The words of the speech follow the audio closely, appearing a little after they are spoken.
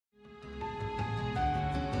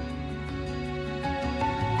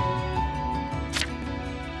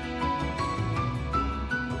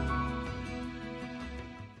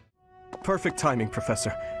Perfect timing,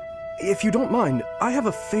 Professor. If you don't mind, I have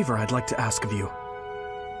a favor I'd like to ask of you.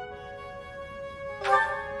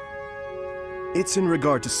 It's in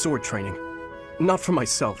regard to sword training. Not for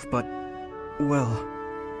myself, but, well,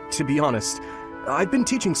 to be honest, I've been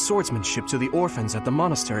teaching swordsmanship to the orphans at the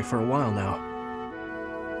monastery for a while now.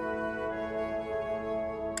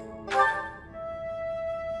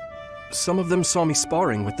 Some of them saw me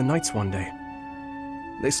sparring with the knights one day.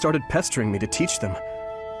 They started pestering me to teach them.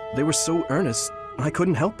 They were so earnest, I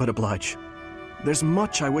couldn't help but oblige. There's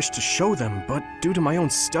much I wish to show them, but due to my own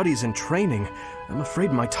studies and training, I'm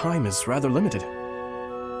afraid my time is rather limited.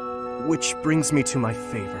 Which brings me to my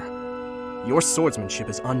favor. Your swordsmanship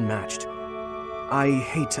is unmatched. I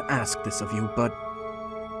hate to ask this of you, but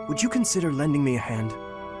would you consider lending me a hand?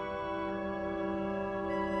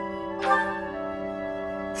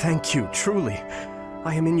 Thank you, truly.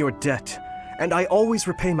 I am in your debt, and I always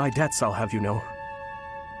repay my debts, I'll have you know.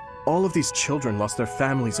 All of these children lost their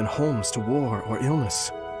families and homes to war or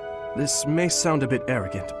illness. This may sound a bit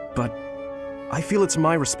arrogant, but I feel it's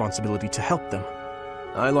my responsibility to help them.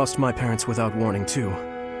 I lost my parents without warning, too.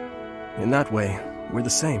 In that way, we're the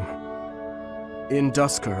same. In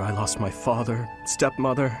Duscur, I lost my father,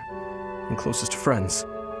 stepmother, and closest friends.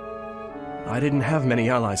 I didn't have many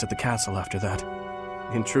allies at the castle after that.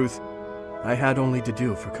 In truth, I had only to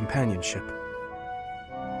do for companionship.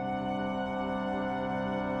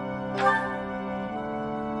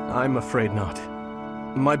 I'm afraid not.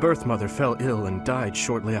 My birth mother fell ill and died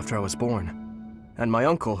shortly after I was born. And my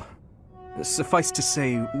uncle, suffice to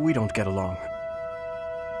say, we don't get along.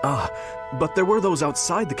 But there were those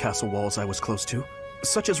outside the castle walls I was close to,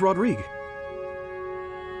 such as Rodrigue.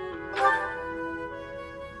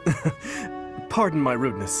 Pardon my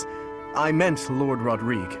rudeness. I meant Lord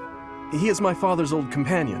Rodrigue. He is my father's old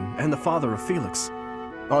companion, and the father of Felix.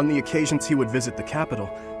 On the occasions he would visit the capital,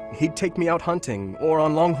 he'd take me out hunting or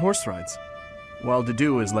on long horse rides. While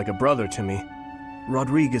Dedu is like a brother to me,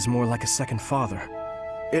 Rodrigue is more like a second father.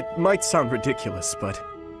 It might sound ridiculous, but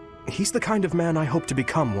he's the kind of man I hope to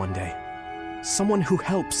become one day. Someone who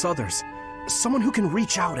helps others. Someone who can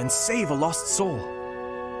reach out and save a lost soul.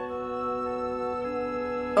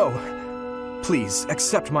 Oh, please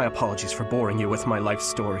accept my apologies for boring you with my life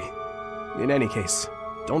story. In any case,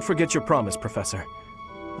 don't forget your promise, Professor.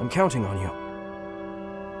 I'm counting on you.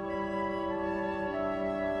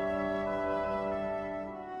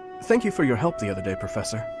 Thank you for your help the other day,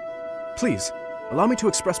 Professor. Please, allow me to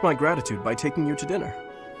express my gratitude by taking you to dinner.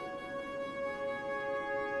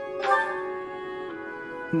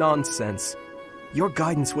 Nonsense. Your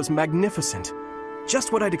guidance was magnificent.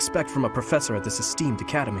 Just what I'd expect from a professor at this esteemed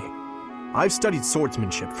academy. I've studied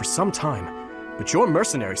swordsmanship for some time, but your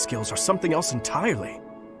mercenary skills are something else entirely.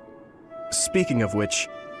 Speaking of which,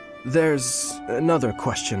 there's another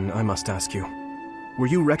question I must ask you. Were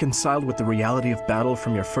you reconciled with the reality of battle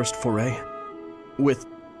from your first foray? With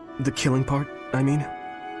the killing part, I mean?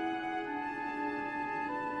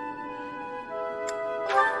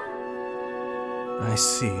 I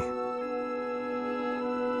see.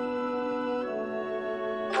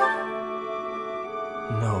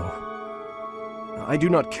 No. I do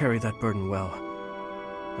not carry that burden well.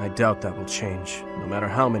 I doubt that will change, no matter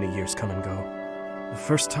how many years come and go. The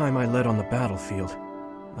first time I led on the battlefield,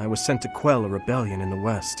 I was sent to quell a rebellion in the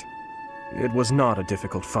west. It was not a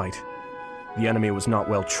difficult fight. The enemy was not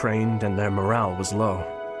well trained and their morale was low.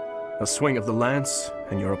 A swing of the lance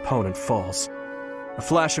and your opponent falls. A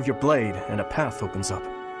flash of your blade and a path opens up.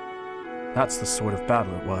 That's the sort of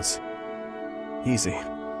battle it was. Easy,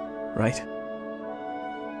 right?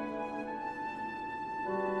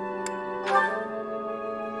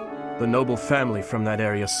 The noble family from that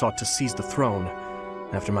area sought to seize the throne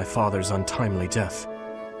after my father's untimely death.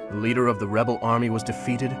 The leader of the rebel army was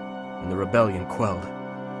defeated, and the rebellion quelled.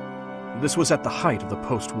 This was at the height of the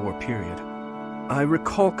post-war period. I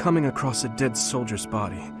recall coming across a dead soldier's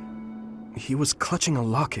body. He was clutching a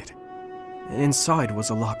locket. Inside was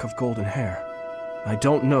a lock of golden hair. I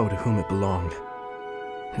don't know to whom it belonged.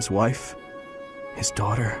 His wife? His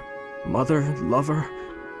daughter? Mother? Lover?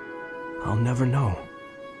 I'll never know.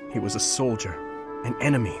 He was a soldier, an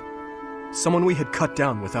enemy, someone we had cut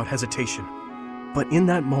down without hesitation. But in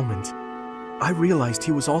that moment, I realized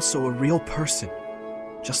he was also a real person,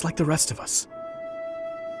 just like the rest of us.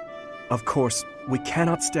 Of course, we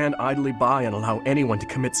cannot stand idly by and allow anyone to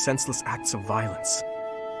commit senseless acts of violence.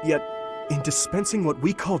 Yet, in dispensing what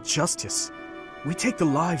we call justice, we take the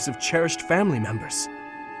lives of cherished family members,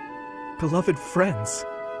 beloved friends.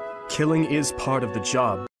 Killing is part of the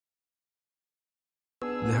job.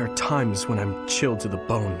 There are times when I'm chilled to the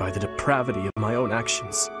bone by the depravity of my own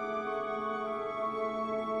actions.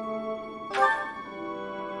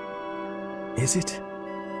 Is it?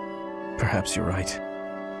 Perhaps you're right.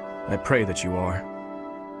 I pray that you are.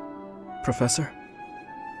 Professor,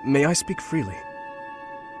 may I speak freely?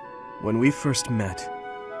 When we first met,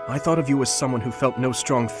 I thought of you as someone who felt no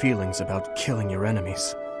strong feelings about killing your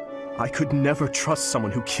enemies. I could never trust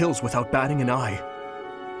someone who kills without batting an eye.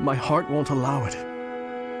 My heart won't allow it.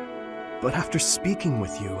 But after speaking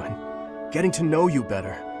with you and getting to know you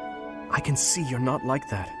better, I can see you're not like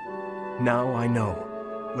that. Now I know,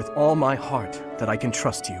 with all my heart, that I can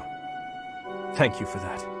trust you. Thank you for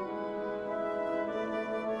that.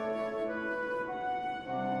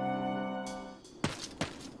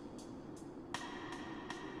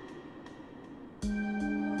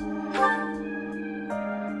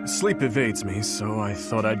 Sleep evades me, so I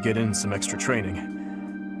thought I'd get in some extra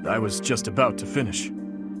training. I was just about to finish.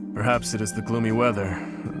 Perhaps it is the gloomy weather,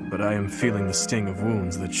 but I am feeling the sting of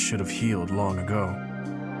wounds that should have healed long ago.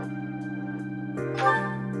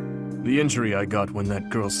 The injury I got when that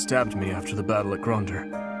girl stabbed me after the battle at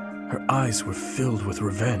Gronder. Her eyes were filled with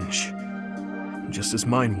revenge, just as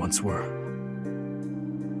mine once were.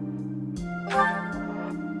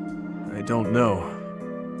 I don't know,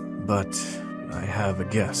 but I have a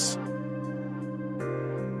guess.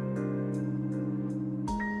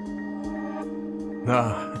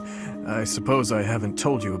 I suppose I haven't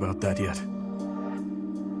told you about that yet.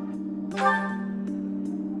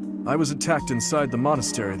 I was attacked inside the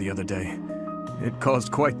monastery the other day. It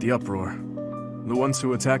caused quite the uproar. The ones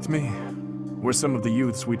who attacked me were some of the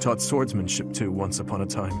youths we taught swordsmanship to once upon a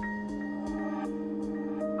time.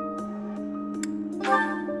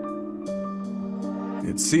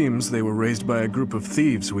 It seems they were raised by a group of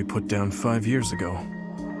thieves we put down 5 years ago.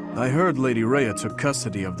 I heard Lady Rhea took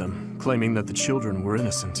custody of them, claiming that the children were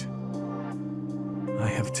innocent. I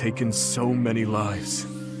have taken so many lives,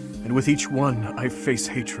 and with each one I face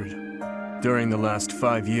hatred. During the last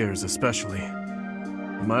 5 years especially.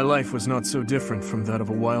 My life was not so different from that of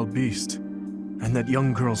a wild beast. And that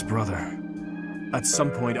young girl's brother. At some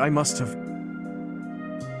point I must have...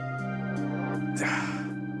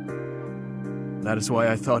 That is why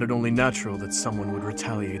I thought it only natural that someone would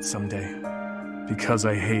retaliate someday. Because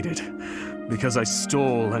I hated. Because I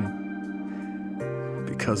stole and...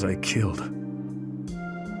 because I killed.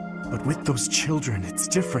 But with those children, it's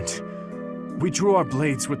different. We drew our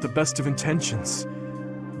blades with the best of intentions,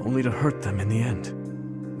 only to hurt them in the end.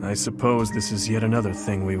 I suppose this is yet another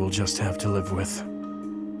thing we will just have to live with.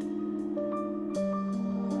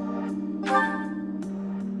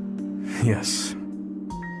 Yes.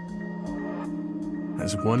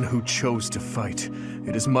 As one who chose to fight,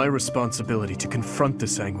 it is my responsibility to confront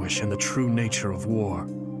this anguish and the true nature of war,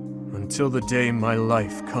 until the day my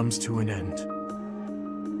life comes to an end.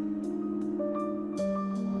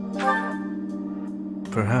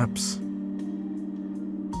 Perhaps.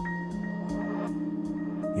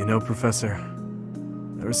 You know, Professor,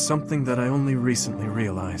 there is something that I only recently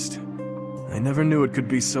realized. I never knew it could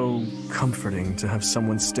be so comforting to have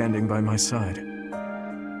someone standing by my side.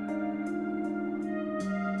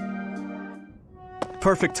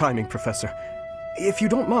 Perfect timing, Professor. If you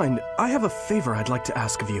don't mind, I have a favor I'd like to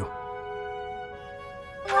ask of you.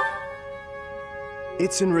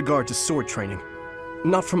 It's in regard to sword training.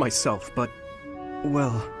 Not for myself, but...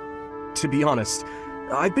 well, to be honest,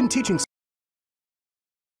 I've been teaching...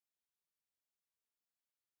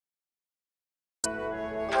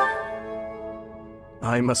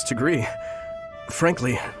 I must agree.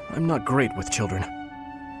 Frankly, I'm not great with children.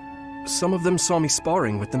 Some of them saw me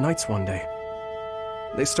sparring with the knights one day.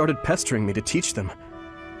 They started pestering me to teach them.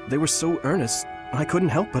 They were so earnest, I couldn't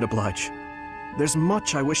help but oblige. There's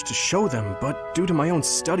much I wish to show them, but due to my own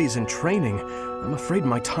studies and training, I'm afraid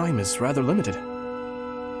my time is rather limited.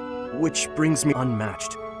 Which brings me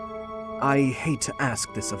unmatched. I hate to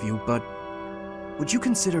ask this of you, but would you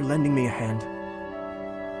consider lending me a hand?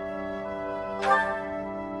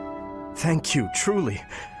 Thank you, truly.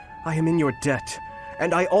 I am in your debt,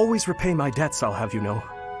 and I always repay my debts, I'll have you know.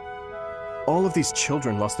 All of these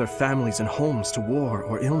children lost their families and homes to war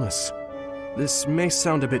or illness. This may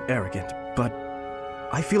sound a bit arrogant, but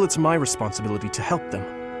I feel it's my responsibility to help them.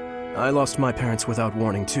 I lost my parents without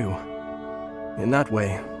warning, too. In that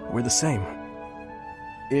way, we're the same.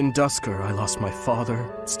 In Duscur, I lost my father,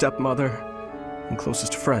 stepmother, and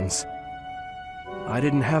closest friends. I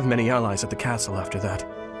didn't have many allies at the castle after that.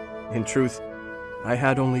 In truth, I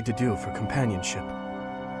had only to do for companionship.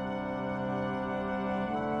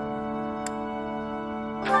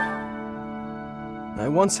 I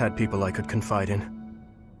once had people I could confide in.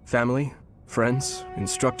 Family, friends,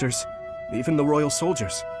 instructors, even the royal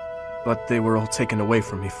soldiers. But they were all taken away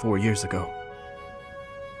from me 4 years ago.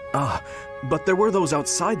 Ah, but there were those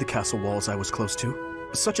outside the castle walls I was close to,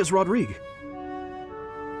 such as Rodrigue.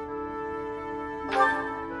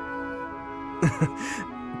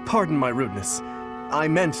 Pardon my rudeness. I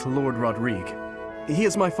meant Lord Rodrigue. He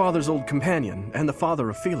is my father's old companion, and the father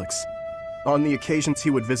of Felix. On the occasions he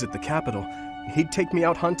would visit the capital, he'd take me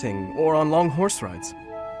out hunting or on long horse rides.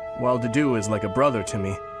 While Dedu is like a brother to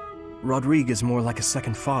me, Rodrigue is more like a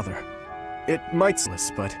second father. It might seem,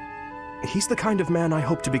 but he's the kind of man I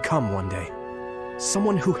hope to become one day.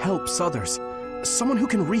 Someone who helps others. Someone who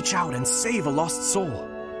can reach out and save a lost soul.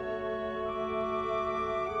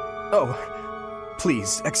 Oh,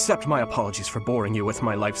 please, accept my apologies for boring you with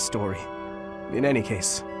my life story. In any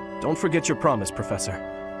case, don't forget your promise, Professor.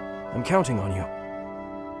 I'm counting on you.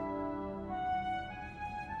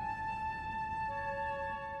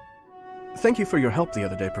 Thank you for your help the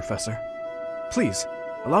other day, Professor. Please,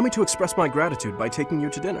 allow me to express my gratitude by taking you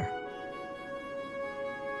to dinner.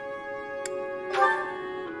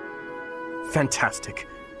 Fantastic.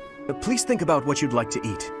 Please think about what you'd like to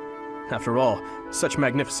eat. After all, such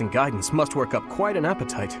magnificent guidance must work up quite an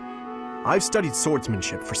appetite. I've studied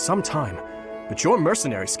swordsmanship for some time, but your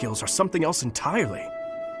mercenary skills are something else entirely.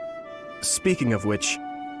 Speaking of which,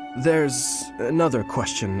 there's another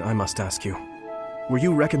question I must ask you. Were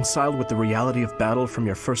you reconciled with the reality of battle from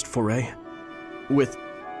your first foray? With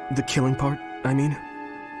the killing part, I mean?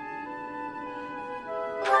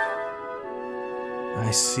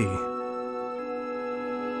 I see.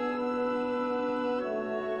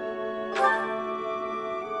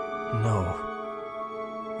 No.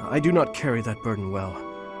 I do not carry that burden well.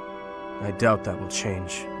 I doubt that will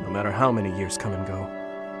change, no matter how many years come and go.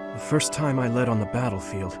 The first time I led on the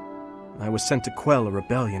battlefield, I was sent to quell a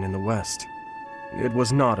rebellion in the west. It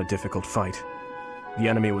was not a difficult fight. The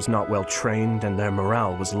enemy was not well trained, and their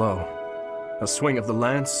morale was low. A swing of the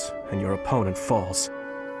lance, and your opponent falls.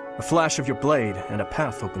 A flash of your blade, and a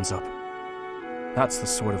path opens up. That's the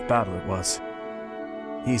sort of battle it was.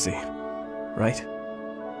 Easy, right?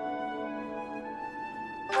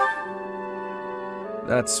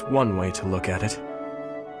 That's one way to look at it.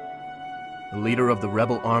 The leader of the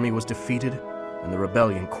rebel army was defeated, and the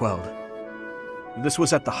rebellion quelled. This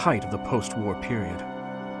was at the height of the post-war period.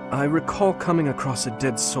 I recall coming across a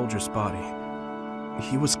dead soldier's body.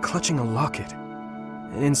 He was clutching a locket,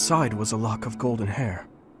 and inside was a lock of golden hair.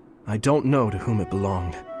 I don't know to whom it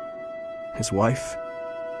belonged. His wife?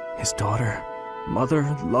 His daughter? Mother?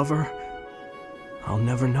 Lover? I'll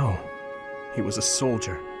never know. He was a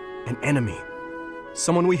soldier, an enemy,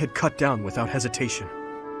 someone we had cut down without hesitation.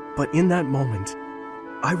 But in that moment,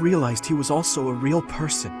 I realized he was also a real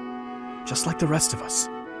person, just like the rest of us.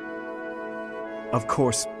 Of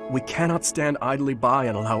course, we cannot stand idly by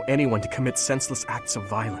and allow anyone to commit senseless acts of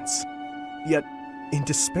violence. Yet, in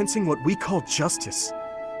dispensing what we call justice,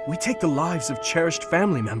 we take the lives of cherished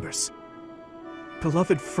family members,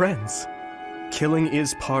 beloved friends. Killing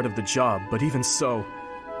is part of the job, but even so,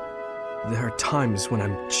 there are times when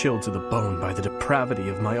I'm chilled to the bone by the depravity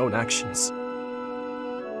of my own actions.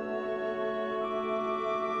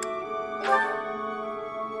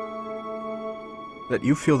 That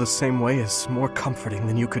you feel the same way is more comforting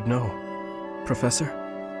than you could know. Professor,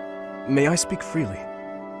 may I speak freely?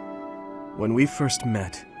 When we first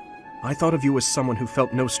met, I thought of you as someone who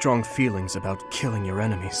felt no strong feelings about killing your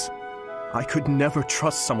enemies. I could never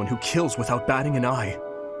trust someone who kills without batting an eye.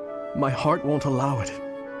 My heart won't allow it.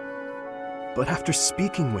 But after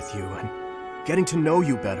speaking with you and getting to know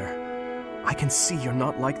you better, I can see you're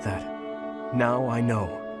not like that. Now I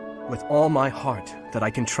know, with all my heart, that I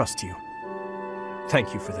can trust you.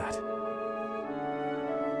 Thank you for that.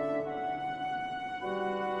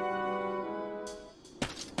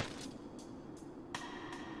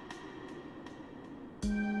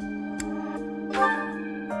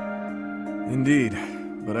 Indeed,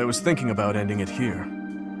 but I was thinking about ending it here.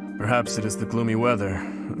 Perhaps it is the gloomy weather,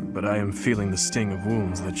 but I am feeling the sting of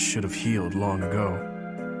wounds that should have healed long ago.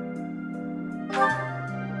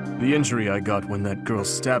 The injury I got when that girl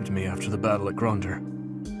stabbed me after the battle at Gronder.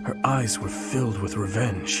 Her eyes were filled with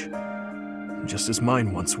revenge, just as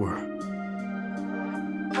mine once were.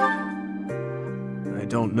 I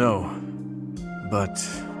don't know, but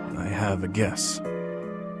I have a guess.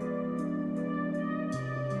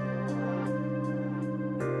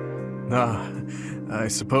 Ah, I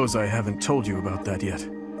suppose I haven't told you about that yet.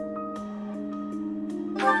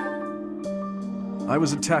 I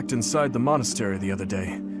was attacked inside the monastery the other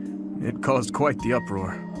day. It caused quite the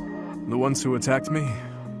uproar. The ones who attacked me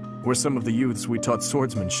were some of the youths we taught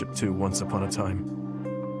swordsmanship to once upon a time.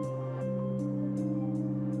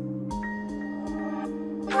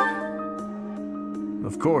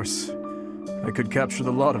 Of course, I could capture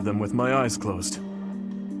the lot of them with my eyes closed.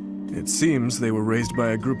 It seems they were raised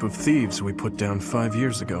by a group of thieves we put down 5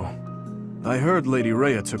 years ago. I heard Lady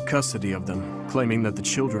Rhea took custody of them, claiming that the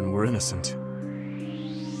children were innocent.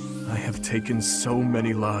 I have taken so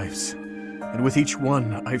many lives, and with each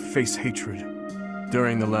one I face hatred.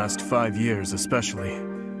 During the last 5 years especially.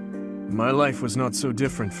 My life was not so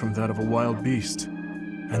different from that of a wild beast.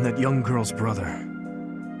 And that young girl's brother.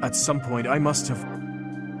 At some point I must have...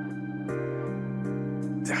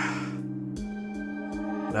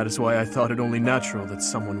 That is why I thought it only natural that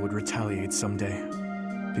someone would retaliate someday.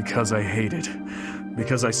 Because I hated.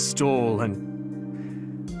 Because I stole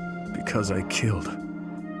and... because I killed.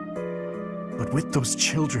 But with those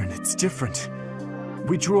children, it's different.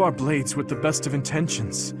 We drew our blades with the best of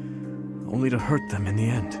intentions, only to hurt them in the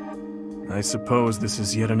end. I suppose this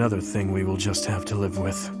is yet another thing we will just have to live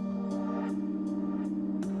with.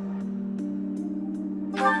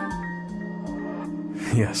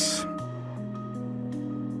 Yes.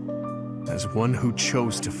 As one who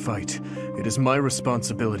chose to fight, it is my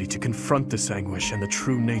responsibility to confront this anguish and the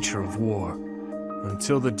true nature of war,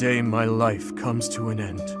 until the day my life comes to an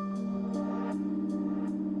end.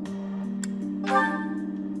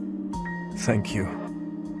 Thank you.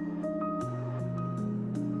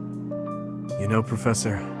 You know,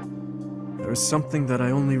 Professor, there is something that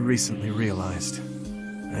I only recently realized.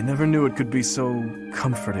 I never knew it could be so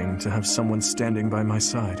comforting to have someone standing by my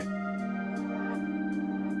side.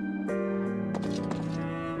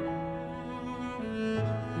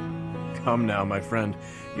 Come now, my friend.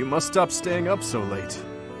 You must stop staying up so late.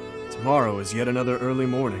 Tomorrow is yet another early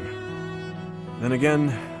morning. Then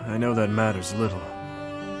again, I know that matters little.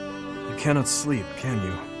 You cannot sleep, can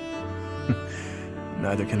you?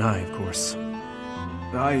 Neither can I, of course.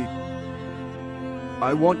 I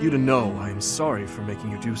want you to know I am sorry for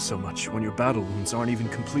making you do so much when your battle wounds aren't even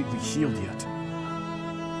completely healed yet.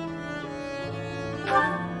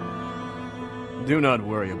 Do not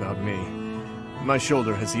worry about me. My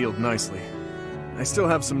shoulder has healed nicely. I still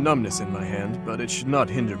have some numbness in my hand, but it should not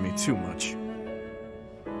hinder me too much.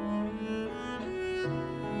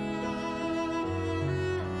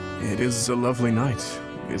 It is a lovely night,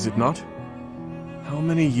 is it not? How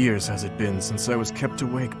many years has it been since I was kept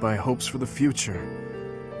awake by hopes for the future,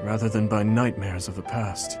 rather than by nightmares of the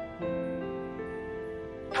past?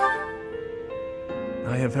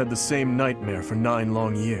 I have had the same nightmare for 9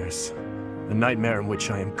 long years. A nightmare in which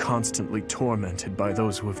I am constantly tormented by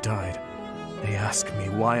those who have died. They ask me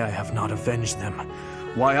why I have not avenged them,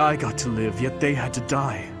 why I got to live, yet they had to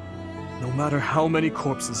die. No matter how many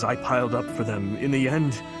corpses I piled up for them, in the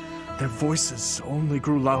end, their voices only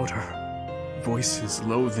grew louder. Voices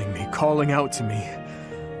loathing me, calling out to me.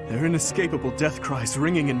 Their inescapable death cries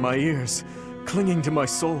ringing in my ears, clinging to my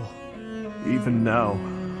soul. Even now,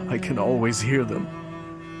 I can always hear them.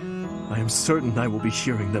 I am certain I will be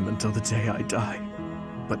hearing them until the day I die.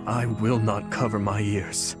 But I will not cover my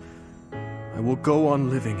ears. I will go on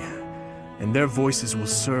living, and their voices will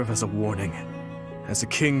serve as a warning. As a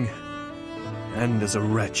king, and as a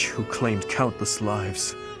wretch who claimed countless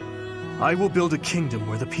lives. I will build a kingdom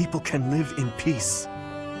where the people can live in peace.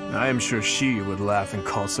 I am sure she would laugh and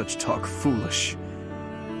call such talk foolish.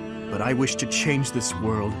 But I wish to change this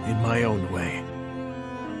world in my own way.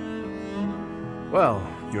 Well,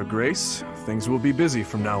 Your Grace, things will be busy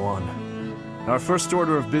from now on. Our first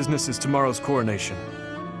order of business is tomorrow's coronation.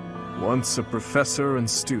 Once a professor and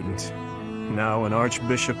student, now an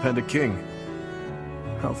archbishop and a king.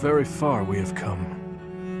 How very far we have come.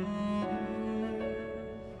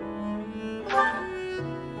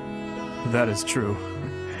 That is true.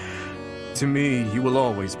 To me, you will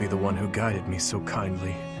always be the one who guided me so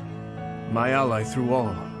kindly. My ally through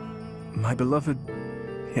all. My beloved...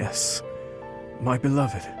 yes, my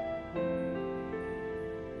beloved.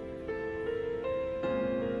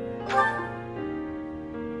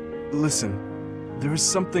 Listen, there is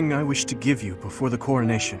something I wish to give you before the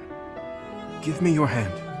coronation. Give me your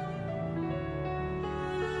hand.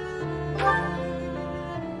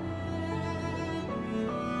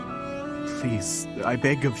 Please, I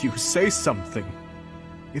beg of you, say something.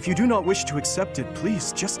 If you do not wish to accept it,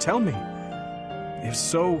 please, just tell me. If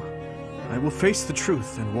so, I will face the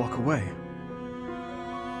truth and walk away.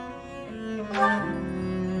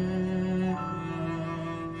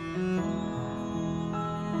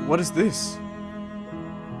 What is this?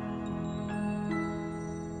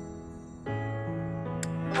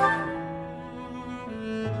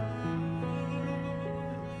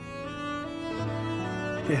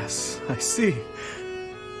 Yes, I see.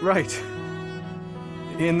 Right.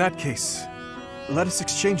 In that case, let us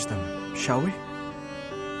exchange them, shall we?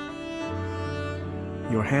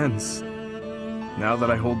 Your hands, Now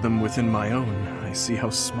that I hold them within my own, I see how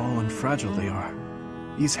small and fragile they are.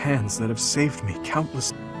 These hands that have saved me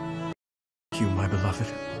countless... Thank you, my beloved.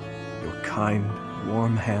 Your kind,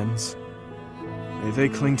 warm hands. May they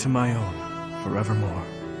cling to my own forevermore.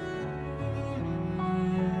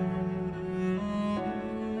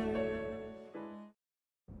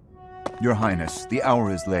 Your Highness, the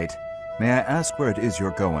hour is late. May I ask where it is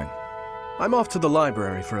you're going? I'm off to the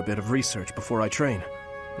library for a bit of research before I train.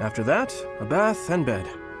 After that, a bath and bed.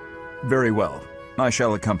 Very well. I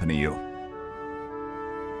shall accompany you.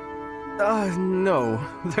 No.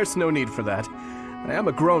 There's no need for that. I am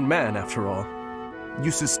a grown man, after all.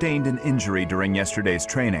 You sustained an injury during yesterday's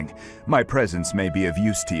training. My presence may be of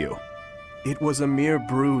use to you. It was a mere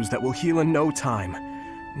bruise that will heal in no time.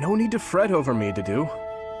 No need to fret over me, Dedu.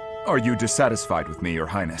 Are you dissatisfied with me, Your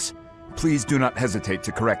Highness? Please do not hesitate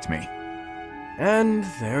to correct me. And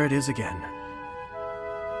there it is again.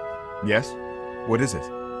 Yes? What is it?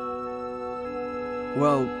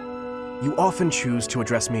 Well, you often choose to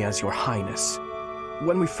address me as Your Highness.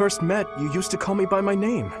 When we first met, you used to call me by my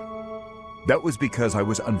name. That was because I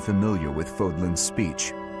was unfamiliar with Fodlan's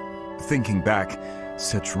speech. Thinking back,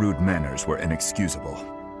 such rude manners were inexcusable.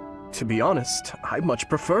 To be honest, I much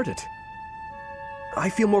preferred it. I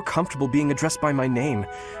feel more comfortable being addressed by my name,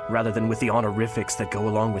 rather than with the honorifics that go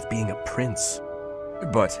along with being a prince.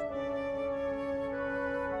 But...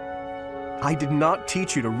 I did not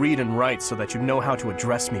teach you to read and write so that you know how to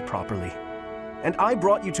address me properly. And I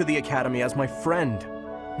brought you to the academy as my friend,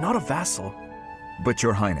 not a vassal. But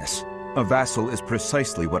Your Highness, a vassal is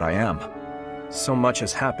precisely what I am. So much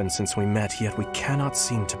has happened since we met, yet we cannot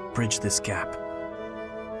seem to bridge this gap.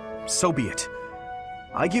 So be it.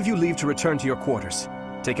 I give you leave to return to your quarters.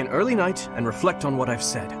 Take an early night and reflect on what I've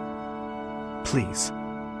said. Please.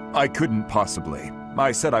 I couldn't possibly.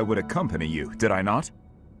 I said I would accompany you, did I not?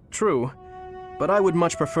 True, but I would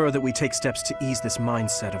much prefer that we take steps to ease this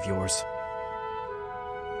mindset of yours.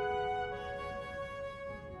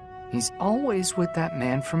 He's always with that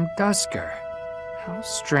man from Duscur. How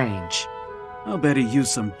strange. I'll bet he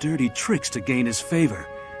used some dirty tricks to gain his favor.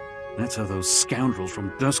 That's how those scoundrels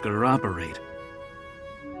from Duscur operate.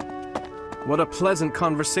 What a pleasant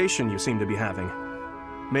conversation you seem to be having.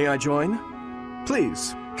 May I join?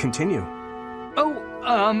 Please, continue. Oh,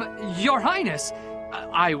 Your Highness,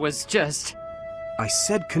 I was just... I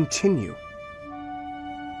said continue.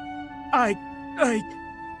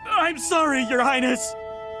 I'm sorry, Your Highness!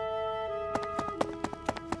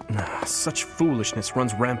 Such foolishness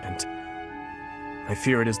runs rampant. I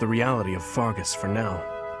fear it is the reality of Fargus for now.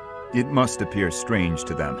 It must appear strange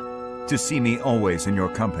to them, to see me always in your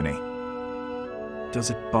company. Does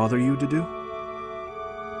it bother you, Dedu?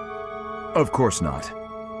 Of course not.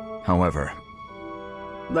 However...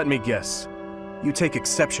 Let me guess. You take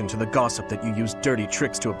exception to the gossip that you use dirty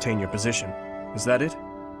tricks to obtain your position. Is that it?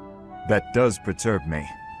 That does perturb me,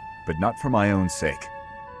 but not for my own sake.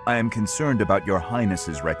 I am concerned about Your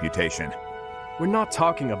Highness's reputation. We're not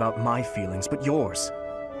talking about my feelings, but yours.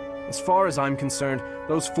 As far as I'm concerned,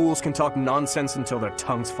 those fools can talk nonsense until their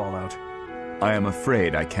tongues fall out. I am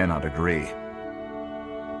afraid I cannot agree.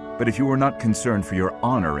 But if you were not concerned for your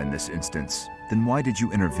honor in this instance, then why did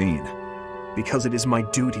you intervene? Because it is my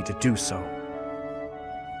duty to do so.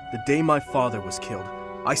 The day my father was killed,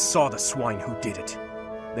 I saw the swine who did it.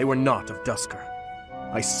 They were not of Duscur.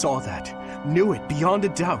 I saw that, knew it beyond a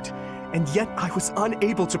doubt, and yet I was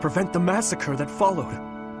unable to prevent the massacre that followed.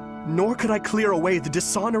 Nor could I clear away the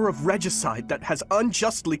dishonor of regicide that has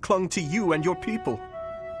unjustly clung to you and your people.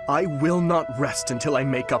 I will not rest until I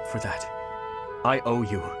make up for that. I owe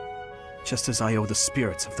you, just as I owe the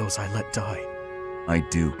spirits of those I let die. I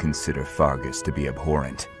do consider Fargus to be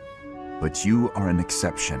abhorrent, but you are an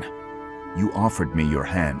exception. You offered me your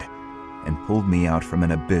hand, and pulled me out from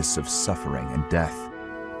an abyss of suffering and death.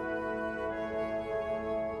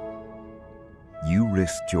 You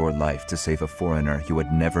risked your life to save a foreigner you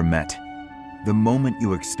had never met. The moment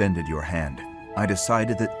you extended your hand, I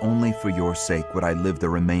decided that only for your sake would I live the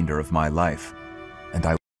remainder of my life, and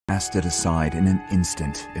I cast it aside in an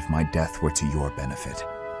instant if my death were to your benefit.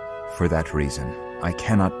 For that reason, I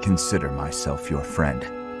cannot consider myself your friend.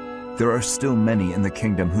 There are still many in the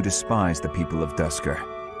kingdom who despise the people of Duscur.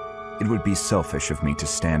 It would be selfish of me to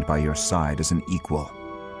stand by your side as an equal.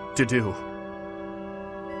 Dedu.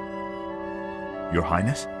 Your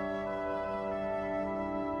Highness?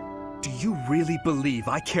 Do you really believe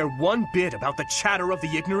I care one bit about the chatter of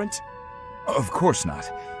the ignorant? Of course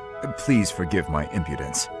not. Please forgive my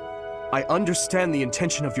impudence. I understand the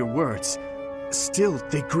intention of your words. Still,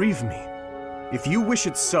 they grieve me. If you wish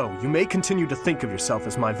it so, you may continue to think of yourself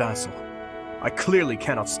as my vassal. I clearly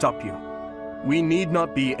cannot stop you. We need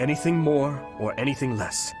not be anything more or anything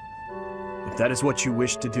less. If that is what you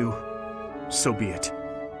wish to do, so be it.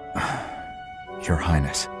 Your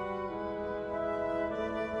Highness.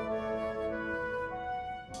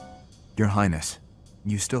 Your Highness,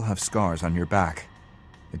 you still have scars on your back.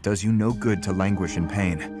 It does you no good to languish in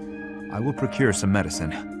pain. I will procure some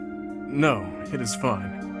medicine. No, it is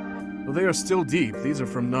fine. Though they are still deep, these are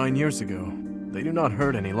from 9 years ago. They do not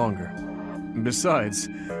hurt any longer. Besides,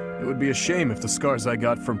 it would be a shame if the scars I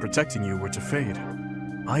got from protecting you were to fade.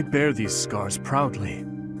 I bear these scars proudly.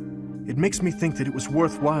 It makes me think that it was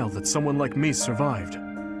worthwhile that someone like me survived.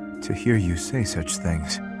 To hear you say such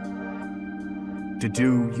things.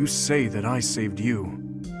 Dedu, you say that I saved you.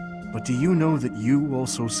 But do you know that you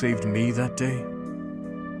also saved me that day?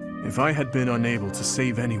 If I had been unable to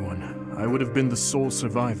save anyone, I would have been the sole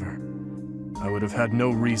survivor. I would have had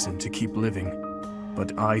no reason to keep living.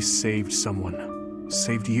 But I saved someone.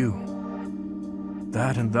 Saved you.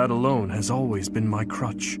 That and that alone has always been my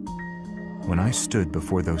crutch. When I stood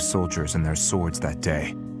before those soldiers and their swords that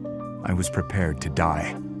day, I was prepared to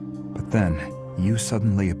die. But then, you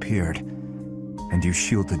suddenly appeared, and you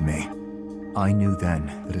shielded me. I knew then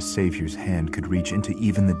that a savior's hand could reach into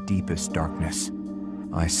even the deepest darkness.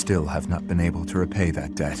 I still have not been able to repay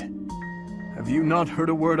that debt. Have you not heard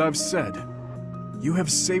a word I've said? You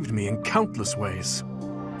have saved me in countless ways.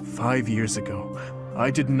 5 years ago, I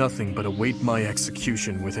did nothing but await my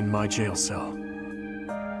execution within my jail cell.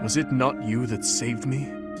 Was it not you that saved me?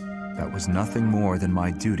 That was nothing more than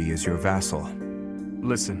my duty as your vassal.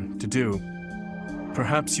 Listen, Dedu,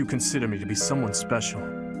 perhaps you consider me to be someone special,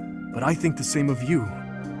 but I think the same of you.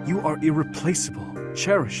 You are irreplaceable,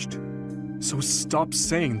 cherished. So stop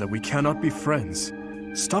saying that we cannot be friends.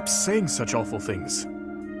 Stop saying such awful things.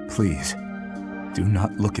 Please, do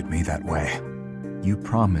not look at me that way. You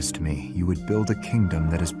promised me you would build a kingdom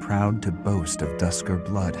that is proud to boast of Duscur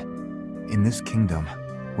blood. In this kingdom,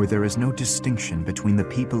 where there is no distinction between the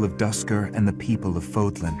people of Duscur and the people of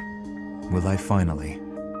Fodlan, will I finally,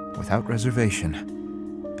 without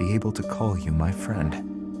reservation, be able to call you my friend?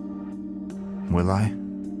 Will I,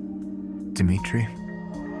 Dimitri?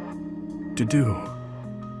 Dedu.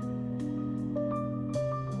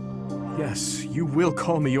 Yes, you will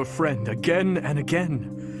call me your friend again and again,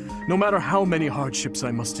 no matter how many hardships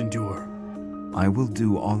I must endure. I will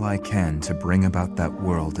do all I can to bring about that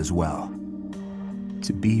world as well.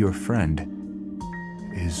 To be your friend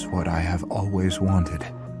is what I have always wanted.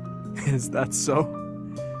 Is that so?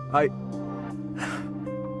 I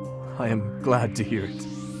am glad to hear it.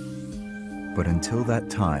 But until that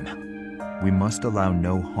time, we must allow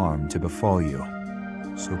no harm to befall you.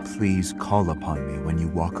 So please call upon me when you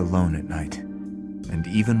walk alone at night. And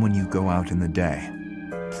even when you go out in the day,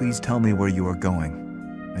 please tell me where you are going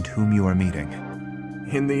and whom you are meeting.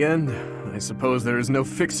 In the end, I suppose there is no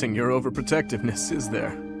fixing your overprotectiveness, is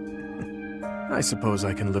there? I suppose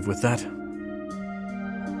I can live with that.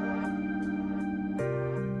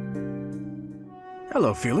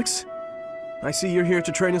 Hello, Felix. I see you're here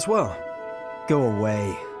to train as well. Go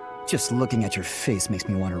away. Just looking at your face makes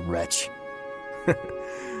me want to retch.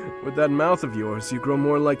 With that mouth of yours, you grow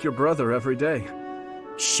more like your brother every day.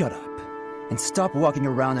 Shut up. And stop walking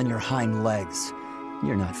around on your hind legs.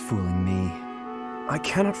 You're not fooling me. I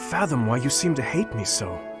cannot fathom why you seem to hate me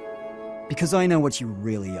so. Because I know what you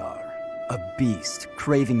really are. A beast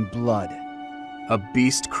craving blood. A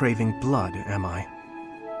beast craving blood, am I?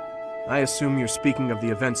 I assume you're speaking of the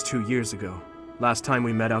events 2 years ago. Last time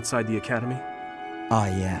we met outside the academy? I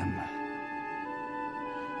am.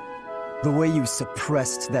 The way you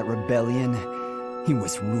suppressed that rebellion, it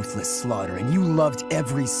was ruthless slaughter, and you loved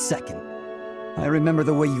every second. I remember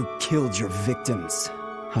the way you killed your victims,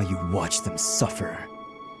 how you watched them suffer.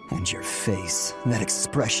 And your face, that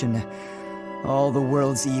expression, all the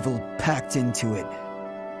world's evil packed into it.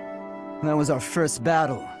 That was our first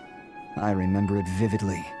battle. I remember it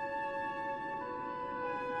vividly.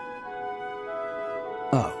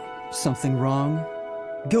 Oh, something wrong?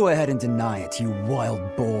 Go ahead and deny it, you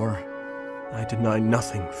wild boar. I deny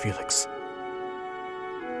nothing, Felix.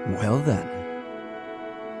 Well then.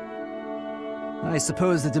 I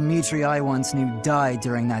suppose the Dimitri I once knew died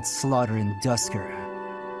during that slaughter in Duscur,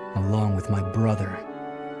 along with my brother.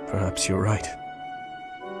 Perhaps you're right.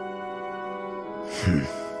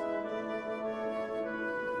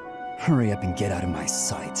 Hurry up and get out of my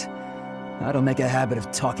sight. I don't make a habit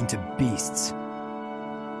of talking to beasts.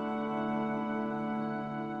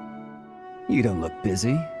 You don't look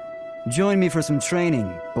busy. Join me for some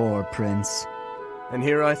training, boar prince. And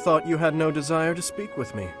here I thought you had no desire to speak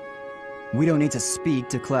with me. We don't need to speak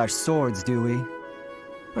to clash swords, do we?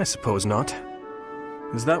 I suppose not.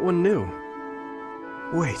 Is that one new?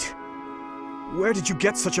 Wait. Where did you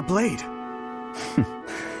get such a blade?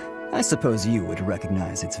 I suppose you would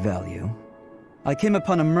recognize its value. I came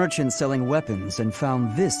upon a merchant selling weapons and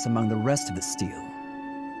found this among the rest of the steel.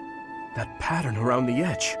 That pattern around the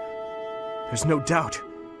edge. There's no doubt.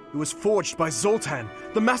 It was forged by Zoltan,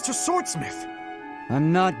 the master swordsmith.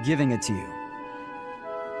 I'm not giving it to you.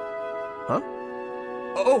 Huh?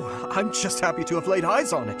 Oh, I'm just happy to have laid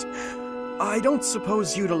eyes on it. I don't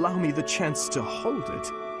suppose you'd allow me the chance to hold it.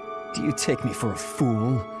 Do you take me for a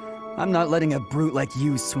fool? I'm not letting a brute like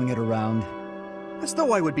you swing it around. As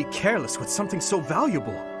though I would be careless with something so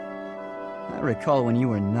valuable. I recall when you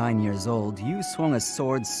were 9 years old, you swung a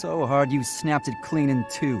sword so hard you snapped it clean in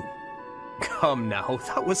two. Come now,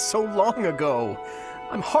 that was so long ago.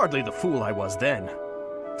 I'm hardly the fool I was then.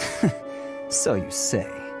 So you say.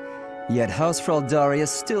 Yet House Fraldaria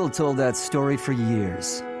still told that story for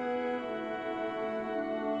years.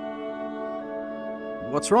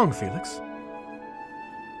 What's wrong, Felix?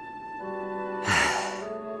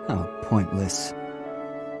 How pointless.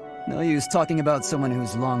 No use talking about someone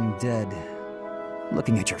who's long dead.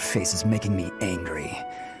 Looking at your face is making me angry.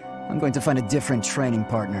 I'm going to find a different training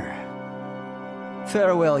partner.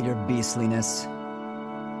 Farewell, your beastliness.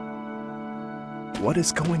 What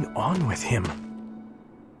is going on with him?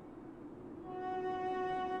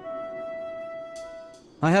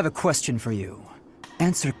 I have a question for you.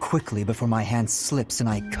 Answer quickly before my hand slips and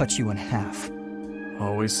I cut you in half.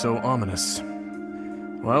 Always so ominous.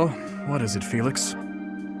 Well, what is it, Felix?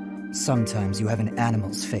 Sometimes you have an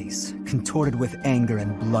animal's face, contorted with anger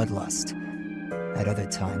and bloodlust. At other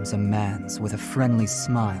times, a man's with a friendly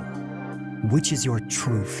smile. Which is your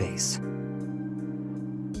true face?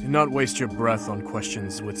 Do not waste your breath on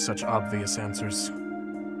questions with such obvious answers.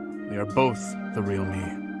 They are both the real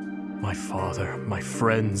me. My father, my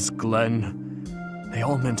friends, Glenn. They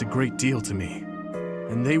all meant a great deal to me.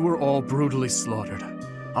 And they were all brutally slaughtered.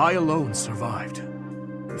 I alone survived.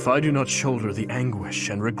 If I do not shoulder the anguish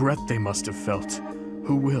and regret they must have felt,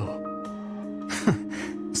 who will?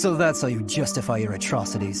 So that's how you justify your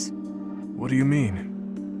atrocities? What do you mean?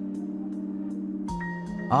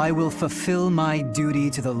 I will fulfill my duty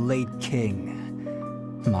to the late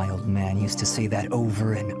king. My old man used to say that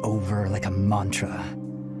over and over like a mantra.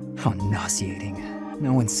 How nauseating.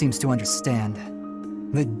 No one seems to understand.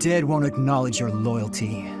 The dead won't acknowledge your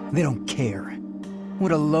loyalty. They don't care.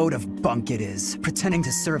 What a load of bunk it is, pretending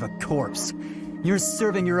to serve a corpse. You're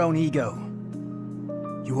serving your own ego.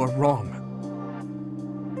 You are wrong.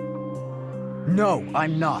 No,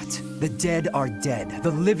 I'm not. The dead are dead.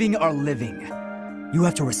 The living are living. You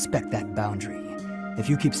have to respect that boundary. If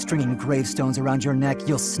you keep stringing gravestones around your neck,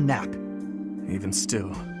 you'll snap. Even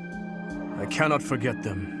still, I cannot forget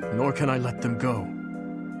them, nor can I let them go.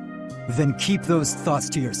 Then keep those thoughts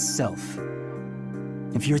to yourself.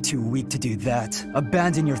 If you're too weak to do that,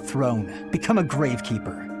 abandon your throne. Become a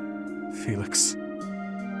gravekeeper. Felix.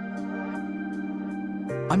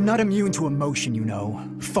 I'm not immune to emotion, you know.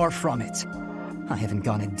 Far from it. I haven't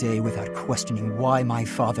gone a day without questioning why my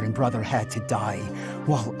father and brother had to die,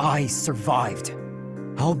 while I survived.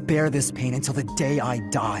 I'll bear this pain until the day I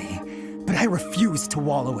die, but I refuse to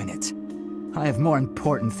wallow in it. I have more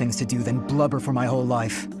important things to do than blubber for my whole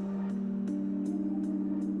life.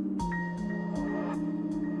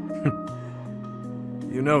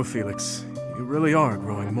 You know, Felix, you really are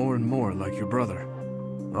growing more and more like your brother.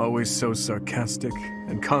 Always so sarcastic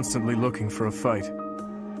and constantly looking for a fight.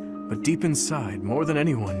 But deep inside, more than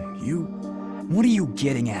anyone, you... What are you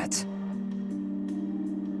getting at?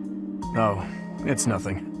 Oh, it's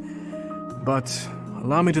nothing. But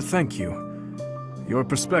allow me to thank you. Your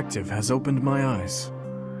perspective has opened my eyes.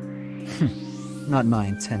 Not my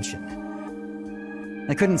intention.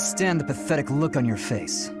 I couldn't stand the pathetic look on your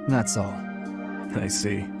face, that's all. I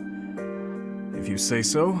see. If you say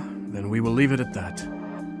so, then we will leave it at that.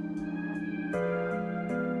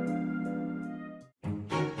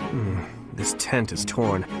 This tent is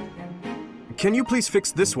torn. Can you please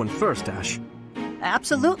fix this one first, Ash?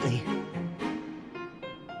 Absolutely.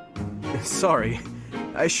 Sorry.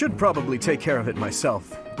 I should probably take care of it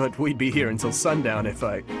myself, but we'd be here until sundown if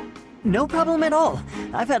I... No problem at all.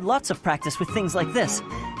 I've had lots of practice with things like this.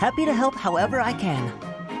 Happy to help however I can.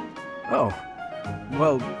 Oh.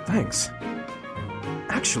 Well, thanks.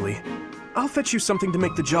 Actually, I'll fetch you something to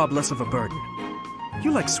make the job less of a burden.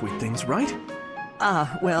 You like sweet things, right?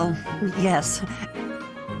 Well, yes.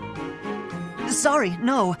 Sorry,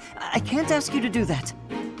 no. I can't ask you to do that.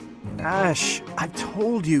 Ash, I've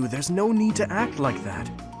told you, there's no need to act like that.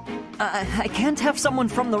 I can't have someone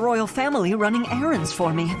from the royal family running errands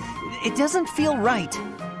for me. It doesn't feel right.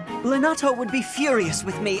 Lenato would be furious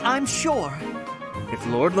with me, I'm sure. If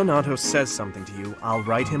Lord Lonato says something to you, I'll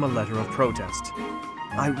write him a letter of protest.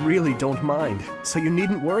 I really don't mind, so you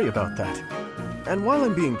needn't worry about that. And while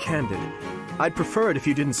I'm being candid, I'd prefer it if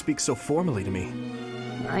you didn't speak so formally to me.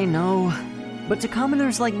 I know, but to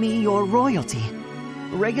commoners like me, you're royalty.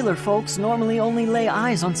 Regular folks normally only lay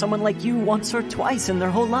eyes on someone like you once or twice in their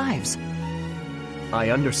whole lives. I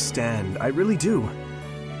understand, I really do.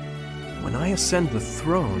 When I ascend the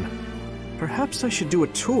throne, perhaps I should do a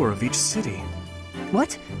tour of each city.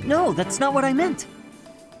 What? No, that's not what I meant.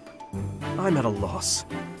 I'm at a loss.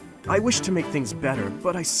 I wish to make things better,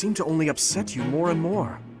 but I seem to only upset you more and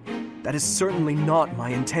more. That is certainly not my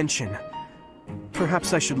intention.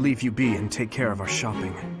 Perhaps I should leave you be and take care of our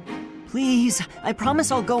shopping. Please, I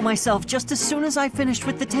promise I'll go myself just as soon as I've finished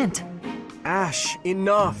with the tent. Ash,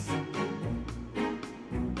 enough!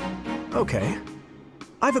 Okay.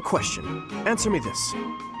 I've a question. Answer me this.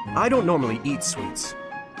 I don't normally eat sweets.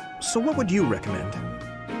 So what would you recommend?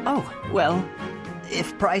 Oh, well,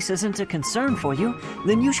 if price isn't a concern for you,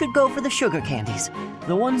 then you should go for the sugar candies.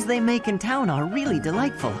 The ones they make in town are really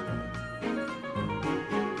delightful.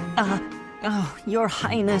 Oh, Your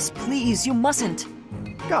Highness, please, you mustn't.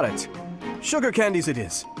 Got it. Sugar candies it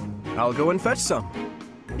is. I'll go and fetch some.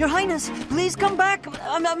 Your Highness, please come back.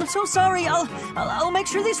 I'm so sorry. I'll make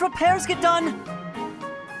sure these repairs get done.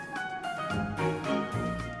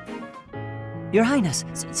 Your Highness,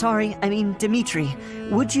 sorry, I mean Dimitri.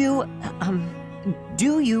 Would you,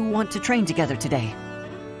 do you want to train together today?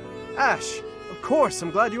 Ash, of course,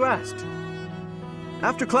 I'm glad you asked.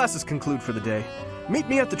 After classes conclude for the day, meet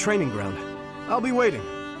me at the training ground. I'll be waiting.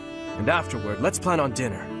 And afterward, let's plan on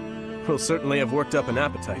dinner. We'll certainly have worked up an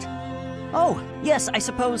appetite. Oh, yes, I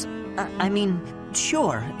suppose. I mean,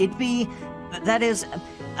 sure. It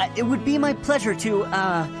would be my pleasure to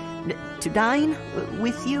dine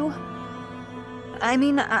with you. I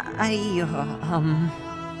mean,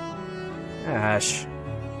 Ash.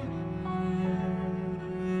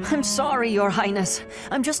 I'm sorry, Your Highness.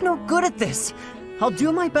 I'm just no good at this. I'll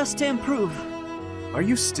do my best to improve. Are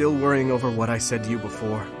you still worrying over what I said to you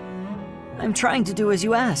before? I'm trying to do as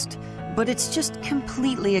you asked, but it's just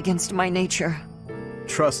completely against my nature.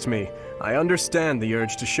 Trust me, I understand the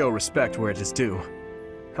urge to show respect where it is due.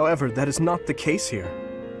 However, that is not the case here.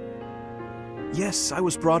 Yes, I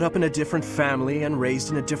was brought up in a different family and raised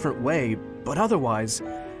in a different way, but otherwise,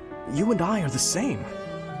 you and I are the same.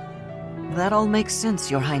 That all makes sense,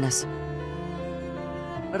 Your Highness.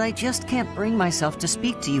 But I just can't bring myself to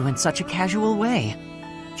speak to you in such a casual way.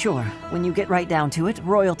 Sure, when you get right down to it,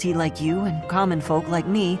 royalty like you and common folk like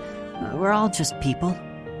me, we're all just people.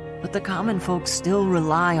 But the common folk still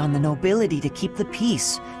rely on the nobility to keep the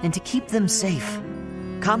peace and to keep them safe.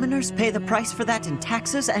 Commoners pay the price for that in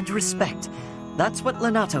taxes and respect. That's what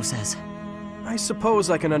Lonato says. I suppose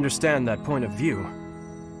I can understand that point of view.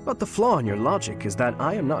 But the flaw in your logic is that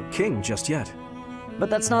I am not king just yet. But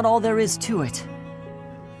that's not all there is to it.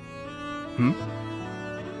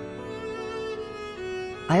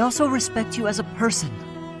 I also respect you as a person.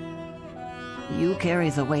 You carry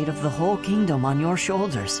the weight of the whole kingdom on your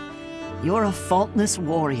shoulders. You're a faultless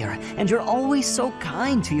warrior, and you're always so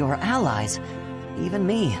kind to your allies, even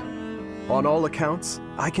me. On all accounts,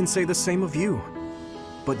 I can say the same of you.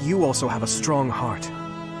 But you also have a strong heart.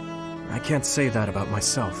 I can't say that about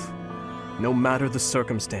myself. No matter the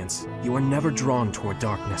circumstance, you are never drawn toward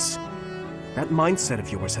darkness. That mindset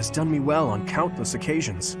of yours has done me well on countless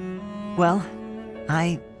occasions. Well,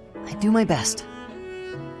 I do my best.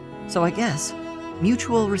 So I guess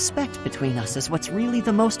mutual respect between us is what's really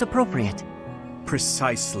the most appropriate.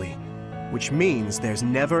 Precisely. Which means there's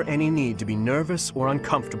never any need to be nervous or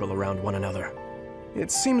uncomfortable around one another.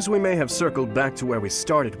 It seems we may have circled back to where we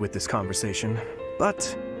started with this conversation,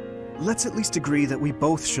 but let's at least agree that we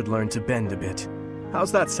both should learn to bend a bit.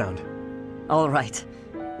 How's that sound? All right.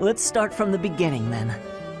 Let's start from the beginning, then.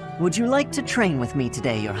 Would you like to train with me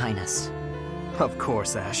today, Your Highness? Of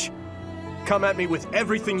course, Ash. Come at me with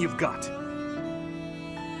everything you've got.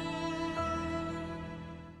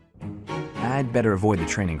 I'd better avoid the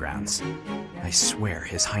training grounds. I swear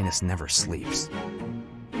His Highness never sleeps.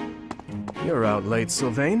 You're out late,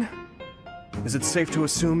 Sylvain. Is it safe to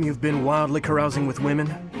assume you've been wildly carousing with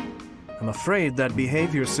women? I'm afraid that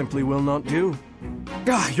behavior simply will not do.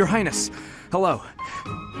 Your Highness! Hello.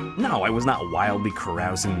 No, I was not wildly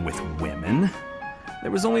carousing with women.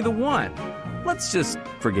 There was only the one. Let's just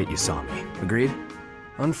forget you saw me. Agreed?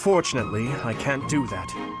 Unfortunately, I can't do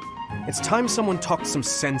that. It's time someone talked some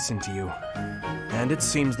sense into you. And it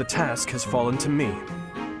seems the task has fallen to me.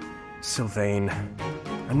 Sylvain,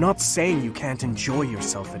 I'm not saying you can't enjoy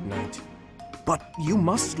yourself at night. But you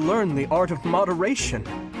must learn the art of moderation.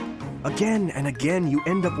 Again and again, you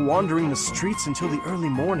end up wandering the streets until the early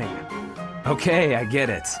morning. Okay, I get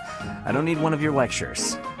it. I don't need one of your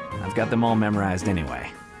lectures. I've got them all memorized anyway.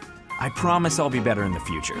 I promise I'll be better in the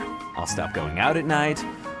future. I'll stop going out at night,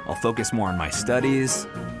 I'll focus more on my studies,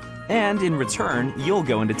 and in return, you'll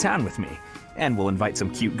go into town with me, and we'll invite some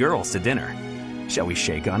cute girls to dinner. Shall we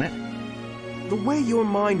shake on it? The way your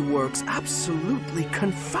mind works absolutely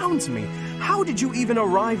confounds me. How did you even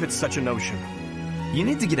arrive at such a notion? You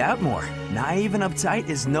need to get out more. Naive and uptight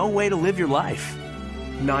is no way to live your life.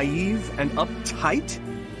 Naive and uptight?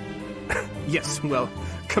 Yes, well,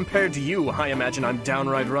 compared to you, I imagine I'm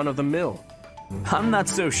downright run-of-the-mill. I'm not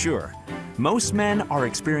so sure. Most men are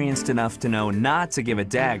experienced enough to know not to give a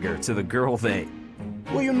dagger to the girl they...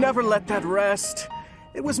 Will you never let that rest?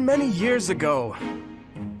 It was many years ago.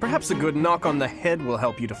 Perhaps a good knock on the head will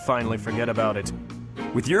help you to finally forget about it.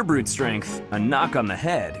 With your brute strength, a knock on the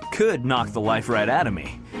head could knock the life right out of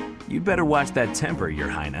me. You'd better watch that temper, Your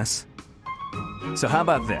Highness. So how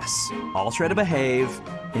about this? I'll try to behave,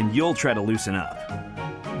 and you'll try to loosen up.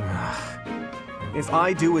 If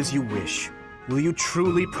I do as you wish, will you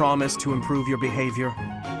truly promise to improve your behavior?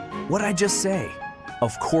 What'd I just say?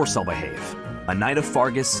 Of course I'll behave. A knight of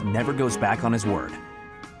Fargus never goes back on his word.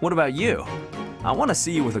 What about you? I want to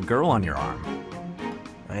see you with a girl on your arm.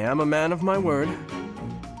 I am a man of my word.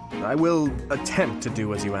 I will attempt to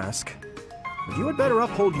do as you ask. But you had better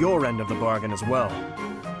uphold your end of the bargain as well.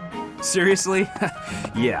 Seriously?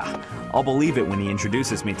 Yeah, I'll believe it when he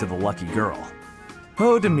introduces me to the lucky girl.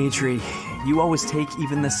 Oh, Dimitri, you always take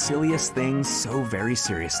even the silliest things so very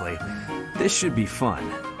seriously. This should be fun.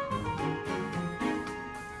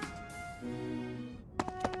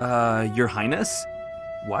 Your Highness?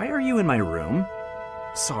 Why are you in my room?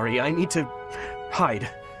 Sorry, I need to hide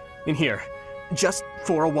in here, just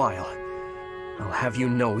for a while. I'll have you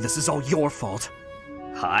know this is all your fault.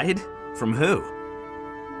 Hide? From who?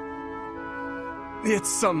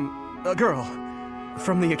 It's a girl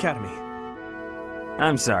from the academy.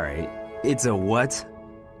 I'm sorry, it's a what?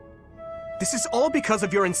 This is all because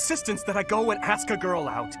of your insistence that I go and ask a girl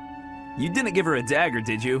out. You didn't give her a dagger,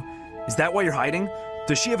 did you? Is that why you're hiding?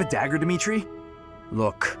 Does she have a dagger, Dimitri?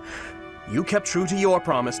 Look, you kept true to your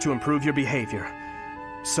promise to improve your behavior.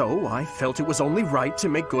 So I felt it was only right to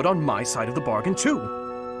make good on my side of the bargain, too.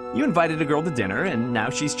 You invited a girl to dinner, and now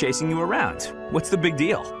she's chasing you around. What's the big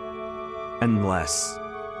deal? Unless...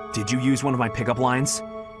 Did you use one of my pickup lines?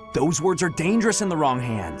 Those words are dangerous in the wrong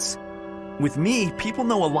hands. With me, people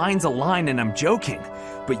know a line's a line and I'm joking.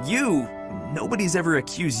 But you, nobody's ever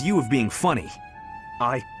accused you of being funny.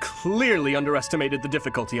 I clearly underestimated the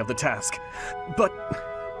difficulty of the task. But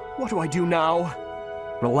what do I do now?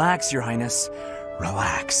 Relax, Your Highness.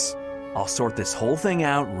 Relax. I'll sort this whole thing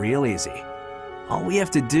out real easy. All we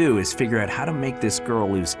have to do is figure out how to make this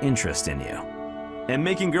girl lose interest in you. And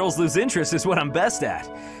making girls lose interest is what I'm best at.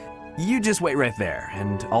 You just wait right there,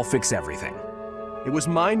 and I'll fix everything. It was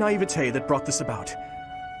my naivete that brought this about.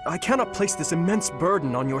 I cannot place this immense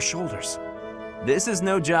burden on your shoulders. This is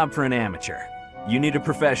no job for an amateur. You need a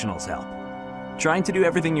professional's help. Trying to do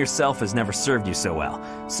everything yourself has never served you so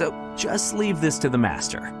well, so just leave this to the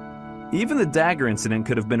master. Even the dagger incident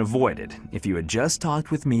could have been avoided if you had just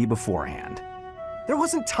talked with me beforehand. There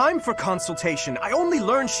wasn't time for consultation. I only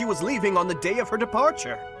learned she was leaving on the day of her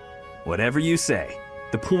departure. Whatever you say.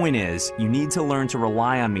 The point is, you need to learn to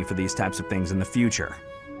rely on me for these types of things in the future.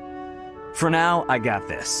 For now, I got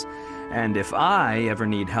this. And if I ever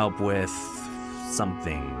need help with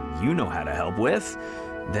something you know how to help with,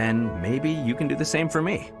 then maybe you can do the same for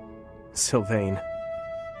me. Sylvain.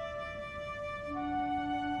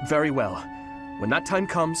 Very well. When that time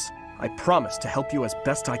comes, I promise to help you as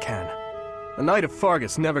best I can. A knight of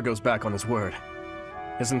Fargus never goes back on his word.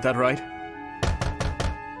 Isn't that right?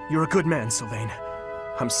 You're a good man, Sylvain.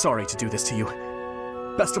 I'm sorry to do this to you.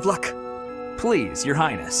 Best of luck. Please, Your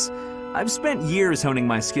Highness. I've spent years honing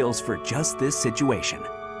my skills for just this situation.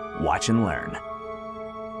 Watch and learn.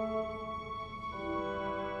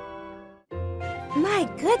 My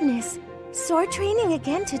goodness! Sword training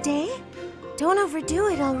again today? Don't overdo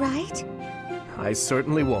it, all right? I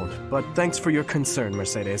certainly won't, but thanks for your concern,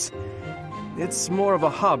 Mercedes. It's more of a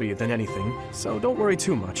hobby than anything, so don't worry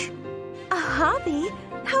too much. A hobby?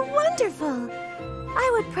 How wonderful! I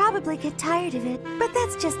would probably get tired of it, but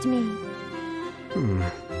that's just me.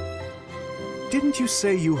 Didn't you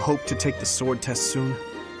say you hope to take the sword test soon?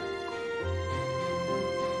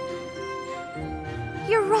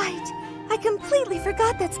 You're right. I completely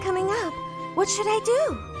forgot that's coming up. What should I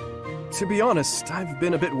do? To be honest, I've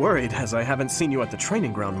been a bit worried as I haven't seen you at the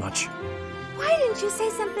training ground much. Why didn't you say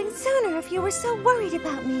something sooner if you were so worried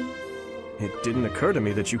about me? It didn't occur to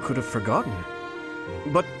me that you could have forgotten.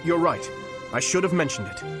 But you're right. I should have mentioned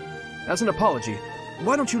it. As an apology,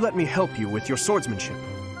 why don't you let me help you with your swordsmanship?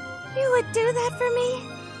 You would do that for me?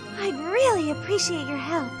 I'd really appreciate your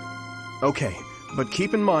help. Okay, but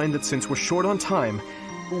keep in mind that since we're short on time,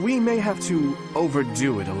 we may have to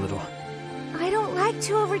overdo it a little. I don't like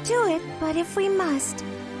to overdo it, but if we must,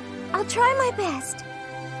 I'll try my best.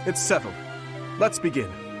 It's settled. Let's begin.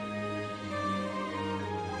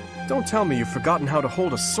 Don't tell me you've forgotten how to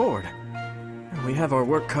hold a sword. We have our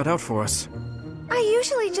work cut out for us. I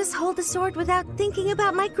usually just hold the sword without thinking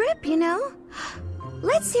about my grip, you know?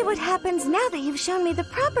 Let's see what happens now that you've shown me the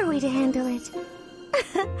proper way to handle it.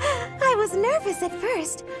 I was nervous at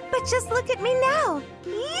first, but just look at me now.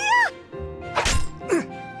 Yeah!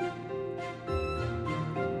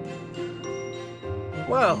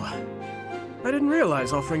 Well, I didn't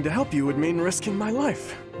realize offering to help you would mean risking my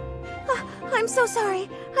life. I'm so sorry.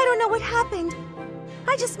 I don't know what happened.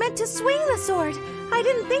 I just meant to swing the sword. I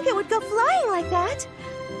didn't think it would go flying like that.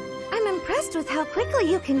 I'm impressed with how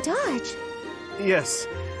quickly you can dodge. Yes,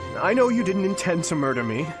 I know you didn't intend to murder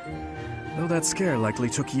me, though that scare likely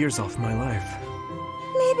took years off my life.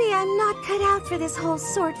 Maybe I'm not cut out for this whole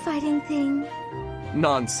sword-fighting thing.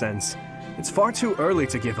 Nonsense. It's far too early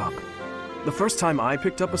to give up. The first time I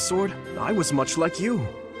picked up a sword, I was much like you.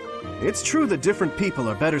 It's true that different people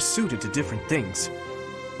are better suited to different things.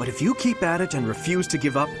 But if you keep at it and refuse to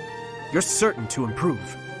give up, you're certain to improve.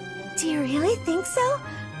 Do you really think so?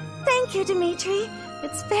 Thank you, Dimitri.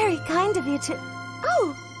 It's very kind of you to...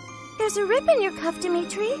 Oh! There's a rip in your cuff,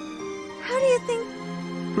 Dimitri. How do you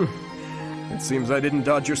think... It seems I didn't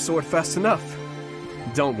dodge your sword fast enough.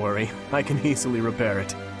 Don't worry, I can easily repair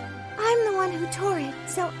it. I'm the one who tore it,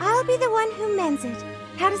 so I'll be the one who mends it.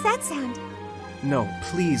 How does that sound? No,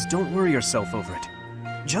 please don't worry yourself over it.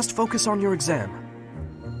 Just focus on your exam.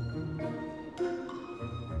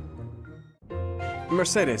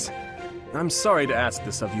 Mercedes, I'm sorry to ask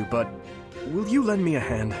this of you, but will you lend me a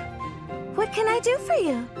hand? What can I do for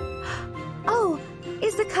you? Oh,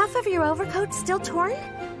 is the cuff of your overcoat still torn?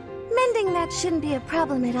 Mending that shouldn't be a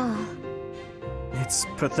problem at all. It's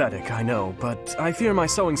pathetic, I know, but I fear my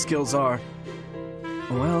sewing skills are...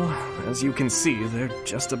 Well, as you can see, they're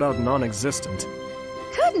just about non-existent.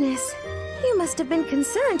 Goodness, you must have been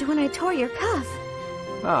concerned when I tore your cuff.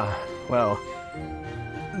 Ah, well...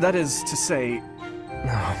 That is to say...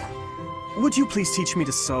 Would you please teach me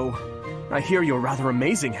to sew? I hear you're rather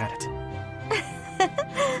amazing at it.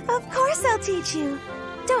 Of course I'll teach you.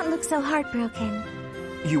 Don't look so heartbroken.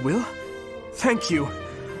 You will? Thank you.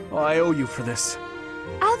 Oh, I owe you for this.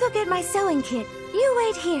 I'll go get my sewing kit. You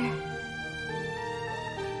wait here.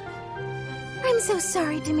 I'm so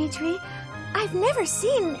sorry, Dimitri. I've never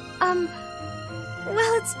seen,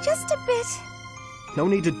 well, it's just a bit... No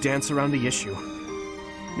need to dance around the issue.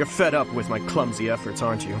 You're fed up with my clumsy efforts,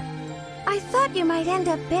 aren't you? I thought you might end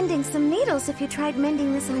up bending some needles if you tried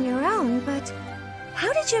mending this on your own, but...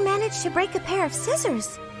 How did you manage to break a pair of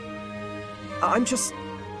scissors? I'm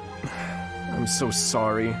so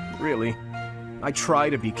sorry, really. I try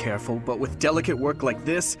to be careful, but with delicate work like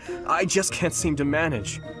this, I just can't seem to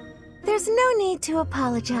manage. There's no need to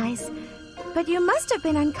apologize, but you must have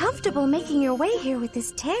been uncomfortable making your way here with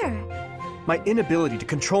this tear. My inability to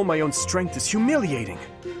control my own strength is humiliating.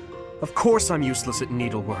 Of course I'm useless at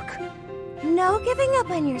needlework. No giving up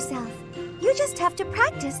on yourself. You just have to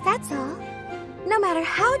practice, that's all. No matter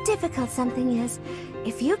how difficult something is,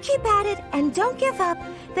 if you keep at it and don't give up,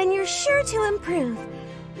 then you're sure to improve.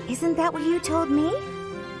 Isn't that what you told me?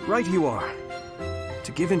 Right you are.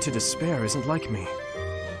 To give in to despair isn't like me.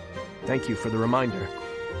 Thank you for the reminder.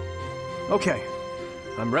 Okay,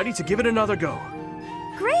 I'm ready to give it another go.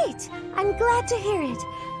 Great! I'm glad to hear it.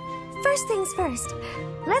 First things first,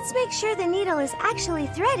 let's make sure the needle is actually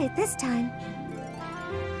threaded this time.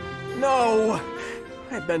 No!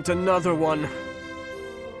 I bent another one.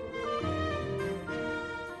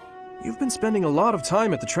 You've been spending a lot of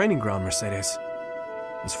time at the training ground, Mercedes.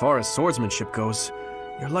 As far as swordsmanship goes,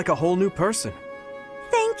 you're like a whole new person.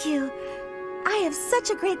 Thank you. I have such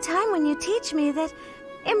a great time when you teach me that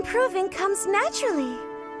improving comes naturally.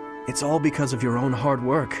 It's all because of your own hard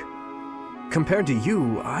work. Compared to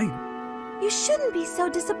you, You shouldn't be so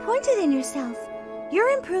disappointed in yourself. You're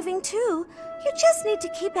improving too. You just need to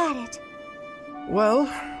keep at it. Well,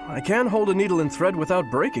 I can hold a needle and thread without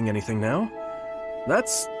breaking anything now.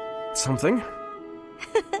 That's... something.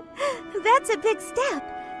 That's a big step.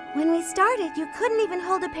 When we started, you couldn't even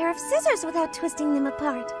hold a pair of scissors without twisting them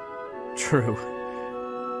apart. True.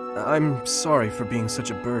 I'm sorry for being such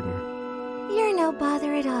a burden. You're no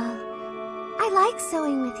bother at all. I like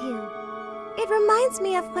sewing with you. It reminds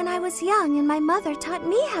me of when I was young and my mother taught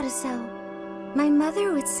me how to sew. My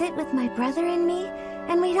mother would sit with my brother and me,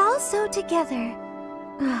 and we'd all sew together.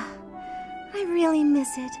 Ah, I really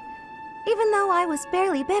miss it. Even though I was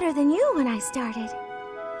barely better than you when I started.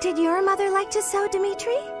 Did your mother like to sew,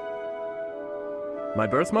 Dimitri? My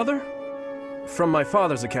birth mother? From my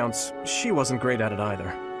father's accounts, she wasn't great at it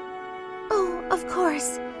either. Oh, of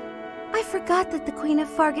course. I forgot that the Queen of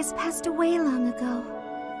Fargus passed away long ago.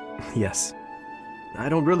 Yes. I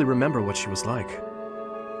don't really remember what she was like.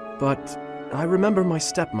 But I remember my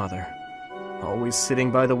stepmother, always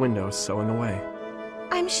sitting by the window sewing away.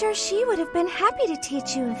 I'm sure she would have been happy to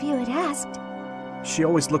teach you if you had asked. She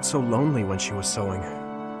always looked so lonely when she was sewing.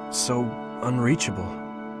 So unreachable.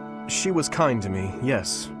 She was kind to me,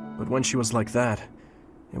 yes, but when she was like that,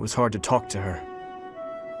 it was hard to talk to her.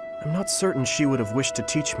 I'm not certain she would have wished to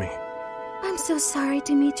teach me. I'm so sorry,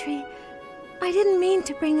 Dimitri. I didn't mean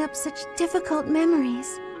to bring up such difficult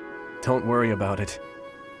memories. Don't worry about it.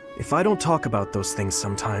 If I don't talk about those things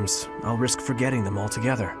sometimes, I'll risk forgetting them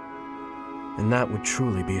altogether. And that would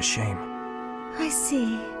truly be a shame. I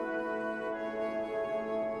see.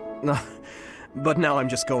 But now I'm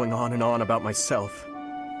just going on and on about myself.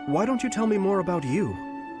 Why don't you tell me more about you?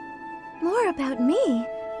 More about me?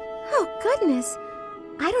 Oh, goodness.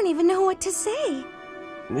 I don't even know what to say.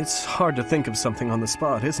 It's hard to think of something on the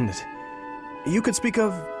spot, isn't it? You could speak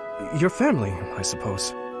of your family, I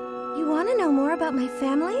suppose. You want to know more about my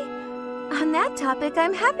family? On that topic,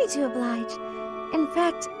 I'm happy to oblige. In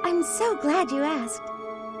fact, I'm so glad you asked.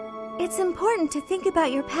 It's important to think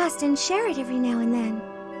about your past and share it every now and then.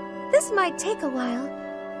 This might take a while,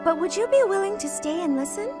 but would you be willing to stay and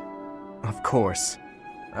listen? Of course.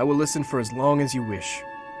 I will listen for as long as you wish.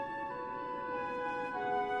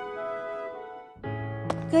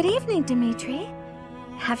 Good evening, Dimitri.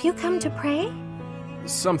 Have you come to pray?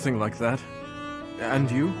 Something like that. And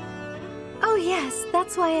you? Oh yes,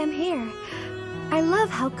 that's why I'm here. I love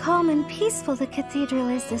how calm and peaceful the cathedral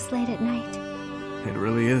is this late at night. It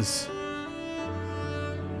really is.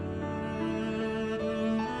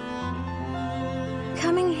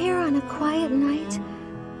 Coming here on a quiet night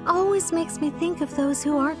always makes me think of those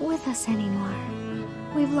who aren't with us anymore.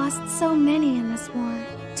 We've lost so many in this war,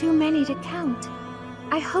 too many to count.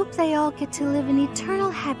 I hope they all get to live in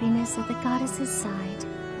eternal happiness at the goddess's side.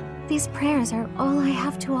 These prayers are all I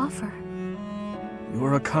have to offer. You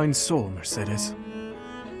are a kind soul, Mercedes.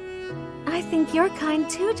 I think you're kind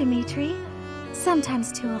too, Dimitri.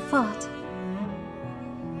 Sometimes to a fault.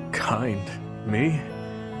 Kind? Me?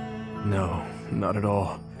 No, not at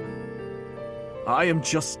all. I am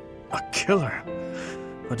just a killer.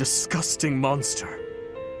 A disgusting monster.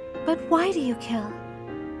 But why do you kill?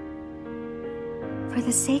 For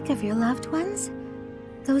the sake of your loved ones?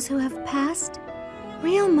 Those who have passed?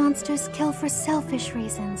 Real monsters kill for selfish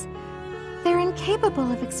reasons. They're incapable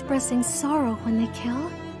of expressing sorrow when they kill.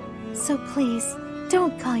 So please,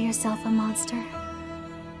 don't call yourself a monster.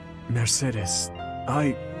 Mercedes,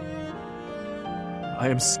 I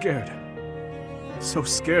am scared. So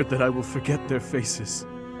scared that I will forget their faces.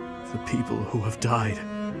 The people who have died.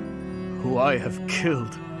 Who I have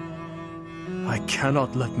killed. I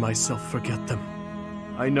cannot let myself forget them.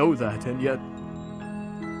 I know that, and yet...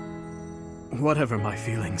 Whatever my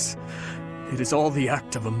feelings, it is all the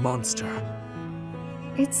act of a monster.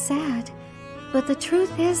 It's sad, but the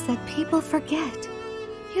truth is that people forget.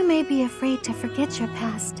 You may be afraid to forget your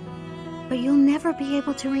past, but you'll never be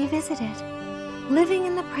able to revisit it. Living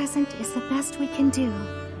in the present is the best we can do.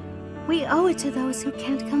 We owe it to those who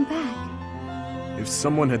can't come back. If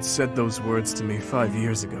someone had said those words to me 5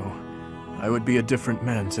 years ago, I would be a different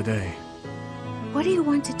man today. What do you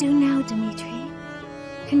want to do now, Dimitri?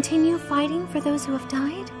 Continue fighting for those who have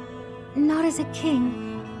died? Not as a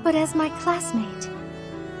king, but as my classmate.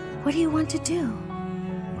 What do you want to do?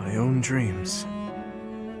 My own dreams.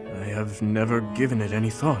 I have never given it any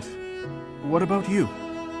thought. What about you?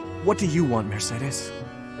 What do you want, Mercedes?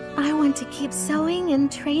 I want to keep sewing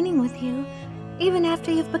and training with you, even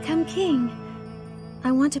after you've become king.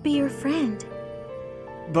 I want to be your friend.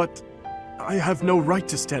 But I have no right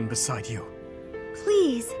to stand beside you.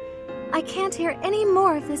 Please, I can't hear any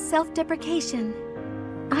more of this self-deprecation.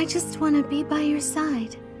 I just want to be by your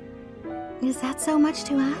side. Is that so much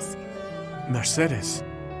to ask? Mercedes.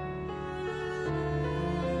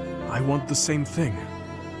 I want the same thing.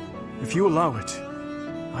 If you allow it,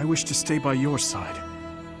 I wish to stay by your side.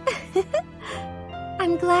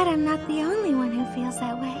 I'm glad I'm not the only one who feels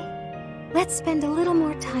that way. Let's spend a little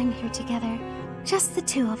more time here together, just the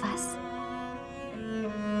two of us.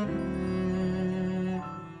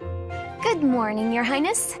 Good morning, Your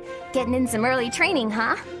Highness. Getting in some early training,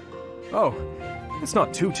 huh? Oh, it's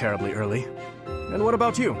not too terribly early. And what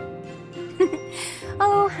about you?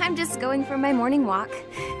 Oh, I'm just going for my morning walk.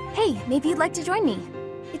 Hey, maybe you'd like to join me.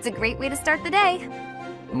 It's a great way to start the day.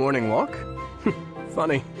 Morning walk?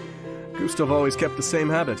 Funny. Gustav always kept the same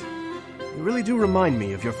habit. You really do remind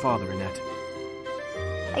me of your father, Annette.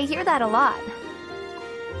 I hear that a lot.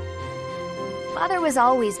 Father was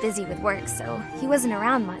always busy with work, so he wasn't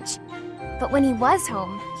around much. But when he was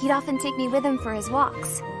home, he'd often take me with him for his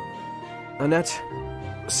walks. Annette,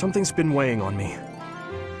 something's been weighing on me.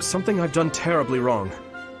 Something I've done terribly wrong.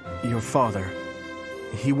 Your father,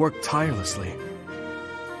 he worked tirelessly.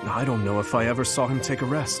 I don't know if I ever saw him take a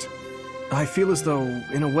rest. I feel as though,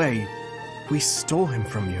 in a way, we stole him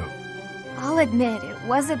from you. I'll admit it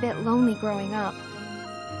was a bit lonely growing up.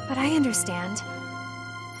 But I understand.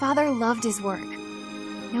 Father loved his work.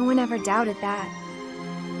 No one ever doubted that.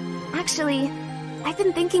 Actually, I've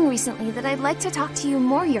been thinking recently that I'd like to talk to you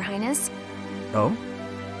more, Your Highness. Oh?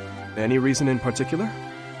 Any reason in particular?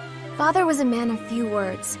 Father was a man of few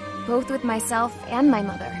words, both with myself and my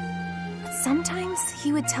mother. But sometimes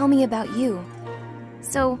he would tell me about you.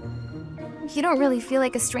 So, you don't really feel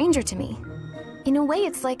like a stranger to me. In a way,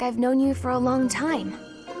 it's like I've known you for a long time.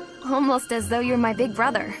 Almost as though you're my big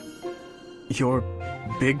brother. Your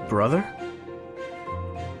big brother?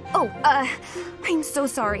 Oh, I'm so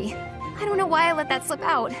sorry. I don't know why I let that slip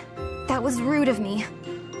out. That was rude of me.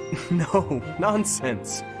 No,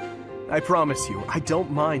 nonsense. I promise you, I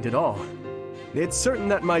don't mind at all. It's certain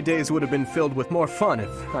that my days would have been filled with more fun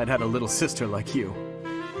if I'd had a little sister like you.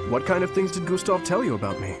 What kind of things did Gustav tell you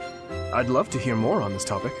about me? I'd love to hear more on this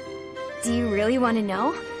topic. Do you really want to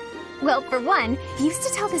know? Well, for one, he used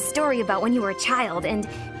to tell this story about when you were a child and...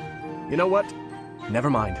 You know what? Never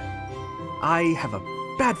mind. I have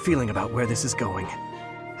a bad feeling about where this is going.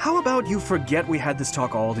 How about you forget we had this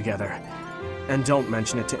talk altogether? And don't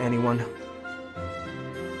mention it to anyone.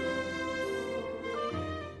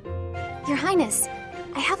 Your Highness,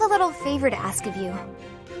 I have a little favor to ask of you.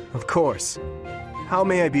 Of course. How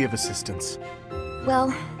may I be of assistance?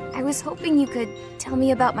 Well, I was hoping you could tell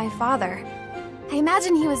me about my father. I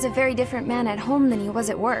imagine he was a very different man at home than he was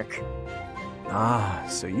at work. Ah,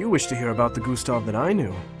 so you wish to hear about the Gustav that I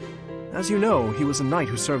knew. As you know, he was a knight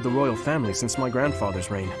who served the royal family since my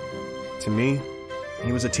grandfather's reign. To me,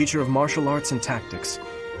 he was a teacher of martial arts and tactics.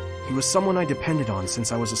 He was someone I depended on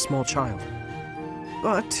since I was a small child.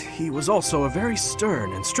 But he was also a very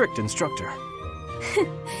stern and strict instructor.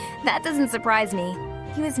 That doesn't surprise me.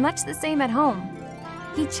 He was much the same at home.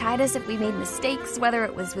 He'd chide us if we made mistakes, whether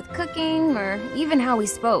it was with cooking or even how we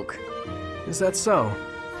spoke. Is that so?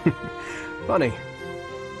 Funny.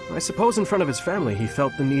 I suppose in front of his family he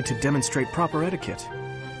felt the need to demonstrate proper etiquette.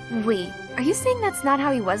 Wait, are you saying that's not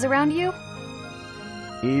how he was around you?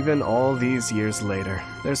 Even all these years later,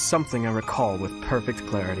 there's something I recall with perfect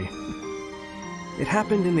clarity. It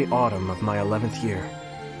happened in the autumn of my 11th year.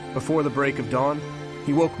 Before the break of dawn,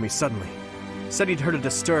 he woke me suddenly. Said he'd heard a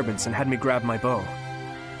disturbance and had me grab my bow.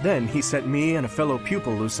 Then he set me and a fellow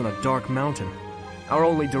pupil loose on a dark mountain. Our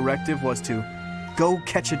only directive was to go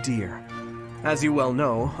catch a deer. As you well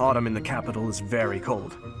know, autumn in the capital is very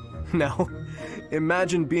cold. Now,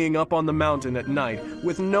 imagine being up on the mountain at night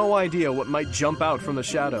with no idea what might jump out from the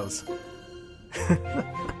shadows.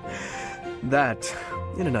 That,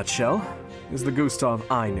 in a nutshell, is the Gustav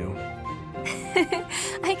I knew.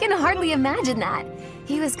 I can hardly imagine that.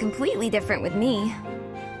 He was completely different with me.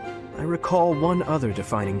 I recall one other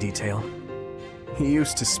defining detail. He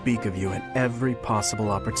used to speak of you at every possible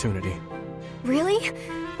opportunity. Really?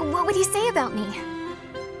 What would he say about me?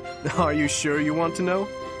 Are you sure you want to know?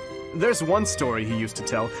 There's one story he used to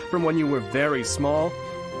tell from when you were very small.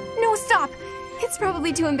 No, stop! It's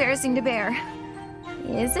probably too embarrassing to bear.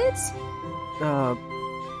 Is it?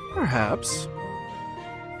 Perhaps.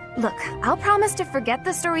 Look, I'll promise to forget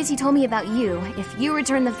the stories he told me about you if you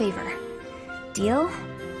return the favor. Deal?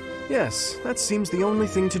 Yes, that seems the only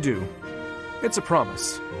thing to do. It's a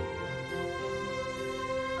promise.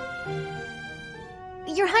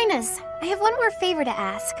 Your Highness, I have one more favor to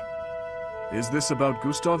ask. Is this about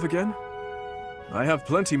Gustav again? I have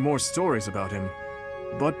plenty more stories about him,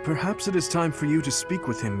 but perhaps it is time for you to speak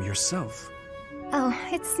with him yourself. Oh,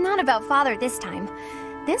 it's not about Father this time.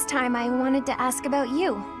 This time I wanted to ask about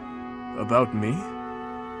you. About me?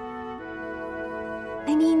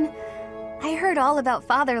 I mean, I heard all about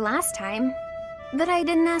Father last time, but I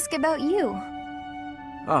didn't ask about you.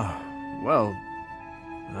 Ah, well,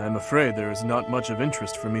 I'm afraid there is not much of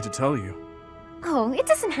interest for me to tell you. Oh, it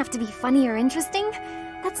doesn't have to be funny or interesting.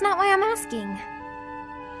 That's not why I'm asking.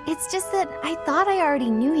 It's just that I thought I already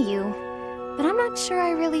knew you, but I'm not sure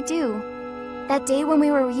I really do. That day when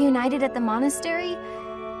we were reunited at the monastery,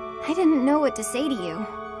 I didn't know what to say to you.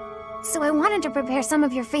 So I wanted to prepare some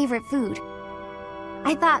of your favorite food.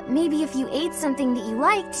 I thought maybe if you ate something that you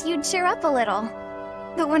liked, you'd cheer up a little.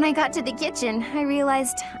 But when I got to the kitchen, I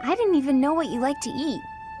realized I didn't even know what you like to eat.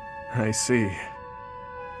 I see.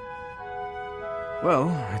 Well,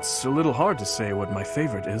 it's a little hard to say what my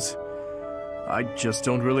favorite is. I just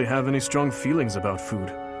don't really have any strong feelings about food.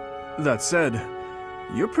 That said,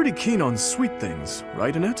 you're pretty keen on sweet things,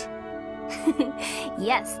 right, Annette?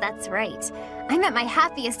 Yes, that's right. I'm at my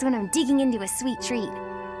happiest when I'm digging into a sweet treat.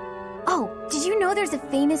 Oh, did you know there's a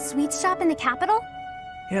famous sweet shop in the capital?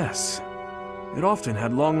 Yes. It often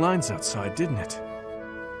had long lines outside, didn't it?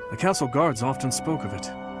 The castle guards often spoke of it.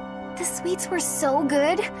 The sweets were so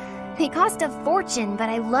good. They cost a fortune, but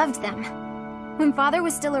I loved them. When Father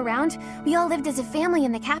was still around, we all lived as a family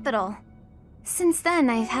in the capital. Since then,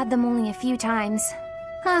 I've had them only a few times.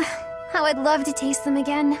 How I'd love to taste them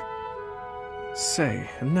again. Say,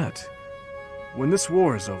 Annette, when this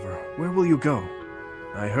war is over, where will you go?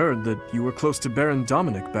 I heard that you were close to Baron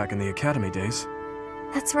Dominic back in the academy days.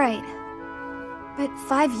 That's right. But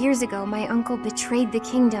 5 years ago, my uncle betrayed the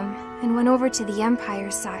kingdom and went over to the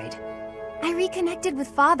Empire's side. I reconnected with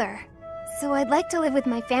Father, so I'd like to live with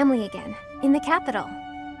my family again, in the capital.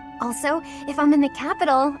 Also, if I'm in the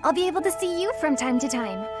capital, I'll be able to see you from time to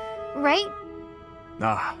time, right?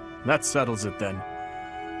 Ah, that settles it then.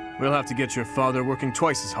 We'll have to get your father working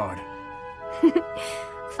twice as hard.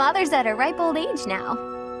 Father's at a ripe old age now.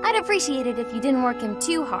 I'd appreciate it if you didn't work him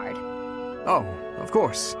too hard. Oh, of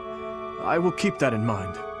course. I will keep that in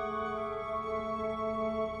mind.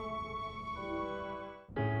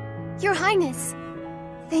 Your Highness,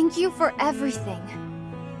 thank you for everything.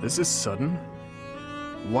 This is sudden.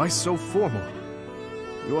 Why so formal?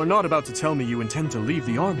 You are not about to tell me you intend to leave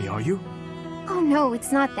the army, are you? Oh no,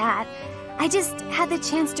 it's not that. I just had the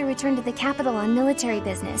chance to return to the capital on military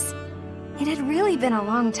business. It had really been a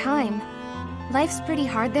long time. Life's pretty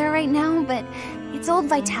hard there right now, but its old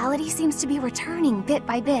vitality seems to be returning bit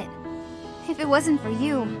by bit. If it wasn't for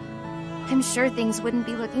you, I'm sure things wouldn't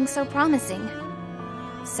be looking so promising.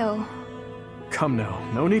 So... Come now,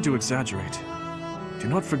 no need to exaggerate. Do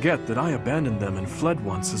not forget that I abandoned them and fled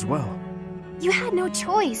once as well. You had no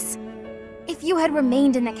choice. If you had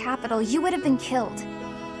remained in the capital, you would have been killed.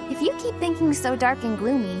 If you keep thinking so dark and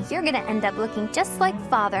gloomy, you're gonna end up looking just like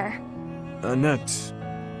Father. Annette,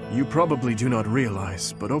 you probably do not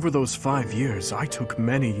realize, but over those 5 years, I took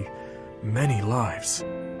many lives.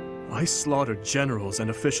 I slaughtered generals and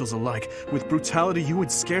officials alike with brutality you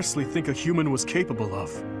would scarcely think a human was capable of.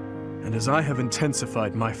 And as I have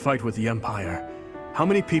intensified my fight with the Empire, how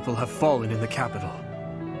many people have fallen in the capital?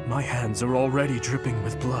 My hands are already dripping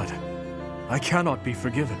with blood. I cannot be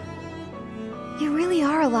forgiven. You really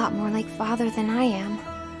are a lot more like Father than I am.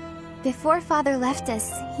 Before Father left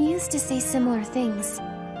us, he used to say similar things.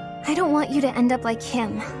 I don't want you to end up like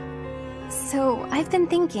him. So I've been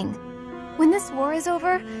thinking, when this war is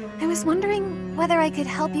over, I was wondering whether I could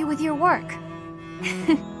help you with your work.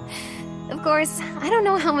 Of course, I don't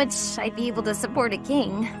know how much I'd be able to support a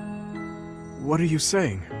king. What are you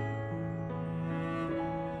saying?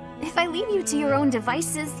 If I leave you to your own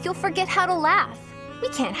devices, you'll forget how to laugh. We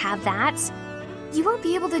can't have that. You won't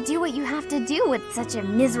be able to do what you have to do with such a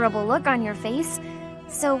miserable look on your face.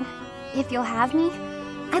 So, if you'll have me,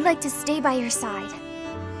 I'd like to stay by your side.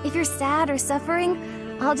 If you're sad or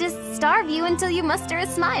suffering, I'll just starve you until you muster a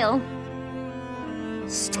smile.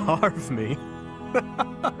 Starve me?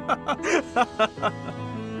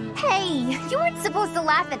 Hey, you weren't supposed to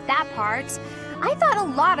laugh at that part. I thought a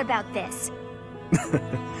lot about this.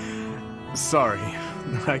 Sorry,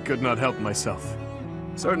 I could not help myself.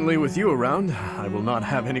 Certainly with you around, I will not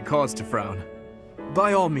have any cause to frown.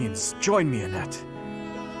 By all means, join me, Annette.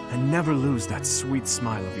 And never lose that sweet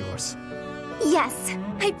smile of yours. Yes,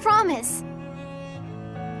 I promise.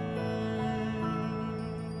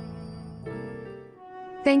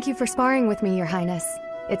 Thank you for sparring with me, Your Highness.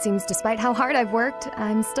 It seems despite how hard I've worked,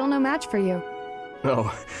 I'm still no match for you.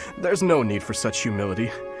 Oh, there's no need for such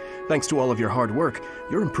humility. Thanks to all of your hard work,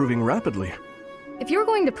 you're improving rapidly. If you're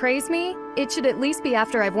going to praise me, it should at least be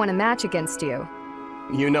after I've won a match against you.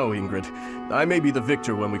 You know, Ingrid, I may be the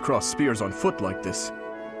victor when we cross spears on foot like this.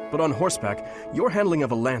 But on horseback, your handling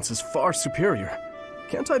of a lance is far superior.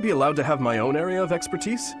 Can't I be allowed to have my own area of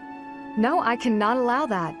expertise? No, I cannot allow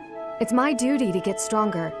that. It's my duty to get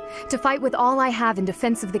stronger, to fight with all I have in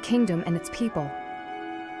defense of the kingdom and its people.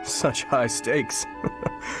 Such high stakes.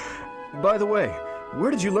 By the way, where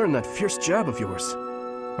did you learn that fierce jab of yours?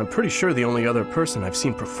 I'm pretty sure the only other person I've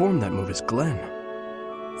seen perform that move is Glenn.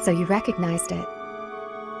 So you recognized it?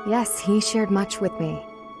 Yes, he shared much with me.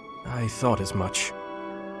 I thought as much.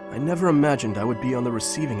 I never imagined I would be on the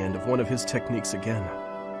receiving end of one of his techniques again.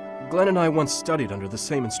 Glenn and I once studied under the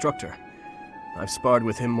same instructor. I've sparred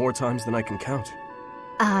with him more times than I can count.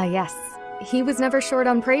 Ah, yes. He was never short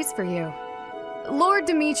on praise for you. Lord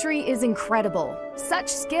Dimitri is incredible. Such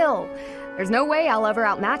skill. There's no way I'll ever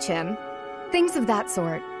outmatch him. Things of that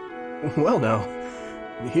sort. Well now,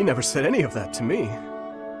 he never said any of that to me.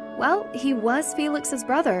 Well, he was Felix's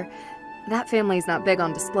brother. That family's not big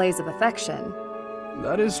on displays of affection.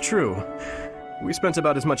 That is true. We spent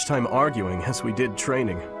about as much time arguing as we did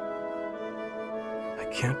training. I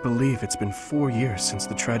can't believe it's been 4 years since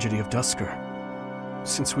the tragedy of Duscur.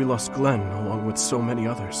 Since we lost Glenn along with so many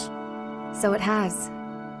others. So it has.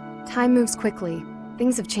 Time moves quickly.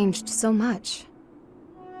 Things have changed so much.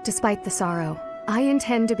 Despite the sorrow, I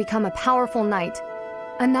intend to become a powerful knight.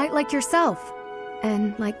 A knight like yourself.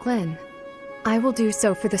 And like Glenn. I will do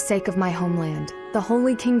so for the sake of my homeland, the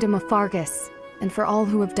holy kingdom of Fargus, and for all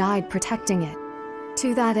who have died protecting it.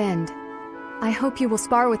 To that end, I hope you will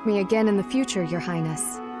spar with me again in the future, Your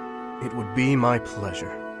Highness. It would be my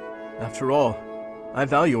pleasure. After all, I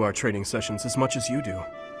value our training sessions as much as you do.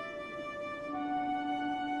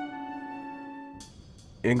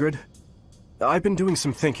 Ingrid, I've been doing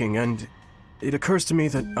some thinking, and it occurs to me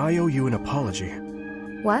that I owe you an apology.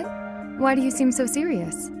 What? Why do you seem so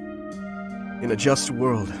serious? In a just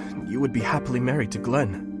world, you would be happily married to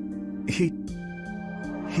Glenn. He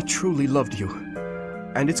truly loved you,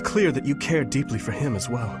 and it's clear that you cared deeply for him as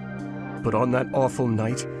well. But on that awful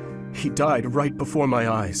night, he died right before my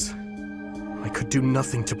eyes. I could do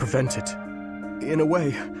nothing to prevent it. In a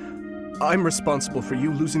way, I'm responsible for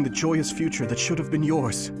you losing the joyous future that should have been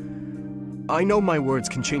yours. I know my words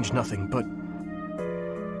can change nothing, but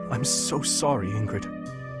I'm so sorry, Ingrid.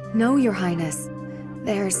 No, Your Highness.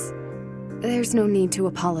 There's no need to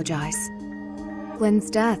apologize. Glenn's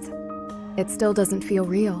death, it still doesn't feel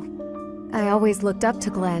real. I always looked up to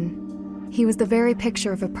Glenn. He was the very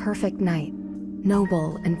picture of a perfect knight,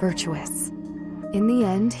 noble and virtuous. In the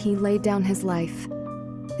end, he laid down his life,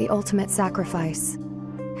 the ultimate sacrifice.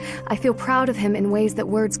 I feel proud of him in ways that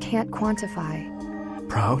words can't quantify.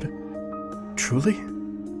 Proud? Truly?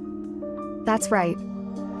 That's right.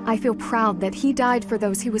 I feel proud that he died for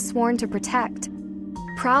those he was sworn to protect.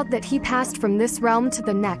 Proud that he passed from this realm to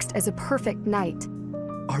the next as a perfect knight.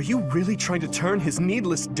 Are you really trying to turn his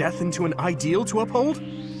needless death into an ideal to uphold?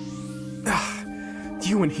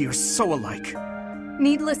 You and he are so alike.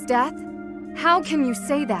 Needless death? How can you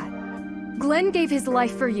say that? Glenn gave his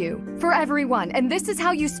life for you, for everyone, and this is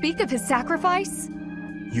how you speak of his sacrifice?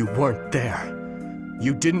 You weren't there.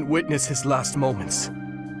 You didn't witness his last moments.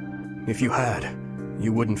 If you had,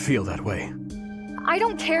 you wouldn't feel that way. I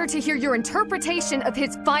don't care to hear your interpretation of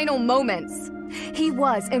his final moments. He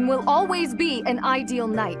was and will always be an ideal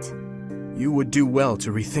knight. You would do well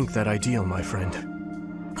to rethink that ideal, my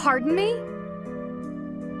friend. Pardon me?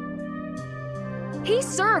 He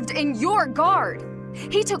served in your guard.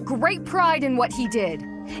 He took great pride in what he did,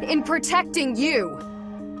 in protecting you.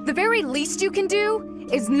 The very least you can do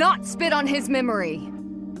is not spit on his memory.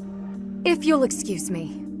 If you'll excuse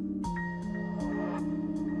me.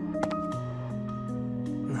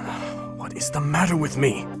 What is the matter with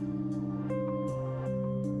me?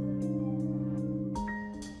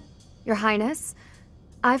 Your Highness,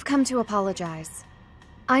 I've come to apologize.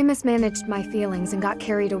 I mismanaged my feelings and got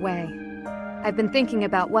carried away. I've been thinking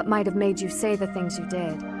about what might have made you say the things you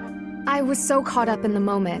did. I was so caught up in the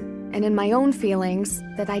moment, and in my own feelings,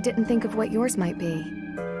 that I didn't think of what yours might be.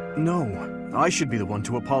 No, I should be the one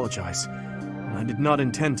to apologize. I did not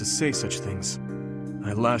intend to say such things.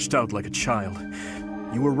 I lashed out like a child.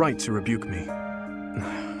 You were right to rebuke me.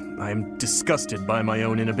 I am disgusted by my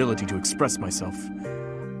own inability to express myself.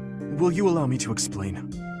 Will you allow me to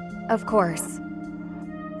explain? Of course.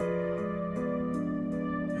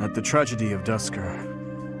 At the tragedy of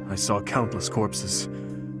Duscur, I saw countless corpses.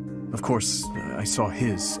 Of course, I saw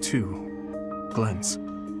his, too. Glenn's.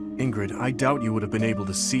 Ingrid, I doubt you would have been able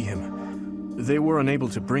to see him. They were unable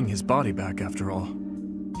to bring his body back, after all.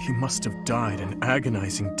 He must have died an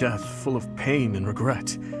agonizing death, full of pain and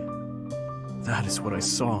regret. That is what I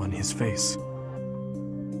saw in his face.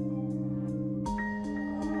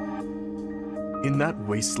 In that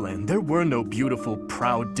wasteland, there were no beautiful,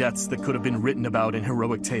 proud deaths that could have been written about in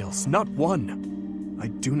heroic tales. Not one. I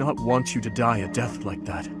do not want you to die a death like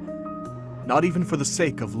that. Not even for the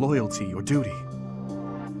sake of loyalty or duty.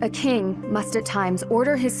 A king must at times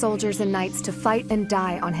order his soldiers and knights to fight and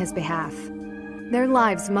die on his behalf. Their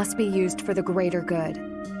lives must be used for the greater good.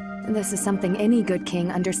 And this is something any good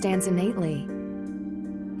king understands innately.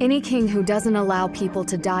 Any king who doesn't allow people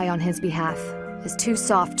to die on his behalf is too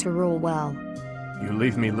soft to rule well. You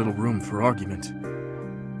leave me little room for argument.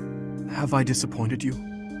 Have I disappointed you?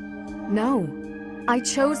 No. I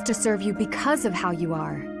chose to serve you because of how you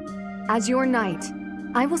are. As your knight,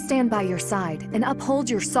 I will stand by your side and uphold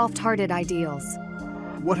your soft-hearted ideals.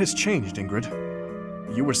 What has changed, Ingrid?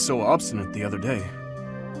 You were so obstinate the other day.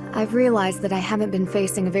 I've realized that I haven't been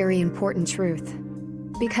facing a very important truth.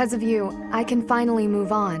 Because of you, I can finally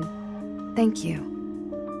move on. Thank you.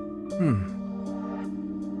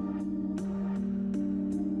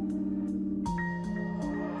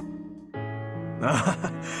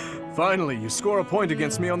 Finally, you score a point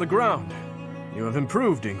against me on the ground. You have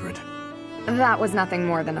improved, Ingrid. That was nothing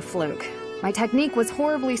more than a fluke. My technique was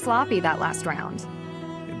horribly sloppy that last round.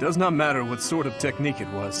 It does not matter what sort of technique it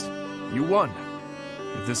was. You won.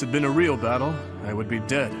 If this had been a real battle, I would be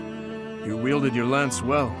dead. You wielded your lance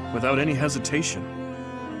well, without any hesitation.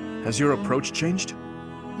 Has your approach changed?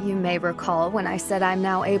 You may recall when I said I'm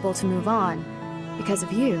now able to move on, because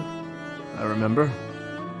of you. I remember.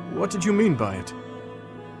 What did you mean by it?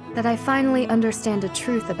 That I finally understand a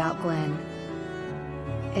truth about Glenn.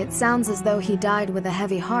 It sounds as though he died with a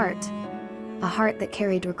heavy heart. A heart that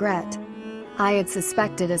carried regret. I had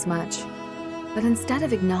suspected as much. But instead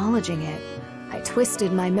of acknowledging it, I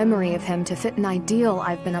twisted my memory of him to fit an ideal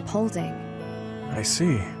I've been upholding. I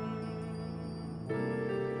see.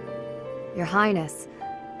 Your Highness,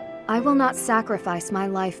 I will not sacrifice my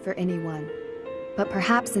life for anyone. But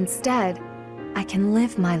perhaps instead, I can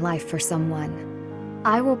live my life for someone.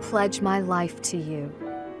 I will pledge my life to you.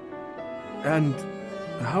 And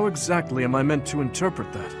how exactly am I meant to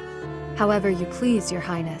interpret that? However you please, Your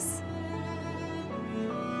Highness.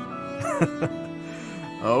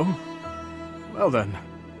 Oh? Well then.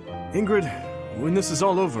 Ingrid, when this is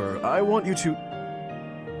all over, I want you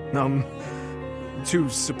to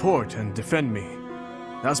support and defend me.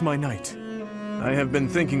 As my knight. I have been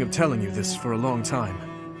thinking of telling you this for a long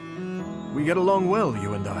time. We get along well,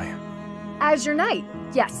 you and I. As your knight?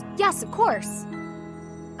 Yes, yes, of course.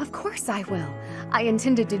 Of course I will. I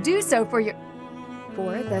intended to do so for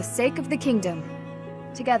the sake of the kingdom.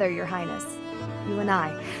 Together, Your Highness. You and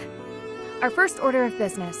I. Our first order of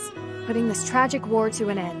business. Putting this tragic war to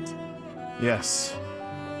an end. Yes.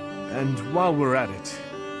 And while we're at it,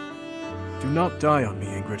 do not die on me,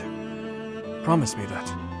 Ingrid. Promise me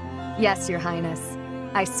that. Yes, Your Highness.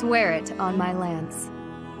 I swear it on my lance.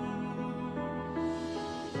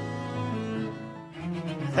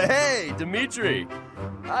 Hey, Dimitri!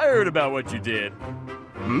 I heard about what you did.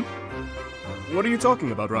 What are you talking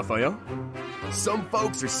about, Raphael? Some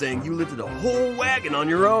folks are saying you lifted a whole wagon on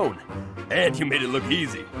your own, and you made it look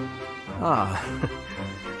easy. Ah,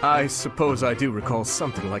 I suppose I do recall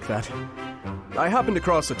something like that. I happened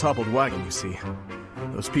across a toppled wagon, you see.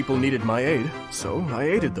 Those people needed my aid, so I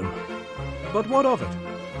aided them. But what of it?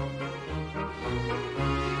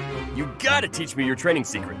 You gotta teach me your training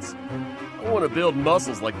secrets. I want to build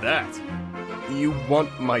muscles like that. You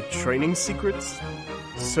want my training secrets?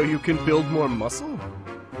 So you can build more muscle?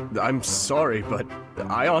 I'm sorry, but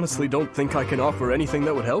I honestly don't think I can offer anything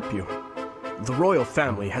that would help you. The royal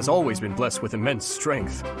family has always been blessed with immense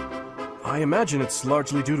strength. I imagine it's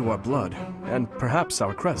largely due to our blood, and perhaps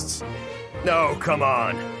our crests. No, come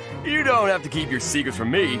on. You don't have to keep your secrets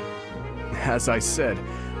from me. As I said,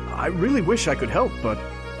 I really wish I could help, but...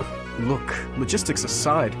 Look, logistics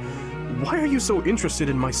aside, why are you so interested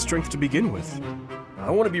in my strength to begin with?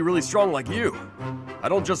 I want to be really strong like you. I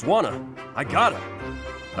don't just wanna, I gotta.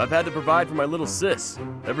 I've had to provide for my little sis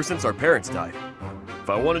ever since our parents died. If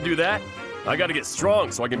I want to do that, I gotta get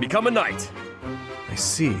strong so I can become a knight. I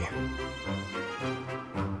see.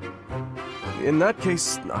 In that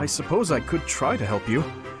case, I suppose I could try to help you.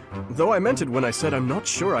 Though I meant it when I said I'm not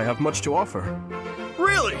sure I have much to offer.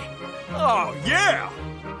 Really? Oh, yeah!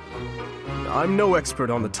 I'm no expert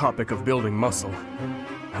on the topic of building muscle.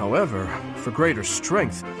 However, for greater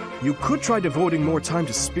strength, you could try devoting more time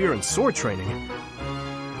to spear and sword training.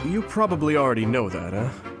 You probably already know that, huh?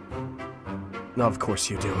 Of course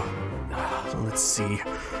you do. Let's see.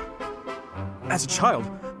 As a child,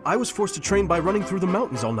 I was forced to train by running through the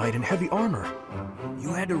mountains all night in heavy armor.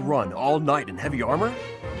 You had to run all night in heavy armor?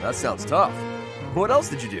 That sounds tough. What else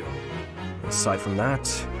did you do? Aside from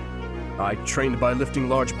that, I trained by lifting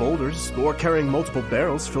large boulders or carrying multiple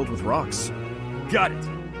barrels filled with rocks. Got it.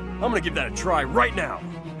 I'm gonna give that a try right now.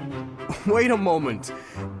 Wait a moment.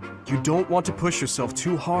 You don't want to push yourself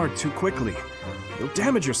too hard too quickly. You'll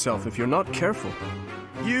damage yourself if you're not careful.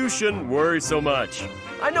 You shouldn't worry so much.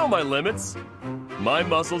 I know my limits. My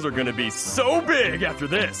muscles are gonna be so big after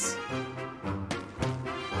this.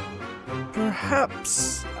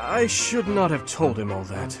 Perhaps I should not have told him all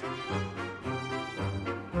that.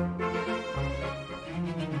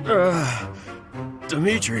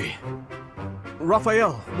 Dimitri.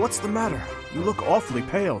 Raphael, what's the matter? You look awfully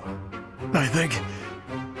pale. I think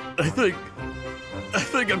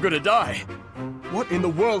I'm gonna die. What in the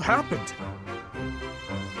world happened?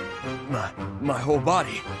 My whole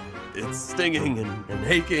body. It's stinging and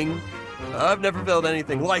aching. I've never felt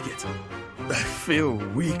anything like it. I feel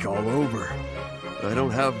weak all over. I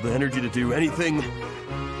don't have the energy to do anything.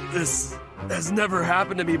 This has never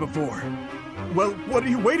happened to me before. Well, what are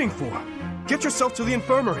you waiting for? Get yourself to the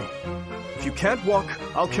infirmary. If you can't walk,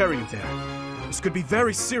 I'll carry you there. This could be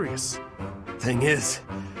very serious. Thing is,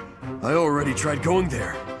 I already tried going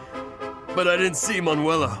there, but I didn't see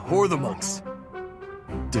Manuela or the monks.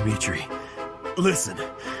 Dimitri, listen.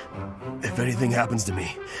 If anything happens to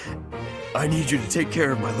me, I need you to take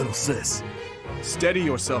care of my little sis. Steady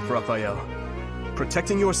yourself, Raphael.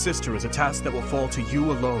 Protecting your sister is a task that will fall to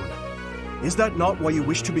you alone. Is that not why you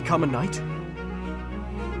wish to become a knight?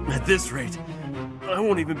 At this rate, I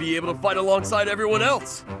won't even be able to fight alongside everyone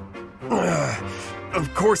else. Of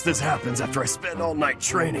course this happens after I spend all night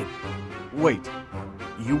training. Wait,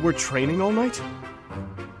 you were training all night?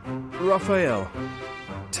 Raphael,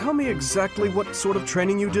 tell me exactly what sort of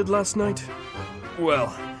training you did last night? Well,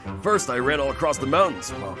 first I ran all across the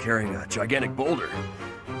mountains while carrying a gigantic boulder.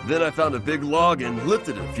 Then I found a big log and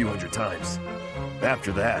lifted it a few hundred times.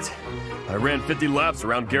 After that, I ran 50 laps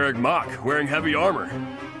around Garreg Mach wearing heavy armor.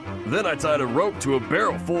 Then I tied a rope to a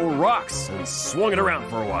barrel full of rocks and swung it around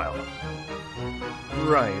for a while.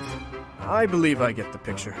 Right. I believe I get the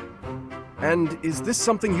picture. And is this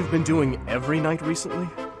something you've been doing every night recently?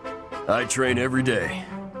 I train every day,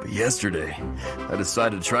 but yesterday I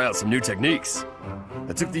decided to try out some new techniques.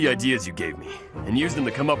 I took the ideas you gave me and used them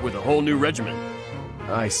to come up with a whole new regimen.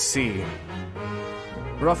 I see.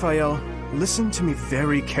 Raphael, listen to me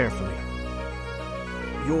very carefully.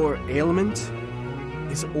 Your ailment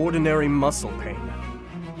is ordinary muscle pain.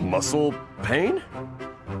 Muscle pain?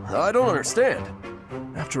 I don't understand.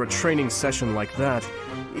 After a training session like that,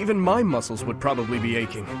 even my muscles would probably be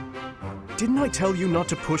aching. Didn't I tell you not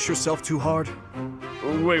to push yourself too hard?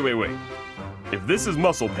 Wait. If this is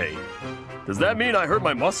muscle pain, does that mean I hurt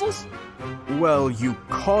my muscles? Well, you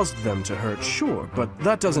caused them to hurt, sure, but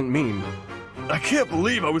that doesn't mean... I can't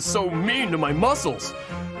believe I was so mean to my muscles.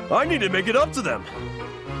 I need to make it up to them.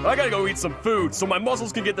 I gotta go eat some food so my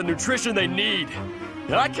muscles can get the nutrition they need.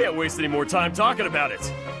 And I can't waste any more time talking about it.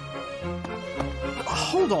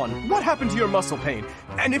 Hold on, what happened to your muscle pain?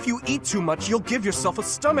 And if you eat too much, you'll give yourself a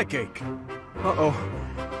stomachache. Uh-oh,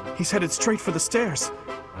 he's headed straight for the stairs.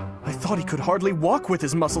 I thought he could hardly walk with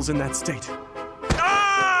his muscles in that state.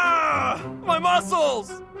 Ah! My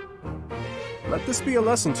muscles! Let this be a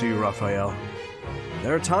lesson to you, Raphael.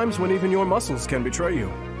 There are times when even your muscles can betray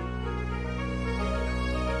you.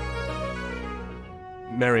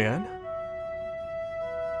 Marianne?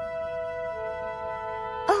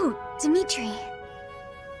 Oh, Dimitri.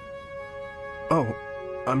 Oh,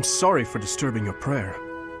 I'm sorry for disturbing your prayer.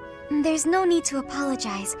 There's no need to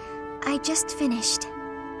apologize. I just finished.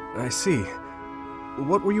 I see.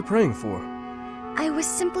 What were you praying for? I was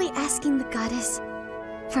simply asking the goddess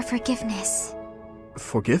for forgiveness.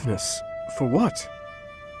 Forgiveness? For what?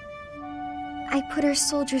 I put our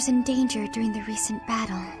soldiers in danger during the recent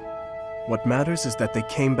battle. What matters is that they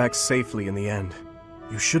came back safely in the end.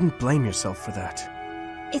 You shouldn't blame yourself for that.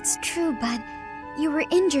 It's true, but you were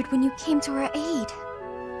injured when you came to our aid.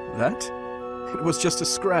 That? It was just a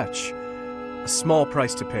scratch. A small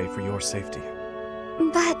price to pay for your safety.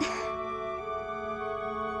 But...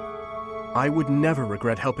 I would never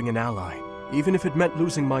regret helping an ally, even if it meant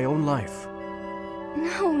losing my own life.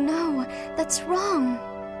 No, that's wrong.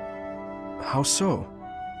 How so?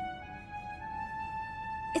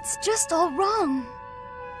 It's just all wrong.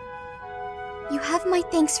 You have my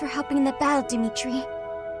thanks for helping in the battle, Dimitri.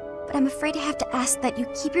 But I'm afraid I have to ask that you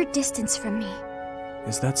keep your distance from me.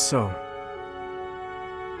 Is that so?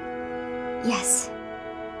 Yes.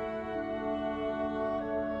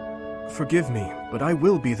 Forgive me, but I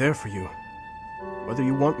will be there for you, whether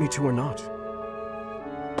you want me to or not.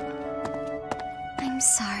 I'm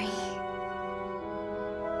sorry.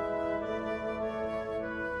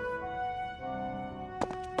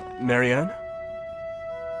 Marianne?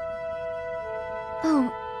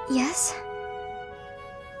 Oh, yes?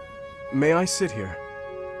 May I sit here?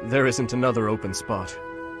 There isn't another open spot.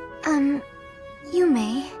 You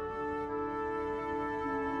may.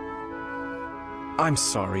 I'm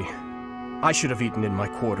sorry. I should have eaten in my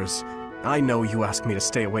quarters. I know you asked me to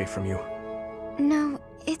stay away from you. No,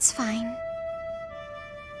 it's fine.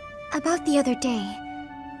 About the other day,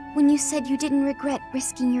 when you said you didn't regret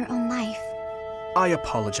risking your own life. I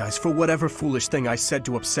apologize for whatever foolish thing I said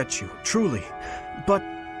to upset you, truly. But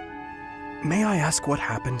may I ask what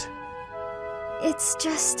happened? It's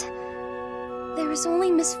just... there is only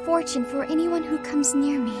misfortune for anyone who comes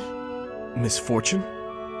near me. Misfortune?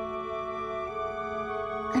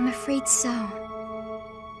 I'm afraid so.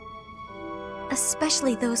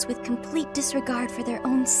 Especially those with complete disregard for their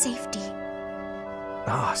own safety.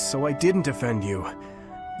 Ah, so I didn't offend you.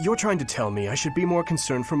 You're trying to tell me I should be more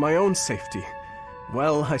concerned for my own safety.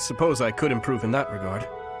 Well, I suppose I could improve in that regard.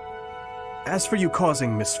 As for you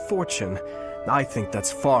causing misfortune, I think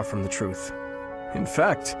that's far from the truth. In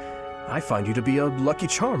fact, I find you to be a lucky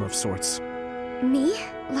charm of sorts. Me?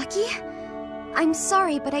 Lucky? I'm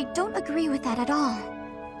sorry, but I don't agree with that at all.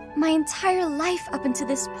 My entire life up until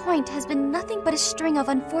this point has been nothing but a string of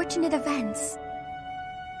unfortunate events.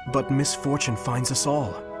 But misfortune finds us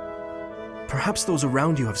all. Perhaps those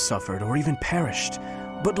around you have suffered or even perished.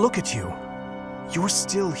 But look at you. You're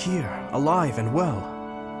still here, alive and well.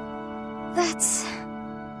 That's...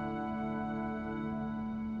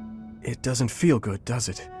 It doesn't feel good, does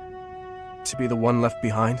it? To be the one left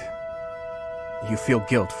behind? You feel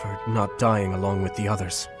guilt for not dying along with the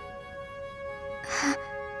others.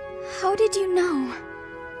 How did you know?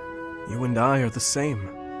 You and I are the same.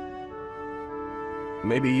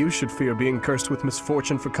 Maybe you should fear being cursed with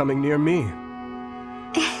misfortune for coming near me.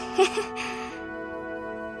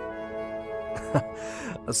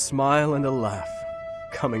 A smile and a laugh.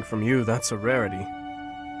 Coming from you, that's a rarity.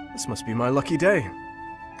 This must be my lucky day.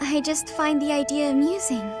 I just find the idea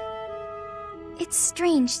amusing. It's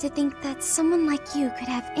strange to think that someone like you could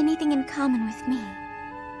have anything in common with me.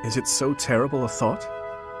 Is it so terrible a thought?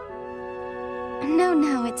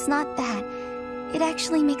 No, it's not that. It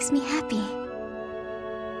actually makes me happy.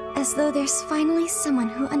 As though there's finally someone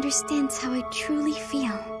who understands how I truly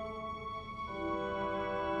feel.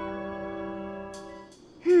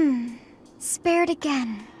 Spared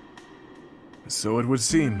again. So it would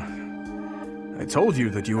seem. I told you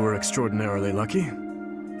that you were extraordinarily lucky.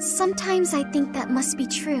 Sometimes I think that must be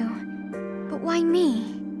true. But why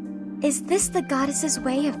me? Is this the goddess's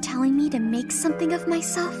way of telling me to make something of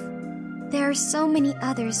myself? There are so many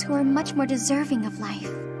others who are much more deserving of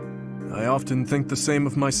life. I often think the same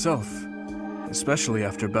of myself, especially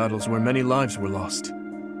after battles where many lives were lost.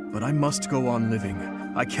 But I must go on living.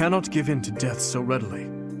 I cannot give in to death so readily.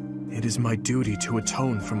 It is my duty to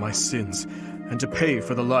atone for my sins and to pay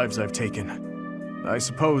for the lives I've taken. I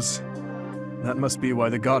suppose that must be why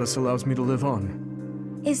the goddess allows me to live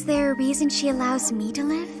on. Is there a reason she allows me to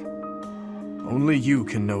live? Only you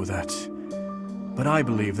can know that. But I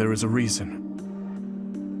believe there is a reason.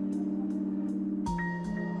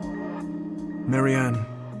 Marianne,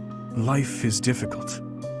 life is difficult.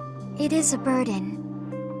 It is a burden.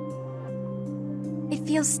 It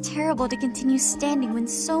feels terrible to continue standing when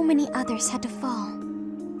so many others had to fall.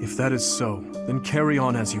 If that is so, then carry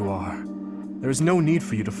on as you are. There is no need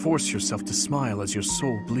for you to force yourself to smile as your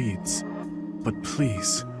soul bleeds. But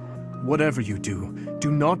please, whatever you do,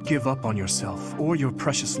 do not give up on yourself or your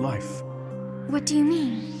precious life. What do you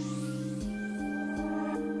mean?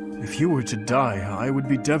 If you were to die, I would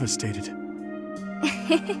be devastated.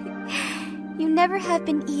 You never have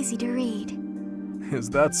been easy to read. Is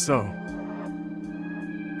that so?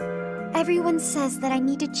 Everyone says that I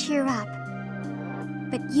need to cheer up.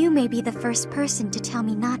 But you may be the first person to tell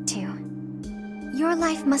me not to. Your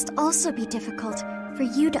life must also be difficult for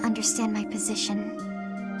you to understand my position.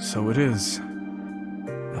 So it is.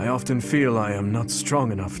 I often feel I am not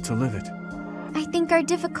strong enough to live it. I think our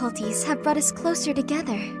difficulties have brought us closer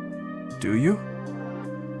together. Do you?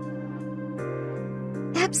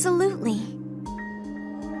 Absolutely.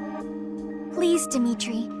 Please,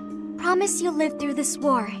 Dimitri, promise you'll live through this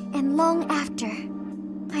war and long after.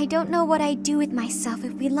 I don't know what I'd do with myself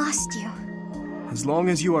if we lost you. As long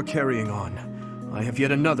as you are carrying on, I have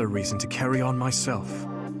yet another reason to carry on myself.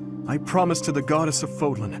 I promise to the goddess of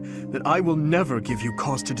Fodlan that I will never give you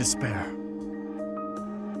cause to despair.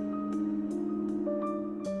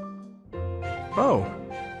 Oh,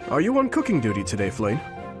 are you on cooking duty today, Flame?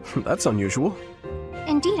 That's unusual.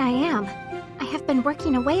 Indeed I am. I have been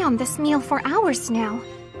working away on this meal for hours now.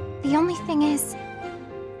 The only thing is,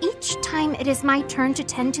 each time it is my turn to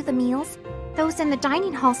tend to the meals, those in the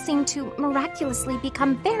dining hall seem to miraculously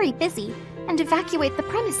become very busy and evacuate the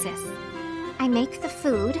premises. I make the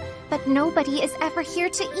food, but nobody is ever here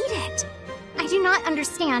to eat it. I do not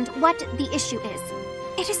understand what the issue is.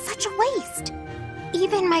 It is such a waste.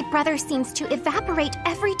 Even my brother seems to evaporate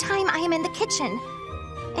every time I am in the kitchen.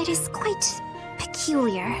 It is quite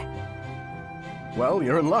peculiar. Well,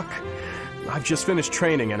 you're in luck. I've just finished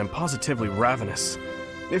training and am positively ravenous.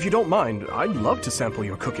 If you don't mind, I'd love to sample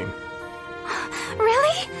your cooking.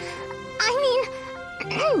 Really? I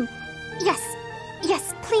mean...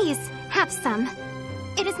 yes, please, have some.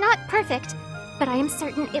 It is not perfect, but I am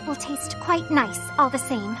certain it will taste quite nice all the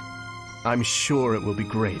same. I'm sure it will be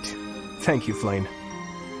great. Thank you, Flayn.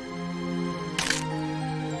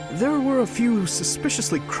 There were a few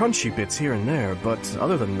suspiciously crunchy bits here and there, but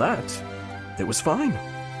other than that, it was fine.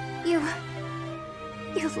 You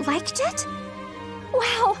liked it?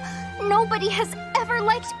 Wow, nobody has ever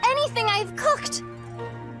liked anything I've cooked!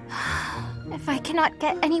 If I cannot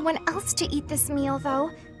get anyone else to eat this meal,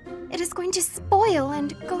 though, it is going to spoil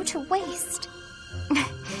and go to waste.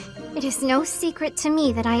 It is no secret to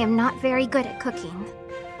me that I am not very good at cooking.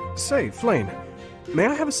 Say, Flayn, may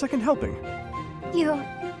I have a second helping?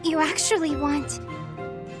 You actually want...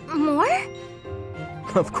 more?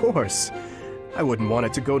 Of course. I wouldn't want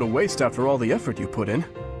it to go to waste after all the effort you put in.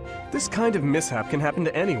 This kind of mishap can happen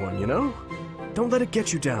to anyone, you know? Don't let it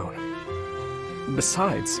get you down.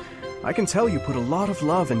 Besides, I can tell you put a lot of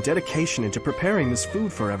love and dedication into preparing this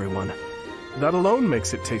food for everyone. That alone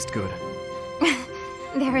makes it taste good.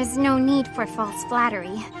 There is no need for false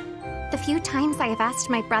flattery. The few times I have asked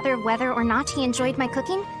my brother whether or not he enjoyed my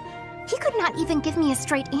cooking, he could not even give me a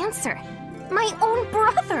straight answer. My own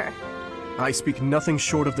brother! I speak nothing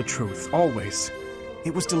short of the truth, always.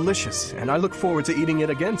 It was delicious, and I look forward to eating it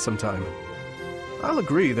again sometime. I'll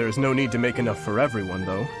agree there is no need to make enough for everyone,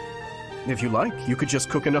 though. If you like, you could just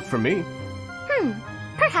cook enough for me.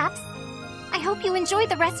 Perhaps. I hope you enjoy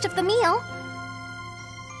the rest of the meal.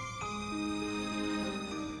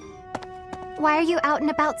 Why are you out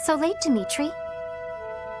and about so late, Dimitri?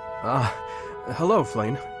 Hello,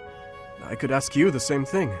 Flayn. I could ask you the same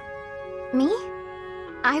thing. Me?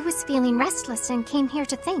 I was feeling restless and came here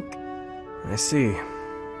to think. I see.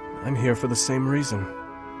 I'm here for the same reason.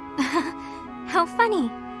 How funny.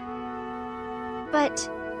 But,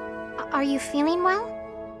 are you feeling well?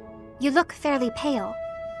 You look fairly pale.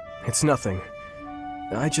 It's nothing.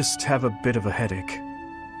 I just have a bit of a headache.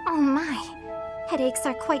 Oh my. Headaches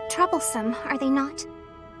are quite troublesome, are they not?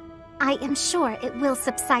 I am sure it will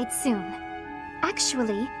subside soon.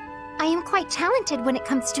 Actually, I am quite talented when it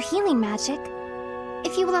comes to healing magic.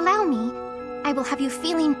 If you will allow me, I will have you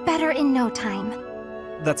feeling better in no time.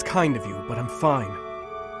 That's kind of you, but I'm fine.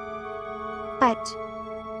 But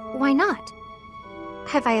why not?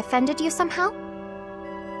 Have I offended you somehow?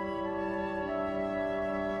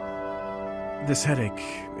 This headache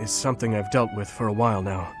is something I've dealt with for a while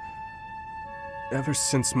now. Ever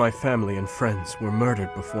since my family and friends were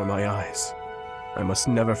murdered before my eyes. I must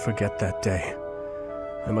never forget that day.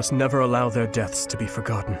 I must never allow their deaths to be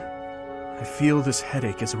forgotten. I feel this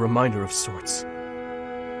headache is a reminder of sorts.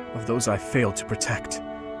 Of those I failed to protect.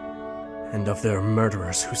 And of their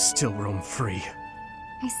murderers who still roam free.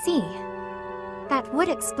 I see. That would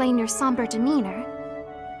explain your somber demeanor.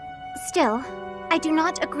 Still, I do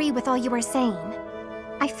not agree with all you are saying.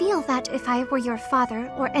 I feel that if I were your father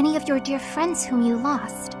or any of your dear friends whom you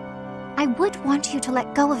lost, I would want you to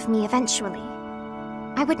let go of me eventually.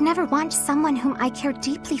 I would never want someone whom I care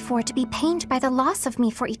deeply for to be pained by the loss of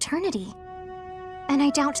me for eternity. And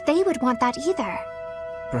I doubt they would want that either.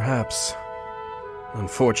 Perhaps.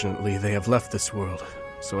 Unfortunately, they have left this world,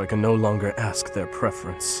 so I can no longer ask their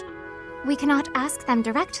preference. We cannot ask them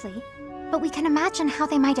directly, but we can imagine how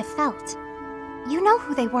they might have felt. You know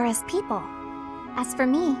who they were as people. As for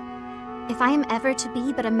me, if I am ever to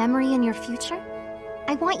be but a memory in your future,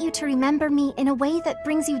 I want you to remember me in a way that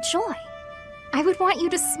brings you joy. I would want you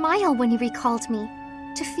to smile when you recalled me,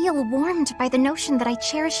 to feel warmed by the notion that I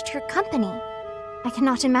cherished your company. I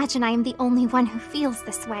cannot imagine I am the only one who feels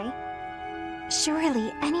this way.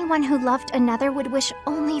 Surely, anyone who loved another would wish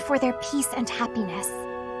only for their peace and happiness.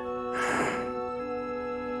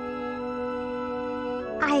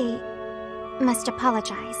 I must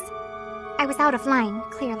apologize. I was out of line,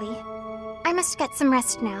 clearly. I must get some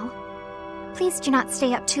rest now. Please do not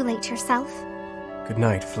stay up too late yourself. Good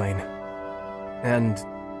night, Flayn. And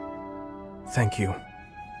thank you.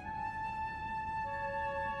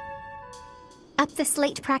 Up this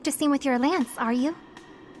late practicing with your lance, are you?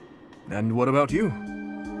 And what about you?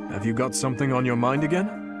 Have you got something on your mind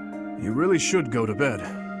again? You really should go to bed.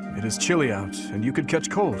 It is chilly out, and you could catch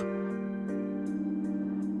cold.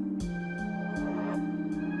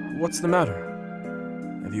 What's the matter?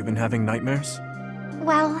 Have you been having nightmares?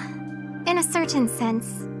 Well, in a certain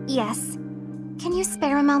sense, yes. Can you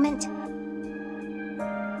spare a moment?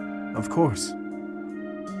 Of course.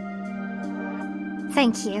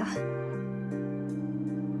 Thank you.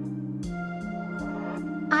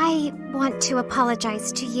 I want to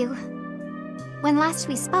apologize to you. When last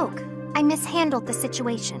we spoke, I mishandled the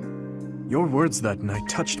situation. Your words that night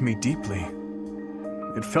touched me deeply.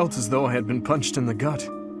 It felt as though I had been punched in the gut.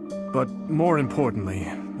 But more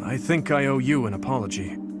importantly, I think I owe you an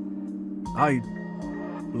apology. I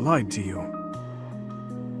lied to you.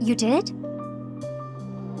 You did?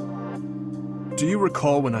 Do you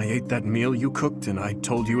recall when I ate that meal you cooked and I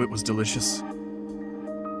told you it was delicious?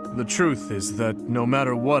 The truth is that no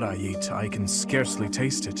matter what I eat, I can scarcely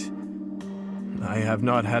taste it. I have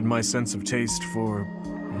not had my sense of taste for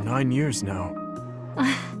 9 years now.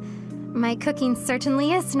 My cooking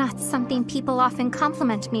certainly is not something people often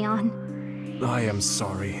compliment me on. I am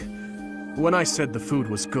sorry. When I said the food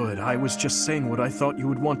was good, I was just saying what I thought you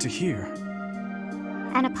would want to hear.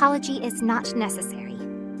 An apology is not necessary.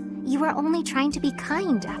 You were only trying to be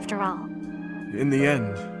kind, after all. In the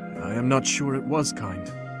end, I am not sure it was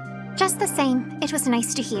kind. Just the same, it was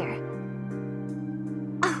nice to hear.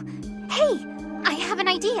 Oh, hey! I have an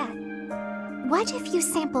idea! What if you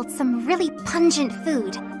sampled some really pungent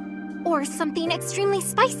food? Or something extremely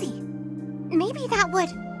spicy? Maybe that would...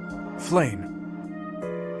 Flame.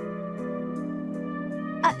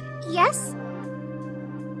 Yes?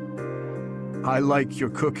 I like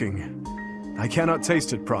your cooking. I cannot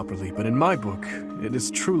taste it properly, but in my book, it is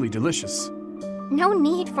truly delicious. No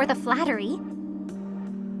need for the flattery.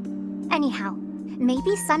 Anyhow,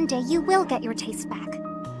 maybe someday you will get your taste back.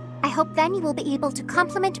 I hope then you will be able to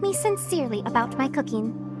compliment me sincerely about my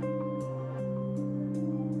cooking.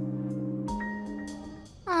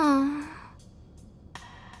 Oh.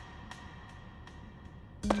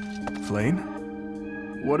 Flame?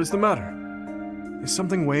 What is the matter? Is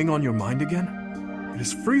something weighing on your mind again? It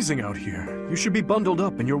is freezing out here. You should be bundled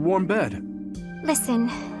up in your warm bed.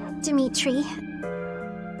 Listen, Dimitri.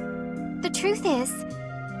 The truth is,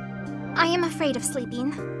 I am afraid of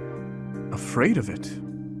sleeping. Afraid of it?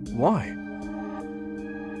 Why?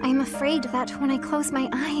 I am afraid that when I close my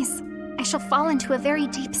eyes, I shall fall into a very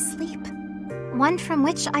deep sleep. One from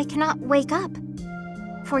which I cannot wake up.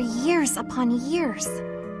 For years upon years.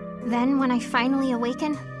 Then, when I finally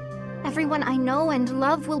awaken, everyone I know and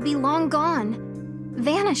love will be long gone,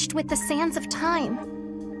 vanished with the sands of time.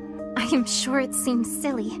 I am sure it seems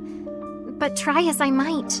silly, but try as I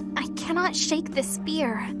might, I cannot shake this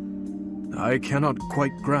fear. I cannot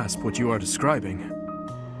quite grasp what you are describing,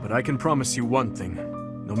 but I can promise you one thing.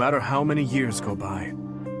 No matter how many years go by,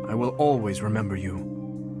 I will always remember you.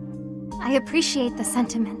 I appreciate the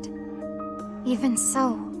sentiment. Even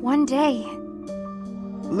so, one day...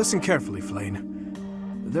 Listen carefully, Flame.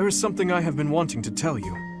 There is something I have been wanting to tell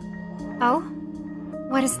you. Oh?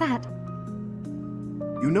 What is that?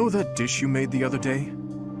 You know that dish you made the other day?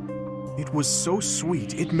 It was so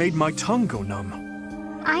sweet, it made my tongue go numb.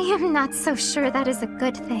 I am not so sure that is a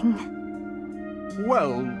good thing.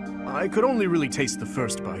 Well, I could only really taste the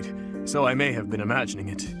first bite, so I may have been imagining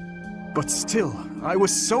it. But still, I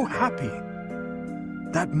was so happy.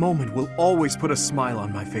 That moment will always put a smile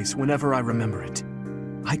on my face whenever I remember it.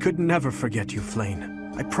 I could never forget you,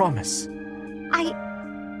 Flame. I promise.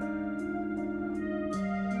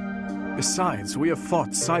 Besides, we have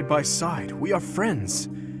fought side by side. We are friends.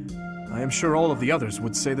 I am sure all of the others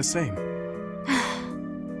would say the same.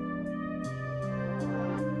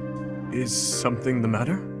 Is something the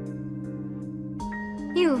matter?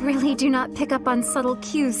 You really do not pick up on subtle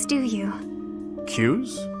cues, do you?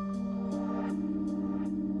 Cues?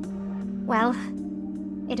 Well,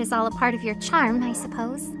 it is all a part of your charm, I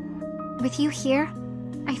suppose. With you here,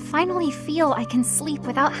 I finally feel I can sleep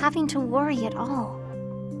without having to worry at all.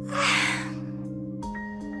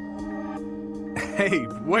 Hey,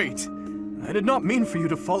 wait! I did not mean for you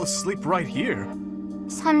to fall asleep right here.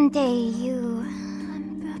 Someday you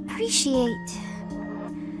appreciate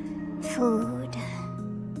food.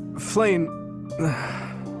 Flame...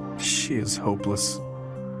 she is hopeless.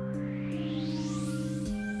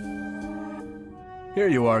 Here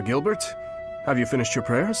you are, Gilbert. Have you finished your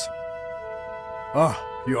prayers? Ah,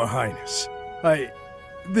 Your Highness.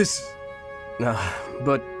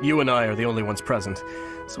 But you and I are the only ones present,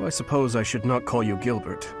 so I suppose I should not call you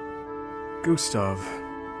Gilbert. Gustav.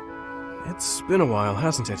 It's been a while,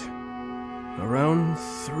 hasn't it? Around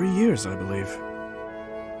 3 years, I believe.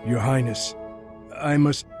 Your Highness, I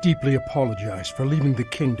must deeply apologize for leaving the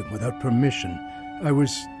kingdom without permission.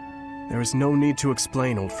 There is no need to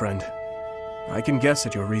explain, old friend. I can guess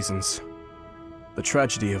at your reasons. The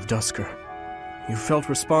tragedy of Duscur. You felt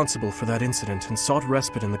responsible for that incident and sought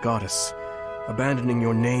respite in the goddess, abandoning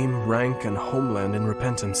your name, rank, and homeland in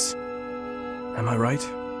repentance. Am I right?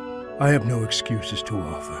 I have no excuses to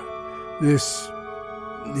offer.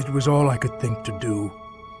 It was all I could think to do.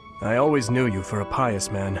 I always knew you for a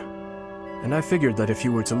pious man, and I figured that if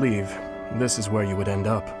you were to leave, this is where you would end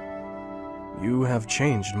up. You have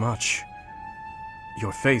changed much.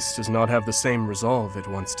 Your face does not have the same resolve it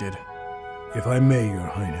once did. If I may, Your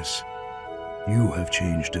Highness, you have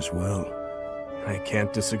changed as well. I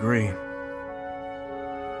can't disagree.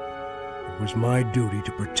 It was my duty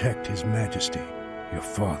to protect His Majesty, your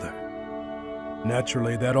father.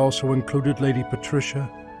 Naturally, that also included Lady Patricia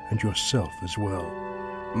and yourself as well.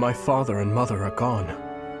 My father and mother are gone.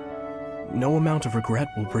 No amount of regret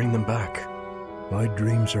will bring them back. My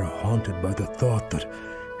dreams are haunted by the thought that,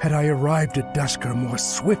 had I arrived at Duscur more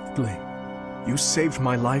swiftly... You saved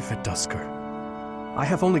my life at Duscur. I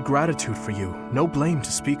have only gratitude for you, no blame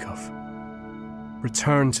to speak of.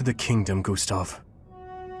 Return to the kingdom, Gustav.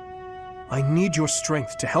 I need your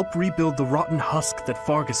strength to help rebuild the rotten husk that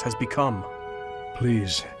Faerghus has become.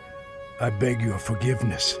 Please, I beg your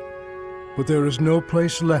forgiveness. But there is no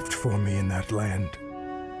place left for me in that land.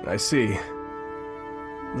 I see.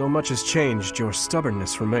 Though much has changed, your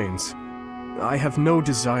stubbornness remains. I have no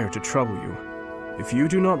desire to trouble you. If you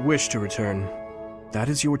do not wish to return, that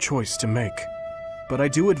is your choice to make. But I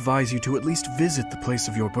do advise you to at least visit the place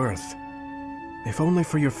of your birth. If only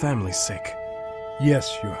for your family's sake.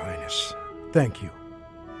 Yes, Your Highness. Thank you.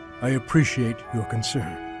 I appreciate your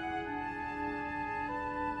concern.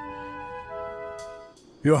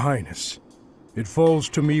 Your Highness, it falls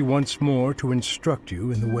to me once more to instruct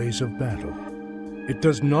you in the ways of battle. It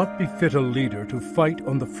does not befit a leader to fight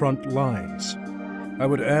on the front lines. I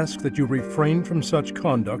would ask that you refrain from such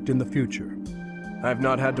conduct in the future. I have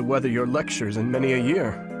not had to weather your lectures in many a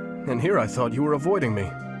year, and here I thought you were avoiding me.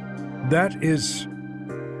 That is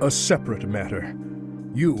a separate matter.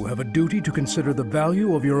 You have a duty to consider the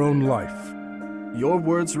value of your own life. Your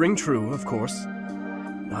words ring true, of course.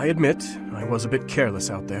 I admit I was a bit careless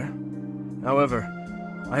out there. However,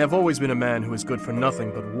 I have always been a man who is good for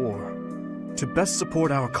nothing but war. To best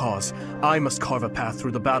support our cause, I must carve a path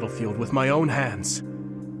through the battlefield with my own hands.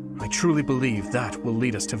 I truly believe that will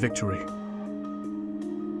lead us to victory.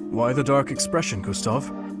 Why the dark expression,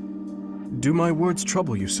 Gustav? Do my words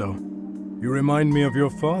trouble you so? You remind me of your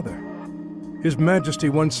father. His Majesty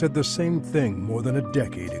once said the same thing more than a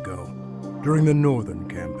decade ago, during the Northern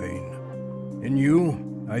Campaign. In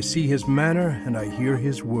you, I see his manner and I hear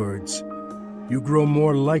his words. You grow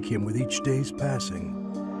more like him with each day's passing.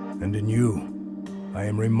 And in you, I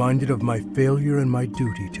am reminded of my failure and my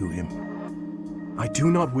duty to him. I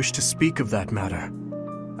do not wish to speak of that matter.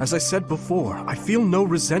 As I said before, I feel no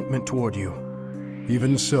resentment toward you.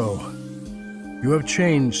 Even so, you have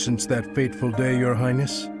changed since that fateful day, Your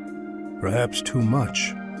Highness. Perhaps too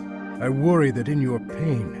much. I worry that in your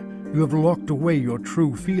pain, you have locked away your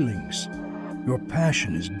true feelings. Your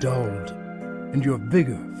passion is dulled, and your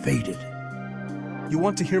vigor faded. You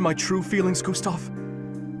want to hear my true feelings, Gustav?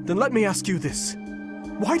 Then let me ask you this.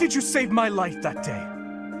 Why did you save my life that day?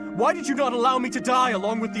 Why did you not allow me to die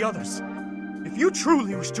along with the others? If you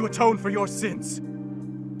truly wish to atone for your sins,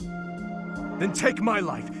 then take my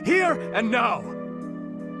life, here and now!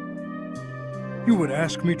 You would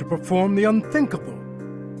ask me to perform the unthinkable.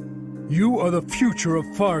 You are the future of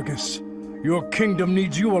Faerghus. Your kingdom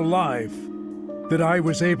needs you alive. That I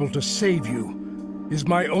was able to save you is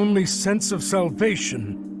my only sense of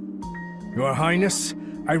salvation. Your Highness,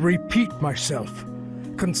 I repeat myself.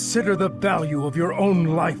 Consider the value of your own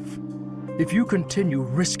life. If you continue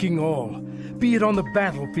risking all, be it on the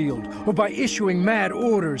battlefield or by issuing mad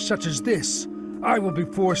orders such as this, I will be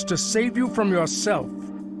forced to save you from yourself.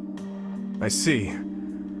 I see.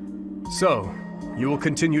 So, you will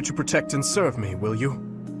continue to protect and serve me, will you?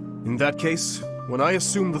 In that case, when I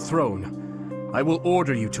assume the throne, I will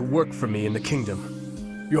order you to work for me in the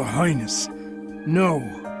kingdom. Your Highness, no,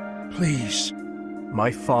 please. My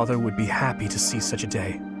father would be happy to see such a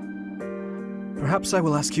day. Perhaps I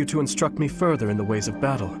will ask you to instruct me further in the ways of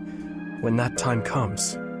battle, when that time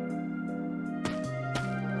comes.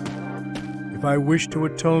 If I wish to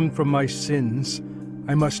atone for my sins,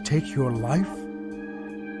 I must take your life?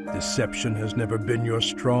 Deception has never been your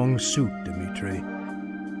strong suit, Dimitri.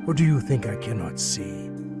 Or do you think I cannot see?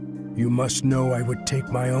 You must know I would take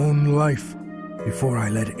my own life before I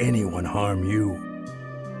let anyone harm you.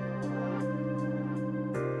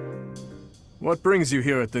 What brings you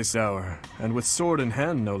here at this hour, and with sword in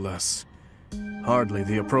hand no less? Hardly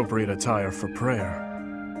the appropriate attire for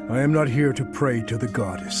prayer. I am not here to pray to the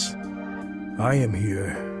goddess. I am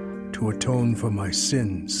here to atone for my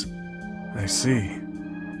sins. I see.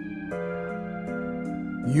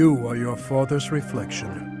 You are your father's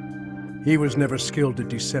reflection. He was never skilled at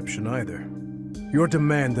deception either. Your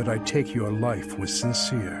demand that I take your life was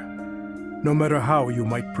sincere. no matter how you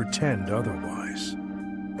might pretend otherwise.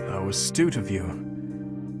 How astute of you.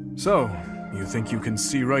 So, you think you can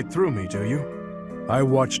see right through me, do you? I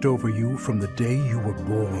watched over you from the day you were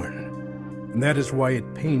born. And that is why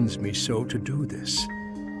it pains me so to do this.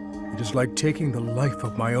 It is like taking the life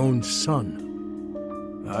of my own son.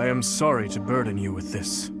 I am sorry to burden you with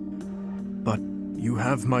this, but you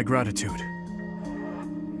have my gratitude.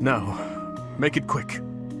 Now, make it quick.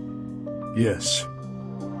 Yes.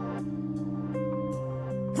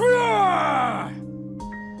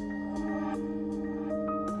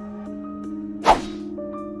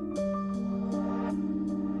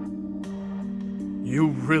 You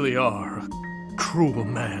really are a cruel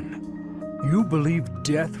man. You believe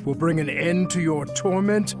death will bring an end to your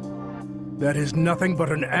torment? That is nothing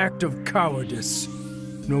but an act of cowardice.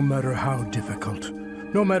 No matter how difficult,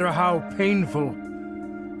 no matter how painful,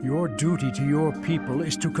 your duty to your people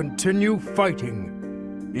is to continue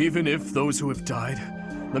fighting. Even if those who have died,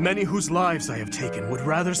 the many whose lives I have taken, would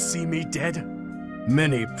rather see me dead?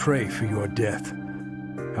 Many pray for your death.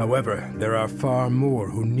 However, there are far more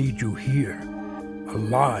who need you here,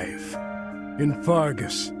 alive. In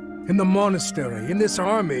Faerghus, in the monastery, in this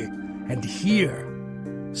army, and here,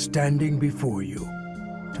 standing before you,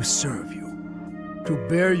 to serve you, to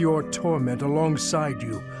bear your torment alongside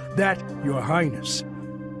you. That, Your Highness,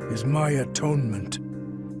 is my atonement.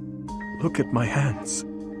 Look at my hands.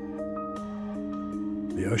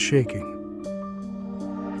 They are shaking.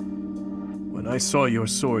 When I saw your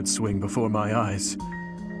sword swing before my eyes,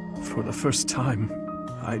 for the first time,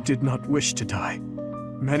 I did not wish to die.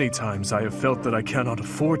 Many times I have felt that I cannot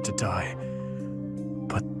afford to die.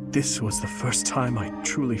 But this was the first time I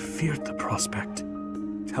truly feared the prospect.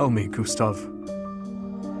 Tell me, Gustav,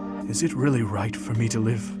 is it really right for me to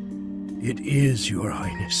live? It is, Your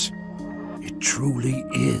Highness. It truly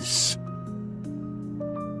is.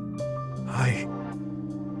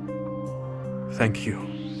 Thank you.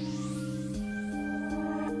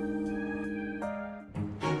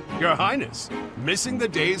 Your Highness, missing the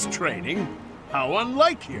day's training? How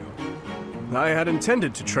unlike you. I had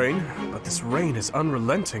intended to train, but this rain is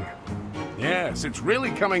unrelenting. Yes, it's really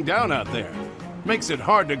coming down out there. Makes it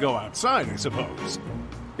hard to go outside, I suppose.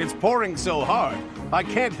 It's pouring so hard, I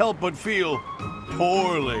can't help but feel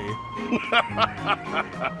poorly.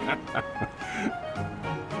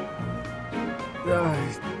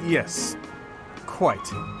 Yes. Quite.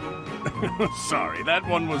 Sorry, that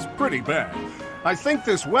one was pretty bad. I think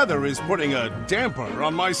this weather is putting a damper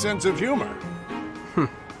on my sense of humor.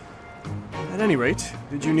 At any rate,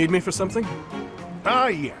 did you need me for something? Ah,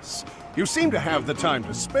 yes. You seem to have the time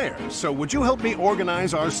to spare, so would you help me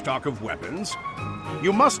organize our stock of weapons?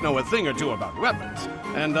 You must know a thing or two about weapons,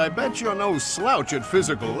 and I bet you're no slouch at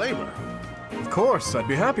physical labor. Of course, I'd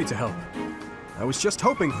be happy to help. I was just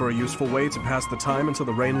hoping for a useful way to pass the time until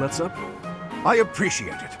the rain lets up. I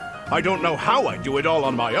appreciate it. I don't know how I do it all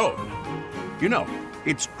on my own. You know,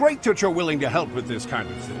 it's great that you're willing to help with this kind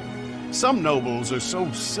of thing. Some nobles are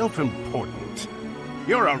so self-important.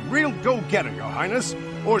 You're a real go-getter, Your Highness.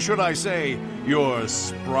 Or should I say, your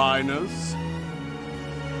spryness?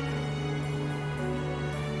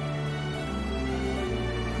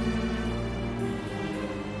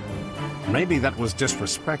 Maybe that was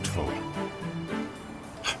disrespectful.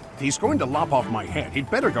 He's going to lop off my head.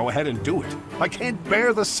 He'd better go ahead and do it. I can't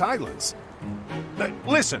bear the silence.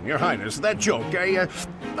 Listen, Your Highness, that joke, I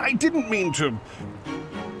didn't mean to...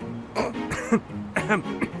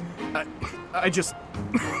 I just...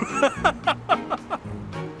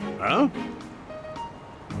 Huh?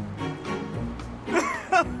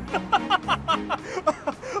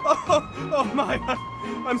 oh my...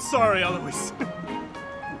 I'm sorry, Eloise.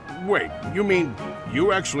 Wait, you mean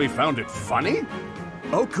you actually found it funny?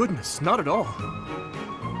 Oh goodness, not at all.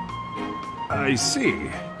 I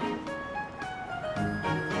see.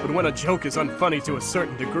 But when a joke is unfunny to a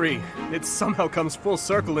certain degree, it somehow comes full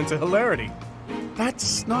circle into hilarity.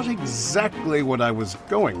 That's not exactly what I was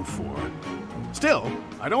going for. Still,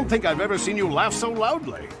 I don't think I've ever seen you laugh so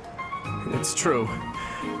loudly. It's true.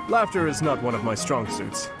 Laughter is not one of my strong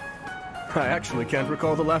suits. I actually can't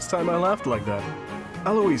recall the last time I laughed like that.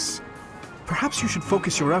 Eloise, perhaps you should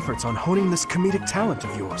focus your efforts on honing this comedic talent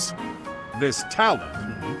of yours. This talent?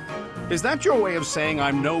 Is that your way of saying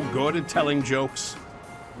I'm no good at telling jokes?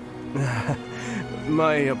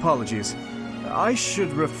 My apologies. I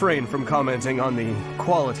should refrain from commenting on the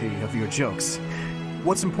quality of your jokes.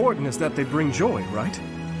 What's important is that they bring joy, right?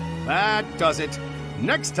 That does it.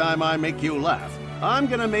 Next time I make you laugh, I'm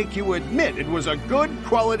gonna make you admit it was a good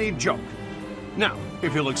quality joke. Now,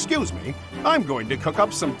 if you'll excuse me, I'm going to cook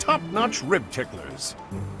up some top-notch rib ticklers.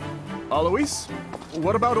 Alois,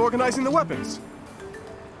 what about organizing the weapons?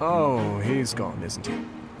 Oh, he's gone, isn't he?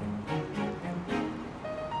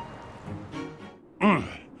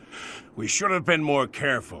 We should have been more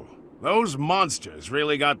careful. Those monsters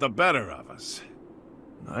really got the better of us.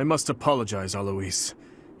 I must apologize, Alois.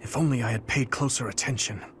 If only I had paid closer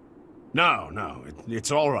attention. No,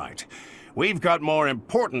 it's all right. We've got more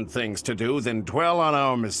important things to do than dwell on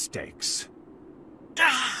our mistakes.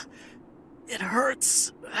 It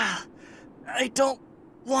hurts. I don't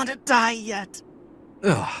want to die yet.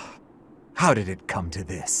 Ugh. How did it come to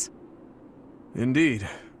this? Indeed.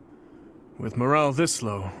 With morale this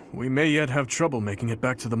low, we may yet have trouble making it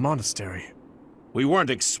back to the monastery. We weren't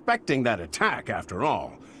expecting that attack, after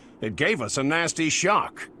all. It gave us a nasty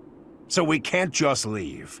shock. So we can't just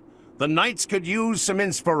leave. The Knights could use some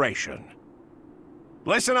inspiration.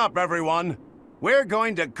 Listen up, everyone. We're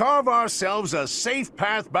going to carve ourselves a safe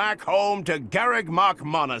path back home to Garrigmach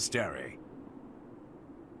Monastery.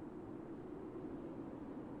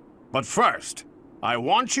 But first, I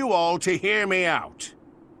want you all to hear me out.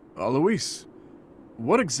 Alois,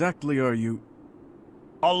 what exactly are you...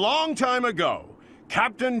 A long time ago,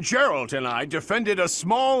 Captain Geralt and I defended a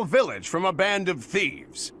small village from a band of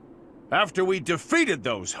thieves. After we defeated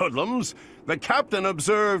those hoodlums, the captain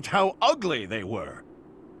observed how ugly they were.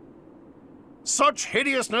 Such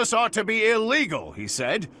hideousness ought to be illegal, he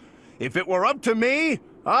said. If it were up to me,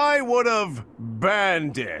 I would have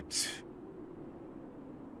banned it.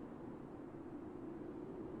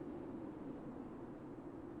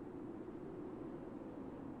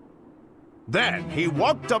 Then he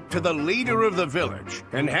walked up to the leader of the village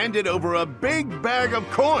and handed over a big bag of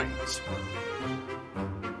coins.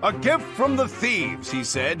 A gift from the thieves, he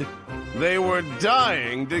said. They were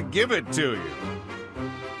dying to give it to you.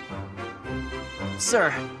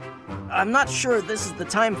 Sir, I'm not sure this is the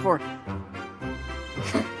time for...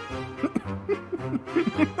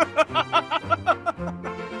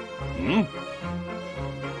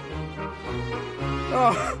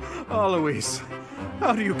 Oh, Alois,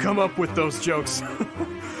 how do you come up with those jokes?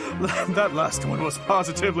 That last one was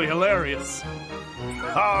positively hilarious.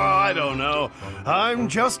 Oh, I don't know. I'm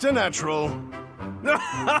just a natural.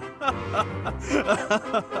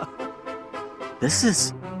 This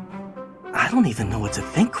is... I don't even know what to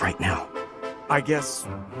think right now. I guess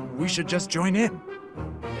we should just join in.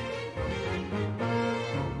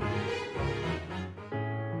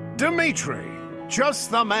 Dimitri,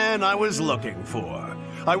 just the man I was looking for.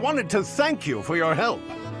 I wanted to thank you for your help.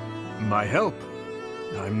 My help?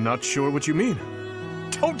 I'm not sure what you mean.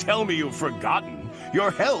 Don't tell me you've forgotten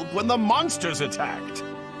your help when the monsters attacked.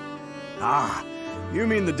 Ah, you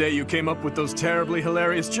mean the day you came up with those terribly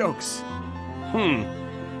hilarious jokes?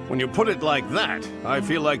 When you put it like that, I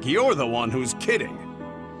feel like you're the one who's kidding.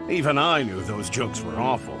 Even I knew those jokes were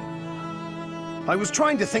awful. I was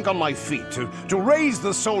trying to think on my feet to raise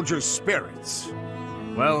the soldiers' spirits.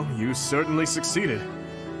 Well, you certainly succeeded.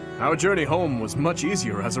 Our journey home was much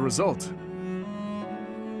easier as a result.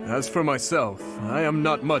 As for myself, I am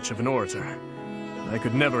not much of an orator. I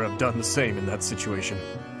could never have done the same in that situation.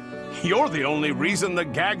 You're the only reason the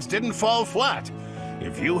gags didn't fall flat.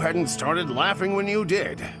 If you hadn't started laughing when you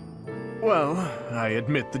did. Well, I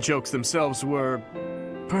admit the jokes themselves were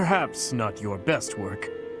perhaps not your best work.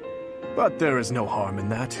 But there is no harm in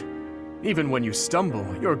that. Even when you stumble,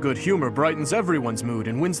 your good humor brightens everyone's mood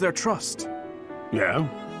and wins their trust. Yeah?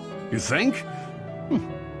 You think?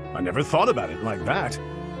 I never thought about it like that.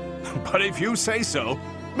 But if you say so,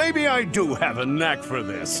 maybe I do have a knack for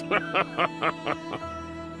this.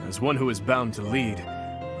 As one who is bound to lead,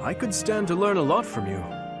 I could stand to learn a lot from you.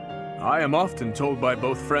 I am often told by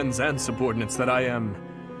both friends and subordinates that I am...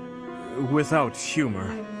 without humor.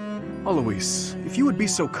 Alois, if you would be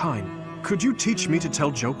so kind, could you teach me to tell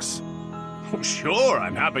jokes? Sure,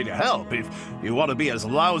 I'm happy to help. If you want to be as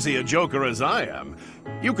lousy a joker as I am,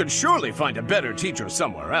 you could surely find a better teacher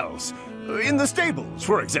somewhere else. In the stables,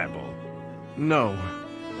 for example. No.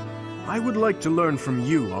 I would like to learn from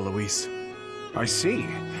you, Alois. I see.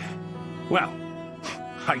 Well,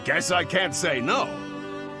 I guess I can't say no.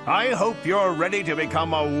 I hope you're ready to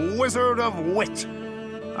become a wizard of wit.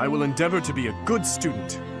 I will endeavor to be a good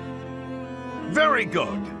student. Very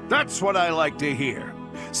good. That's what I like to hear.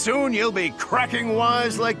 Soon you'll be cracking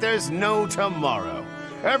wise like there's no tomorrow.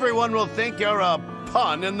 Everyone will think you're a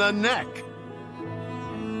pun in the neck.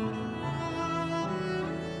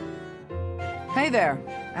 Hey there.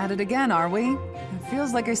 At it again, are we? It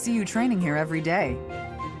feels like I see you training here every day.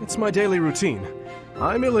 It's my daily routine.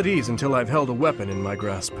 I'm ill at ease until I've held a weapon in my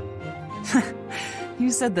grasp. You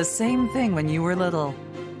said the same thing when you were little.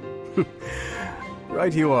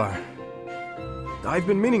 Right you are. I've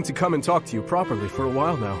been meaning to come and talk to you properly for a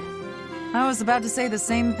while now. I was about to say the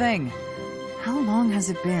same thing. How long has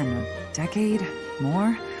it been? A decade?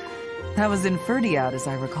 More? That was in Ferdiad, as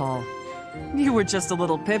I recall. You were just a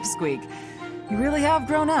little pipsqueak. You really have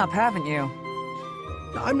grown up, haven't you?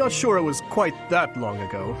 I'm not sure it was quite that long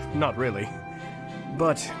ago, not really.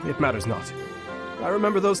 But it matters not. I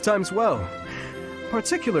remember those times well.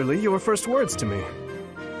 Particularly your first words to me.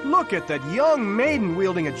 Look at that young maiden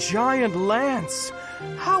wielding a giant lance.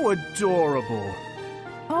 How adorable.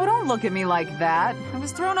 Oh, don't look at me like that. I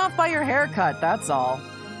was thrown off by your haircut, that's all.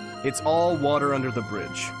 It's all water under the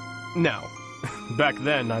bridge. Now, back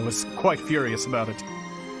then I was quite furious about it.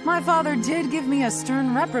 My father did give me a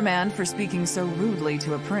stern reprimand for speaking so rudely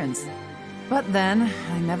to a prince. But then,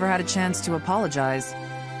 I never had a chance to apologize.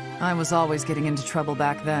 I was always getting into trouble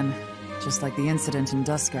back then, just like the incident in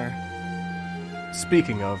Duscur.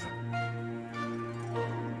 Speaking of,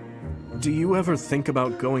 do you ever think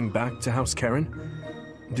about going back to House Karen?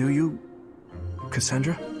 Do you,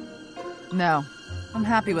 Cassandra? No, I'm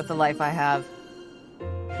happy with the life I have.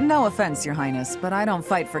 No offense, Your Highness, but I don't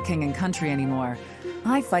fight for king and country anymore.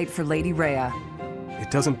 I fight for Lady Rhea.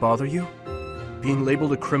 It doesn't bother you? Being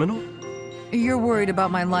labeled a criminal? You're worried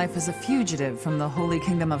about my life as a fugitive from the Holy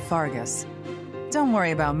Kingdom of Fargus. Don't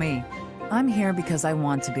worry about me. I'm here because I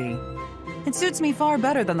want to be. It suits me far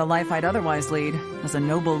better than the life I'd otherwise lead, as a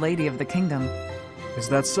noble lady of the kingdom. Is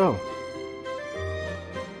that so?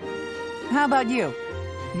 How about you?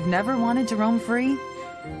 You've never wanted to roam free?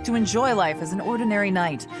 To enjoy life as an ordinary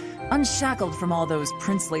knight, unshackled from all those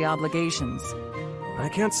princely obligations? I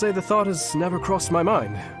can't say the thought has never crossed my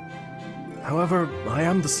mind. However, I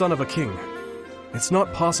am the son of a king. It's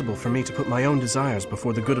not possible for me to put my own desires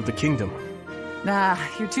before the good of the kingdom.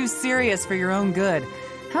 Ah, you're too serious for your own good.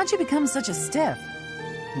 How'd you become such a stiff?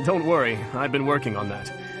 Don't worry, I've been working on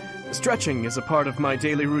that. Stretching is a part of my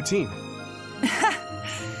daily routine.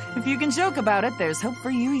 If you can joke about it, there's hope for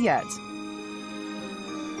you yet.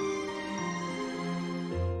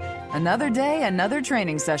 Another day, another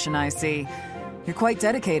training session, I see. You're quite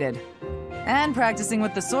dedicated. And practicing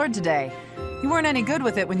with the sword today. You weren't any good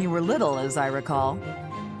with it when you were little, as I recall.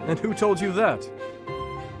 And who told you that?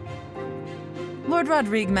 Lord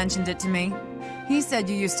Rodrigue mentioned it to me. He said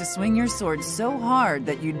you used to swing your sword so hard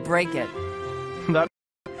that you'd break it.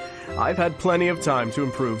 I've had plenty of time to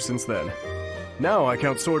improve since then. Now I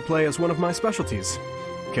count swordplay as one of my specialties.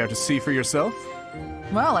 Care to see for yourself?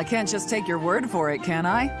 Well, I can't just take your word for it, can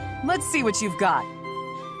I? Let's see what you've got.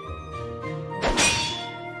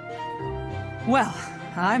 Well,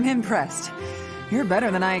 I'm impressed. You're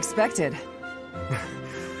better than I expected.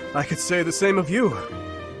 I could say the same of you.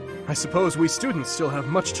 I suppose we students still have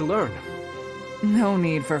much to learn. No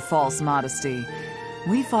need for false modesty.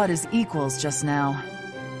 We fought as equals just now.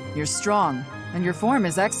 You're strong, and your form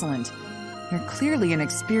is excellent. You're clearly an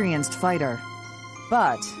experienced fighter.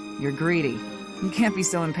 But you're greedy. You can't be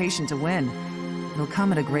so impatient to win. It'll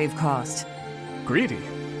come at a grave cost. Greedy?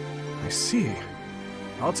 I see.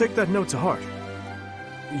 I'll take that note to heart.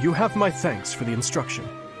 You have my thanks for the instruction.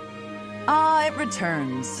 Ah, it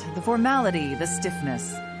returns. The formality, the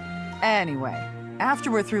stiffness. Anyway, after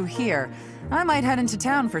we're through here, I might head into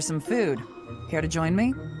town for some food. Care to join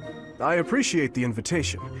me? I appreciate the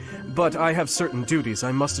invitation, but I have certain duties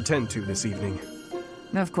I must attend to this evening.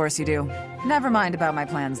 Of course you do. Never mind about my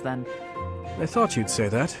plans, then. I thought you'd say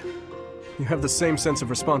that. You have the same sense of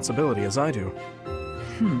responsibility as I do.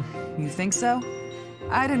 You think so?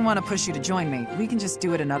 I didn't want to push you to join me. We can just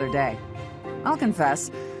do it another day. I'll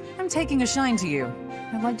confess, I'm taking a shine to you.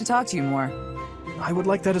 I'd like to talk to you more. I would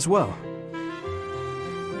like that as well.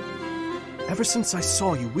 Ever since I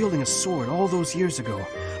saw you wielding a sword all those years ago,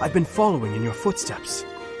 I've been following in your footsteps.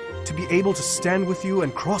 To be able to stand with you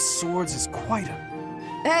and cross swords is quite a...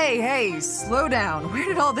 Hey, slow down. Where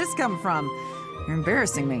did all this come from? You're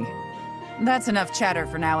embarrassing me. That's enough chatter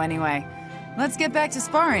for now anyway. Let's get back to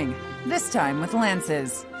sparring, this time with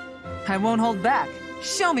lances. I won't hold back.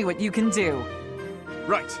 Show me what you can do.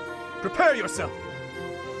 Right. Prepare yourself.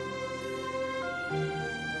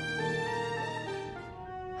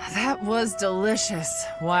 That was delicious.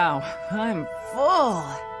 Wow, I'm full.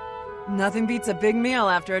 Nothing beats a big meal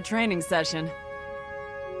after a training session.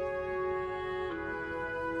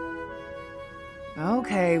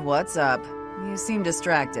 Okay, what's up? You seem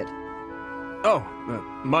distracted. Oh,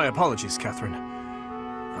 my apologies, Catherine.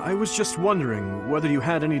 I was just wondering whether you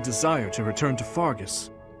had any desire to return to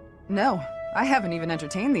Fargus. No, I haven't even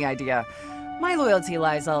entertained the idea. My loyalty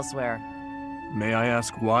lies elsewhere. May I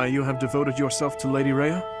ask why you have devoted yourself to Lady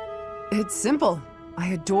Rhea? It's simple. I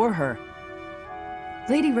adore her.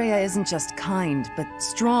 Lady Rhea isn't just kind, but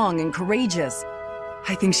strong and courageous.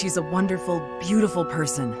 I think she's a wonderful, beautiful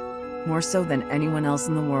person. More so than anyone else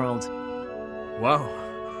in the world. Wow.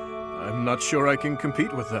 I'm not sure I can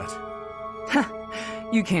compete with that.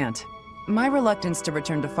 You can't. My reluctance to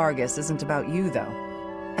return to Fargus isn't about you,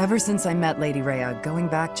 though. Ever since I met Lady Rhea, going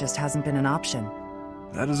back just hasn't been an option.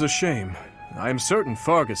 That is a shame. I am certain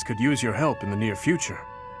Fargus could use your help in the near future.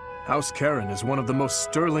 House Karen is one of the most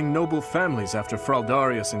sterling noble families after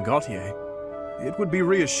Fraldarius and Gautier. It would be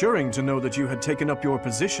reassuring to know that you had taken up your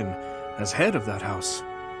position as head of that house.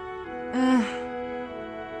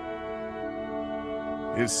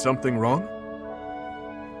 Is something wrong?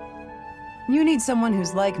 You need someone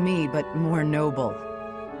who's like me, but more noble.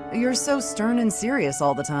 You're so stern and serious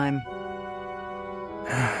all the time.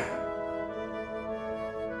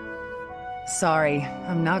 Sorry,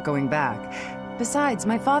 I'm not going back. Besides,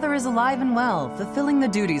 my father is alive and well, fulfilling the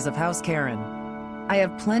duties of House Karen. I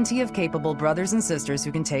have plenty of capable brothers and sisters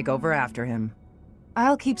who can take over after him.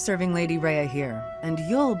 I'll keep serving Lady Rhea here, and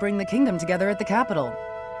you'll bring the kingdom together at the capital.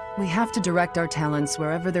 We have to direct our talents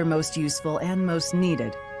wherever they're most useful and most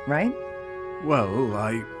needed, right? Well,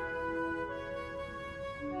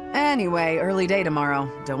 Anyway, early day tomorrow.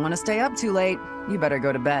 Don't want to stay up too late. You better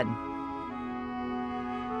go to bed.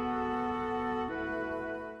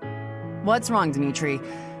 What's wrong, Dimitri?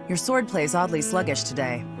 Your sword play's oddly sluggish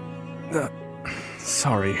today.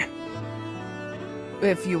 Sorry.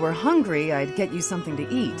 If you were hungry, I'd get you something to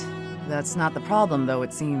eat. That's not the problem, though,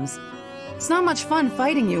 it seems. It's not much fun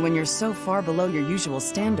fighting you when you're so far below your usual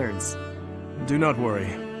standards. Do not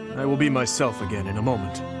worry. I will be myself again in a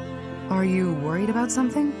moment. Are you worried about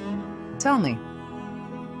something? Tell me.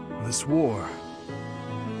 This war.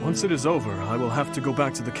 Once it is over, I will have to go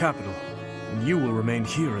back to the capital, and you will remain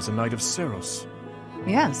here as a Knight of Seiros.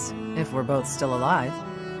 Yes, if we're both still alive.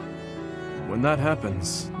 When that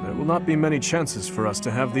happens, there will not be many chances for us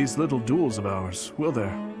to have these little duels of ours, will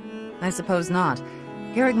there? I suppose not.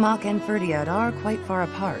 Garrigmach and Ferdiad are quite far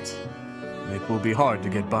apart. It will be hard to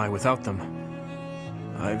get by without them.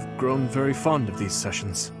 I've grown very fond of these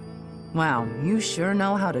sessions. Wow, you sure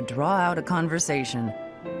know how to draw out a conversation.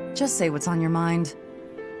 Just say what's on your mind.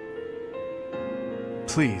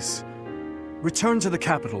 Please, return to the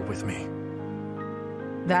capital with me.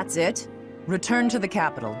 That's it? Return to the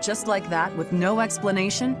capital, just like that, with no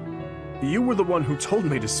explanation? You were the one who told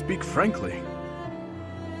me to speak frankly.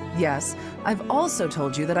 Yes, I've also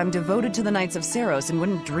told you that I'm devoted to the Knights of Seiros and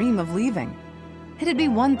wouldn't dream of leaving. It'd be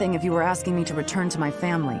one thing if you were asking me to return to my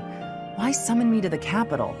family. Why summon me to the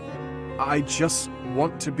capital? I just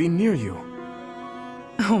want to be near you.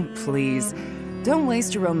 Oh, please. Don't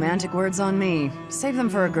waste your romantic words on me. Save them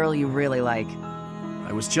for a girl you really like.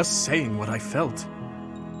 I was just saying what I felt.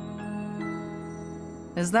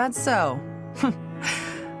 Is that so?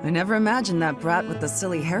 I never imagined that brat with the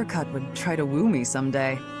silly haircut would try to woo me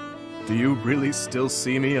someday. Do you really still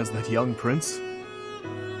see me as that young prince?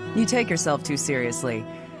 You take yourself too seriously.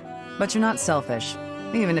 But you're not selfish,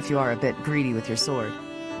 even if you are a bit greedy with your sword.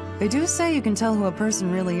 They do say you can tell who a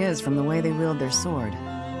person really is from the way they wield their sword.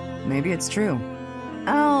 Maybe it's true.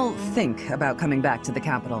 I'll think about coming back to the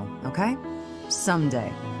capital, okay?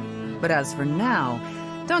 Someday. But as for now,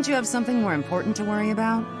 don't you have something more important to worry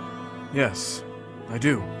about? Yes, I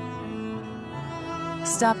do.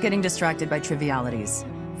 Stop getting distracted by trivialities.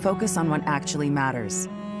 Focus on what actually matters.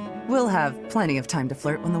 We'll have plenty of time to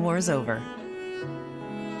flirt when the war is over.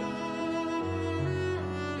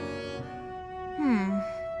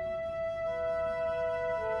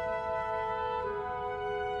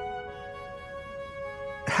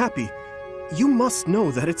 Happy, you must know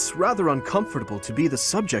that it's rather uncomfortable to be the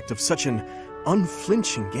subject of such an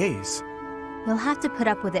unflinching gaze. You'll have to put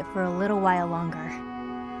up with it for a little while longer.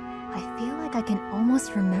 I feel like I can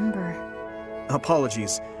almost remember.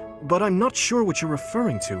 Apologies, but I'm not sure what you're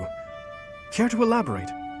referring to. Care to elaborate?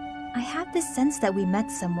 I have this sense that we met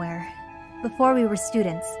somewhere, before we were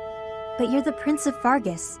students. But you're the Prince of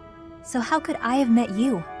Fargus, so how could I have met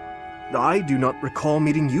you? I do not recall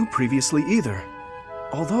meeting you previously either.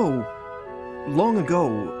 Although, long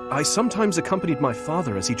ago, I sometimes accompanied my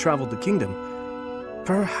father as he traveled the kingdom.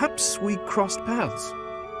 Perhaps we crossed paths.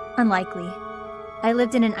 Unlikely. I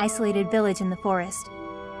lived in an isolated village in the forest.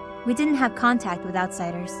 We didn't have contact with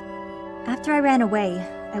outsiders. After I ran away,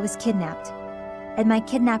 I was kidnapped. And my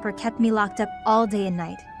kidnapper kept me locked up all day and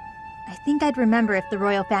night. I think I'd remember if the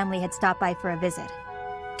royal family had stopped by for a visit.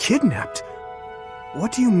 Kidnapped?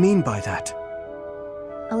 What do you mean by that?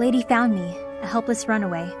 A lady found me, a helpless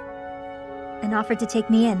runaway, and offered to take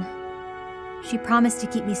me in. She promised to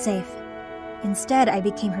keep me safe. Instead, I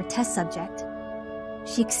became her test subject.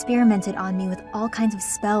 She experimented on me with all kinds of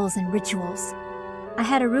spells and rituals. I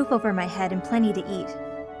had a roof over my head and plenty to eat,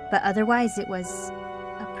 but otherwise it was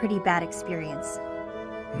a pretty bad experience.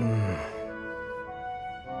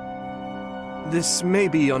 This may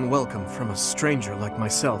be unwelcome from a stranger like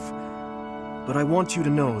myself, but I want you to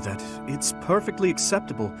know that it's perfectly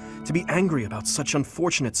acceptable to be angry about such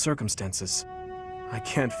unfortunate circumstances. I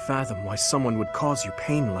can't fathom why someone would cause you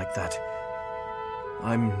pain like that.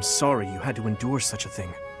 I'm sorry you had to endure such a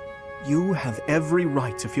thing. You have every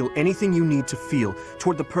right to feel anything you need to feel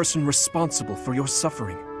toward the person responsible for your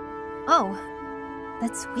suffering. Oh,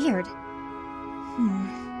 that's weird.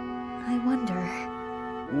 I wonder...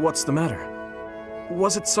 What's the matter?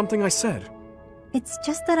 Was it something I said? It's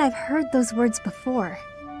just that I've heard those words before.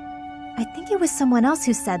 I think it was someone else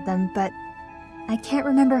who said them, but I can't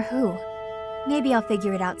remember who. Maybe I'll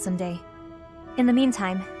figure it out someday. In the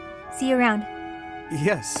meantime, see you around.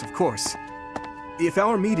 Yes, of course. If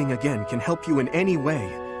our meeting again can help you in any way,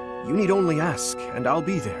 you need only ask, and I'll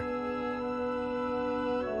be there.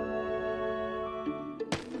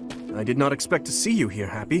 I did not expect to see you here,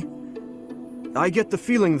 Happy. I get the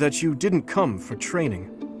feeling that you didn't come for training.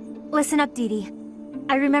 Listen up, Dee Dee.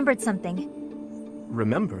 I remembered something.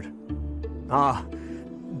 Remembered? Ah,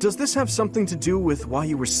 does this have something to do with why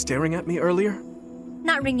you were staring at me earlier?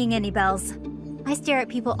 Not ringing any bells. I stare at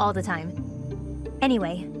people all the time.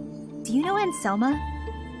 Anyway, do you know Anselma?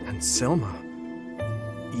 Anselma?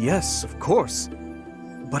 Yes, of course.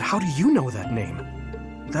 But how do you know that name?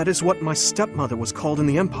 That is what my stepmother was called in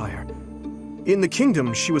the Empire. In the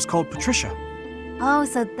kingdom, she was called Patricia. Oh,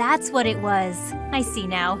 so that's what it was. I see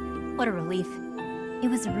now. What a relief. It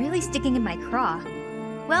was really sticking in my craw.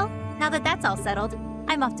 Well, now that that's all settled,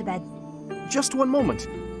 I'm off to bed. Just one moment.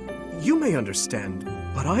 You may understand,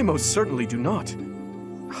 but I most certainly do not.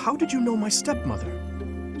 How did you know my stepmother?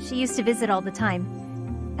 She used to visit all the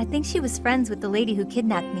time. I think she was friends with the lady who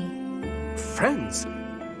kidnapped me. Friends?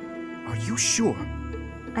 Are you sure?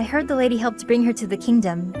 I heard the lady helped bring her to the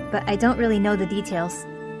kingdom, but I don't really know the details.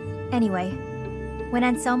 Anyway, when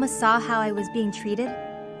Anselma saw how I was being treated,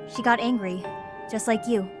 she got angry, just like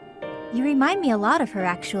you. You remind me a lot of her,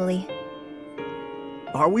 actually.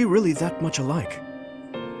 Are we really that much alike?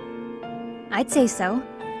 I'd say so.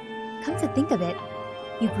 Come to think of it,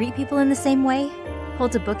 you greet people in the same way,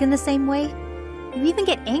 hold a book in the same way, you even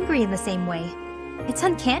get angry in the same way. It's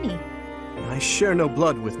uncanny. I share no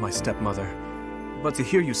blood with my stepmother, but to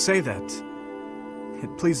hear you say that,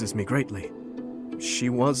 it pleases me greatly. She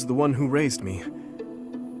was the one who raised me.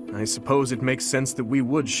 I suppose it makes sense that we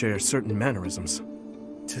would share certain mannerisms.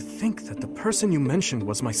 To think that the person you mentioned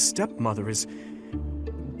was my stepmother is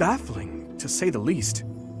baffling, to say the least.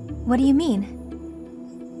 What do you mean?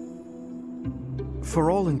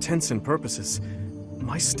 For all intents and purposes,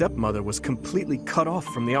 my stepmother was completely cut off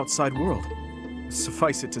from the outside world.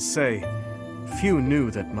 Suffice it to say, few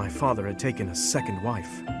knew that my father had taken a second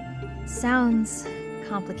wife. Sounds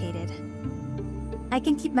complicated. I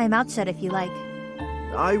can keep my mouth shut if you like.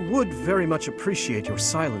 I would very much appreciate your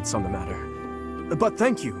silence on the matter. But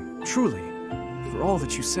thank you, truly, for all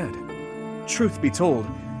that you said. Truth be told,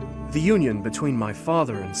 the union between my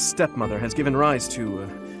father and stepmother has given rise to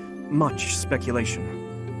much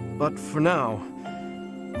speculation. But for now,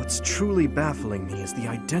 what's truly baffling me is the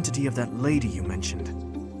identity of that lady you mentioned.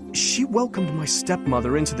 She welcomed my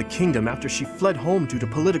stepmother into the kingdom after she fled home due to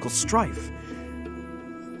political strife.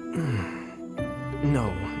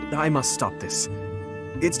 No, I must stop this.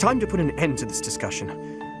 It's time to put an end to this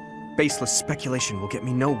discussion. Baseless speculation will get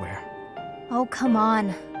me nowhere. Oh, come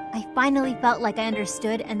on. I finally felt like I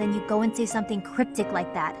understood, and then you go and say something cryptic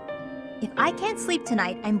like that. If I can't sleep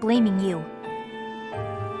tonight, I'm blaming you.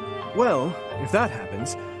 Well, if that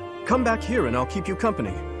happens, come back here and I'll keep you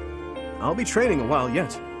company. I'll be training a while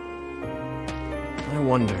yet. I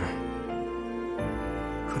wonder,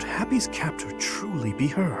 could Happy's captor truly be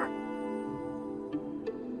her?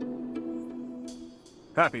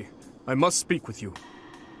 Happy, I must speak with you.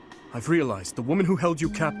 I've realized the woman who held you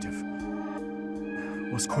captive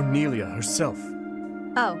was Cornelia herself.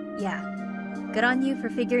 Oh, yeah. Good on you for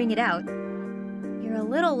figuring it out. You're a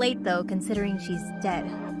little late, though, considering she's dead.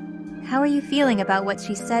 How are you feeling about what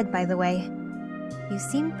she said, by the way? You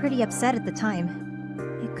seemed pretty upset at the time.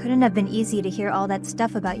 It couldn't have been easy to hear all that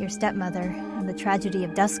stuff about your stepmother and the tragedy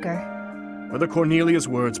of Duscur. Whether Cornelia's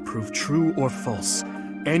words prove true or false,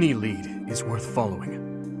 any lead is worth following.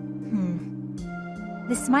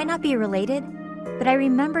 This might not be related, but I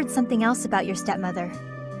remembered something else about your stepmother.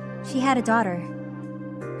 She had a daughter.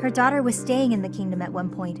 Her daughter was staying in the kingdom at one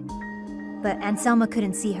point, but Anselma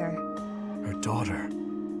couldn't see her. Her daughter?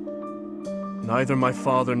 Neither my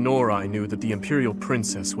father nor I knew that the Imperial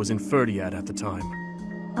Princess was in Influenciada at the time.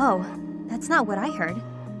 Oh, That's not what I heard.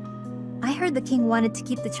 I heard the king wanted to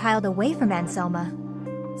keep the child away from Anselma,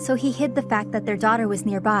 so he hid the fact that their daughter was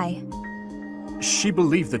nearby. She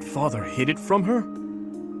believed that father hid it from her?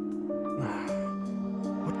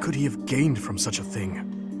 What could he have gained from such a thing?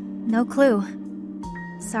 No clue.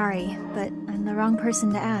 Sorry, but I'm the wrong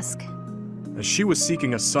person to ask. As she was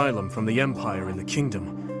seeking asylum from the Empire in the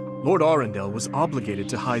kingdom, Lord Arundel was obligated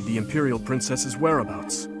to hide the Imperial Princess's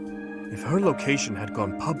whereabouts. If her location had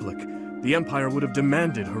gone public, the Empire would have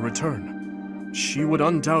demanded her return. She would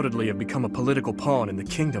undoubtedly have become a political pawn in the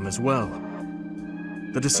kingdom as well.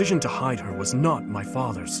 The decision to hide her was not my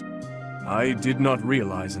father's. I did not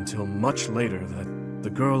realize until much later that the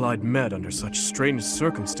girl I'd met under such strange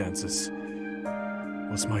circumstances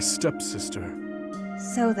was my stepsister.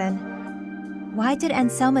 So then, why did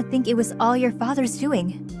Anselma think it was all your father's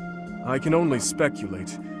doing? I can only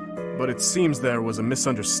speculate, but it seems there was a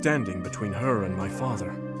misunderstanding between her and my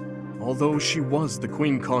father. Although she was the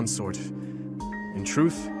queen consort, in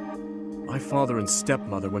truth, my father and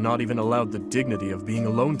stepmother were not even allowed the dignity of being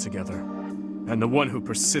alone together. And the one who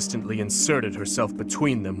persistently inserted herself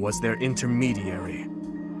between them was their intermediary.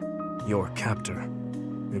 Your captor.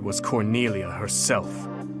 It was Cornelia herself.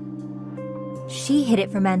 She hid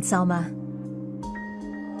it from Anselma.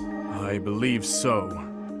 I believe so.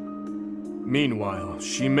 Meanwhile,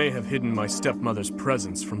 she may have hidden my stepmother's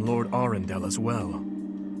presence from Lord Arundel as well.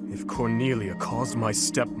 If Cornelia caused my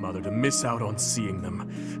stepmother to miss out on seeing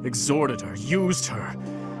them, exhorted her, used her,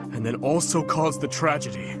 and then also caused the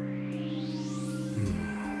tragedy.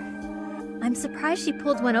 I'm surprised she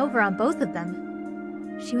pulled one over on both of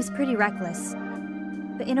them. She was pretty reckless.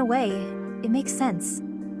 But in a way, it makes sense.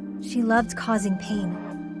 She loved causing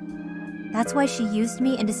pain. That's why she used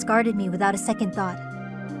me and discarded me without a second thought.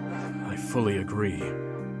 I fully agree.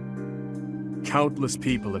 Countless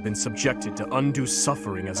people have been subjected to undue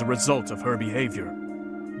suffering as a result of her behavior.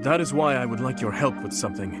 That is why I would like your help with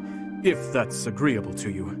something, if that's agreeable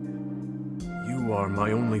to you. You are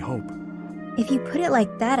my only hope. If you put it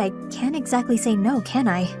like that, I can't exactly say no, can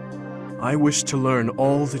I? I wish to learn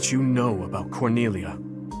all that you know about Cornelia.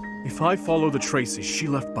 If I follow the traces she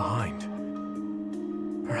left behind,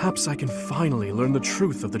 perhaps I can finally learn the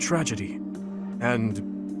truth of the tragedy.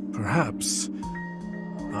 And perhaps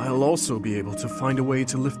I'll also be able to find a way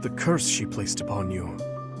to lift the curse she placed upon you.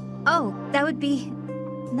 Oh, that would be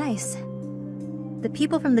nice. The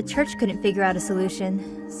people from the church couldn't figure out a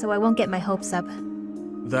solution, so I won't get my hopes up.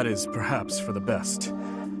 That is perhaps for the best.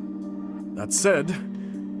 That said,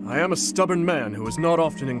 I am a stubborn man who is not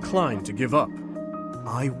often inclined to give up.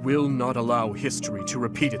 I will not allow history to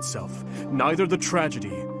repeat itself, neither the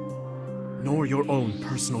tragedy, nor your own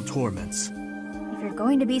personal torments. If you're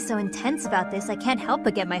going to be so intense about this, I can't help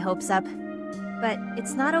but get my hopes up. But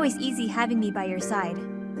it's not always easy having me by your side.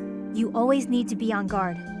 You always need to be on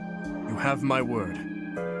guard. You have my word.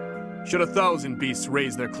 Should 1,000 beasts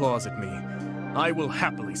raise their claws at me, I will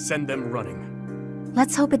happily send them running.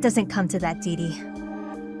 Let's hope it doesn't come to that, Dee Dee.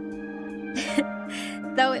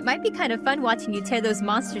 Though it might be kind of fun watching you tear those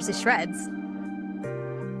monsters to shreds.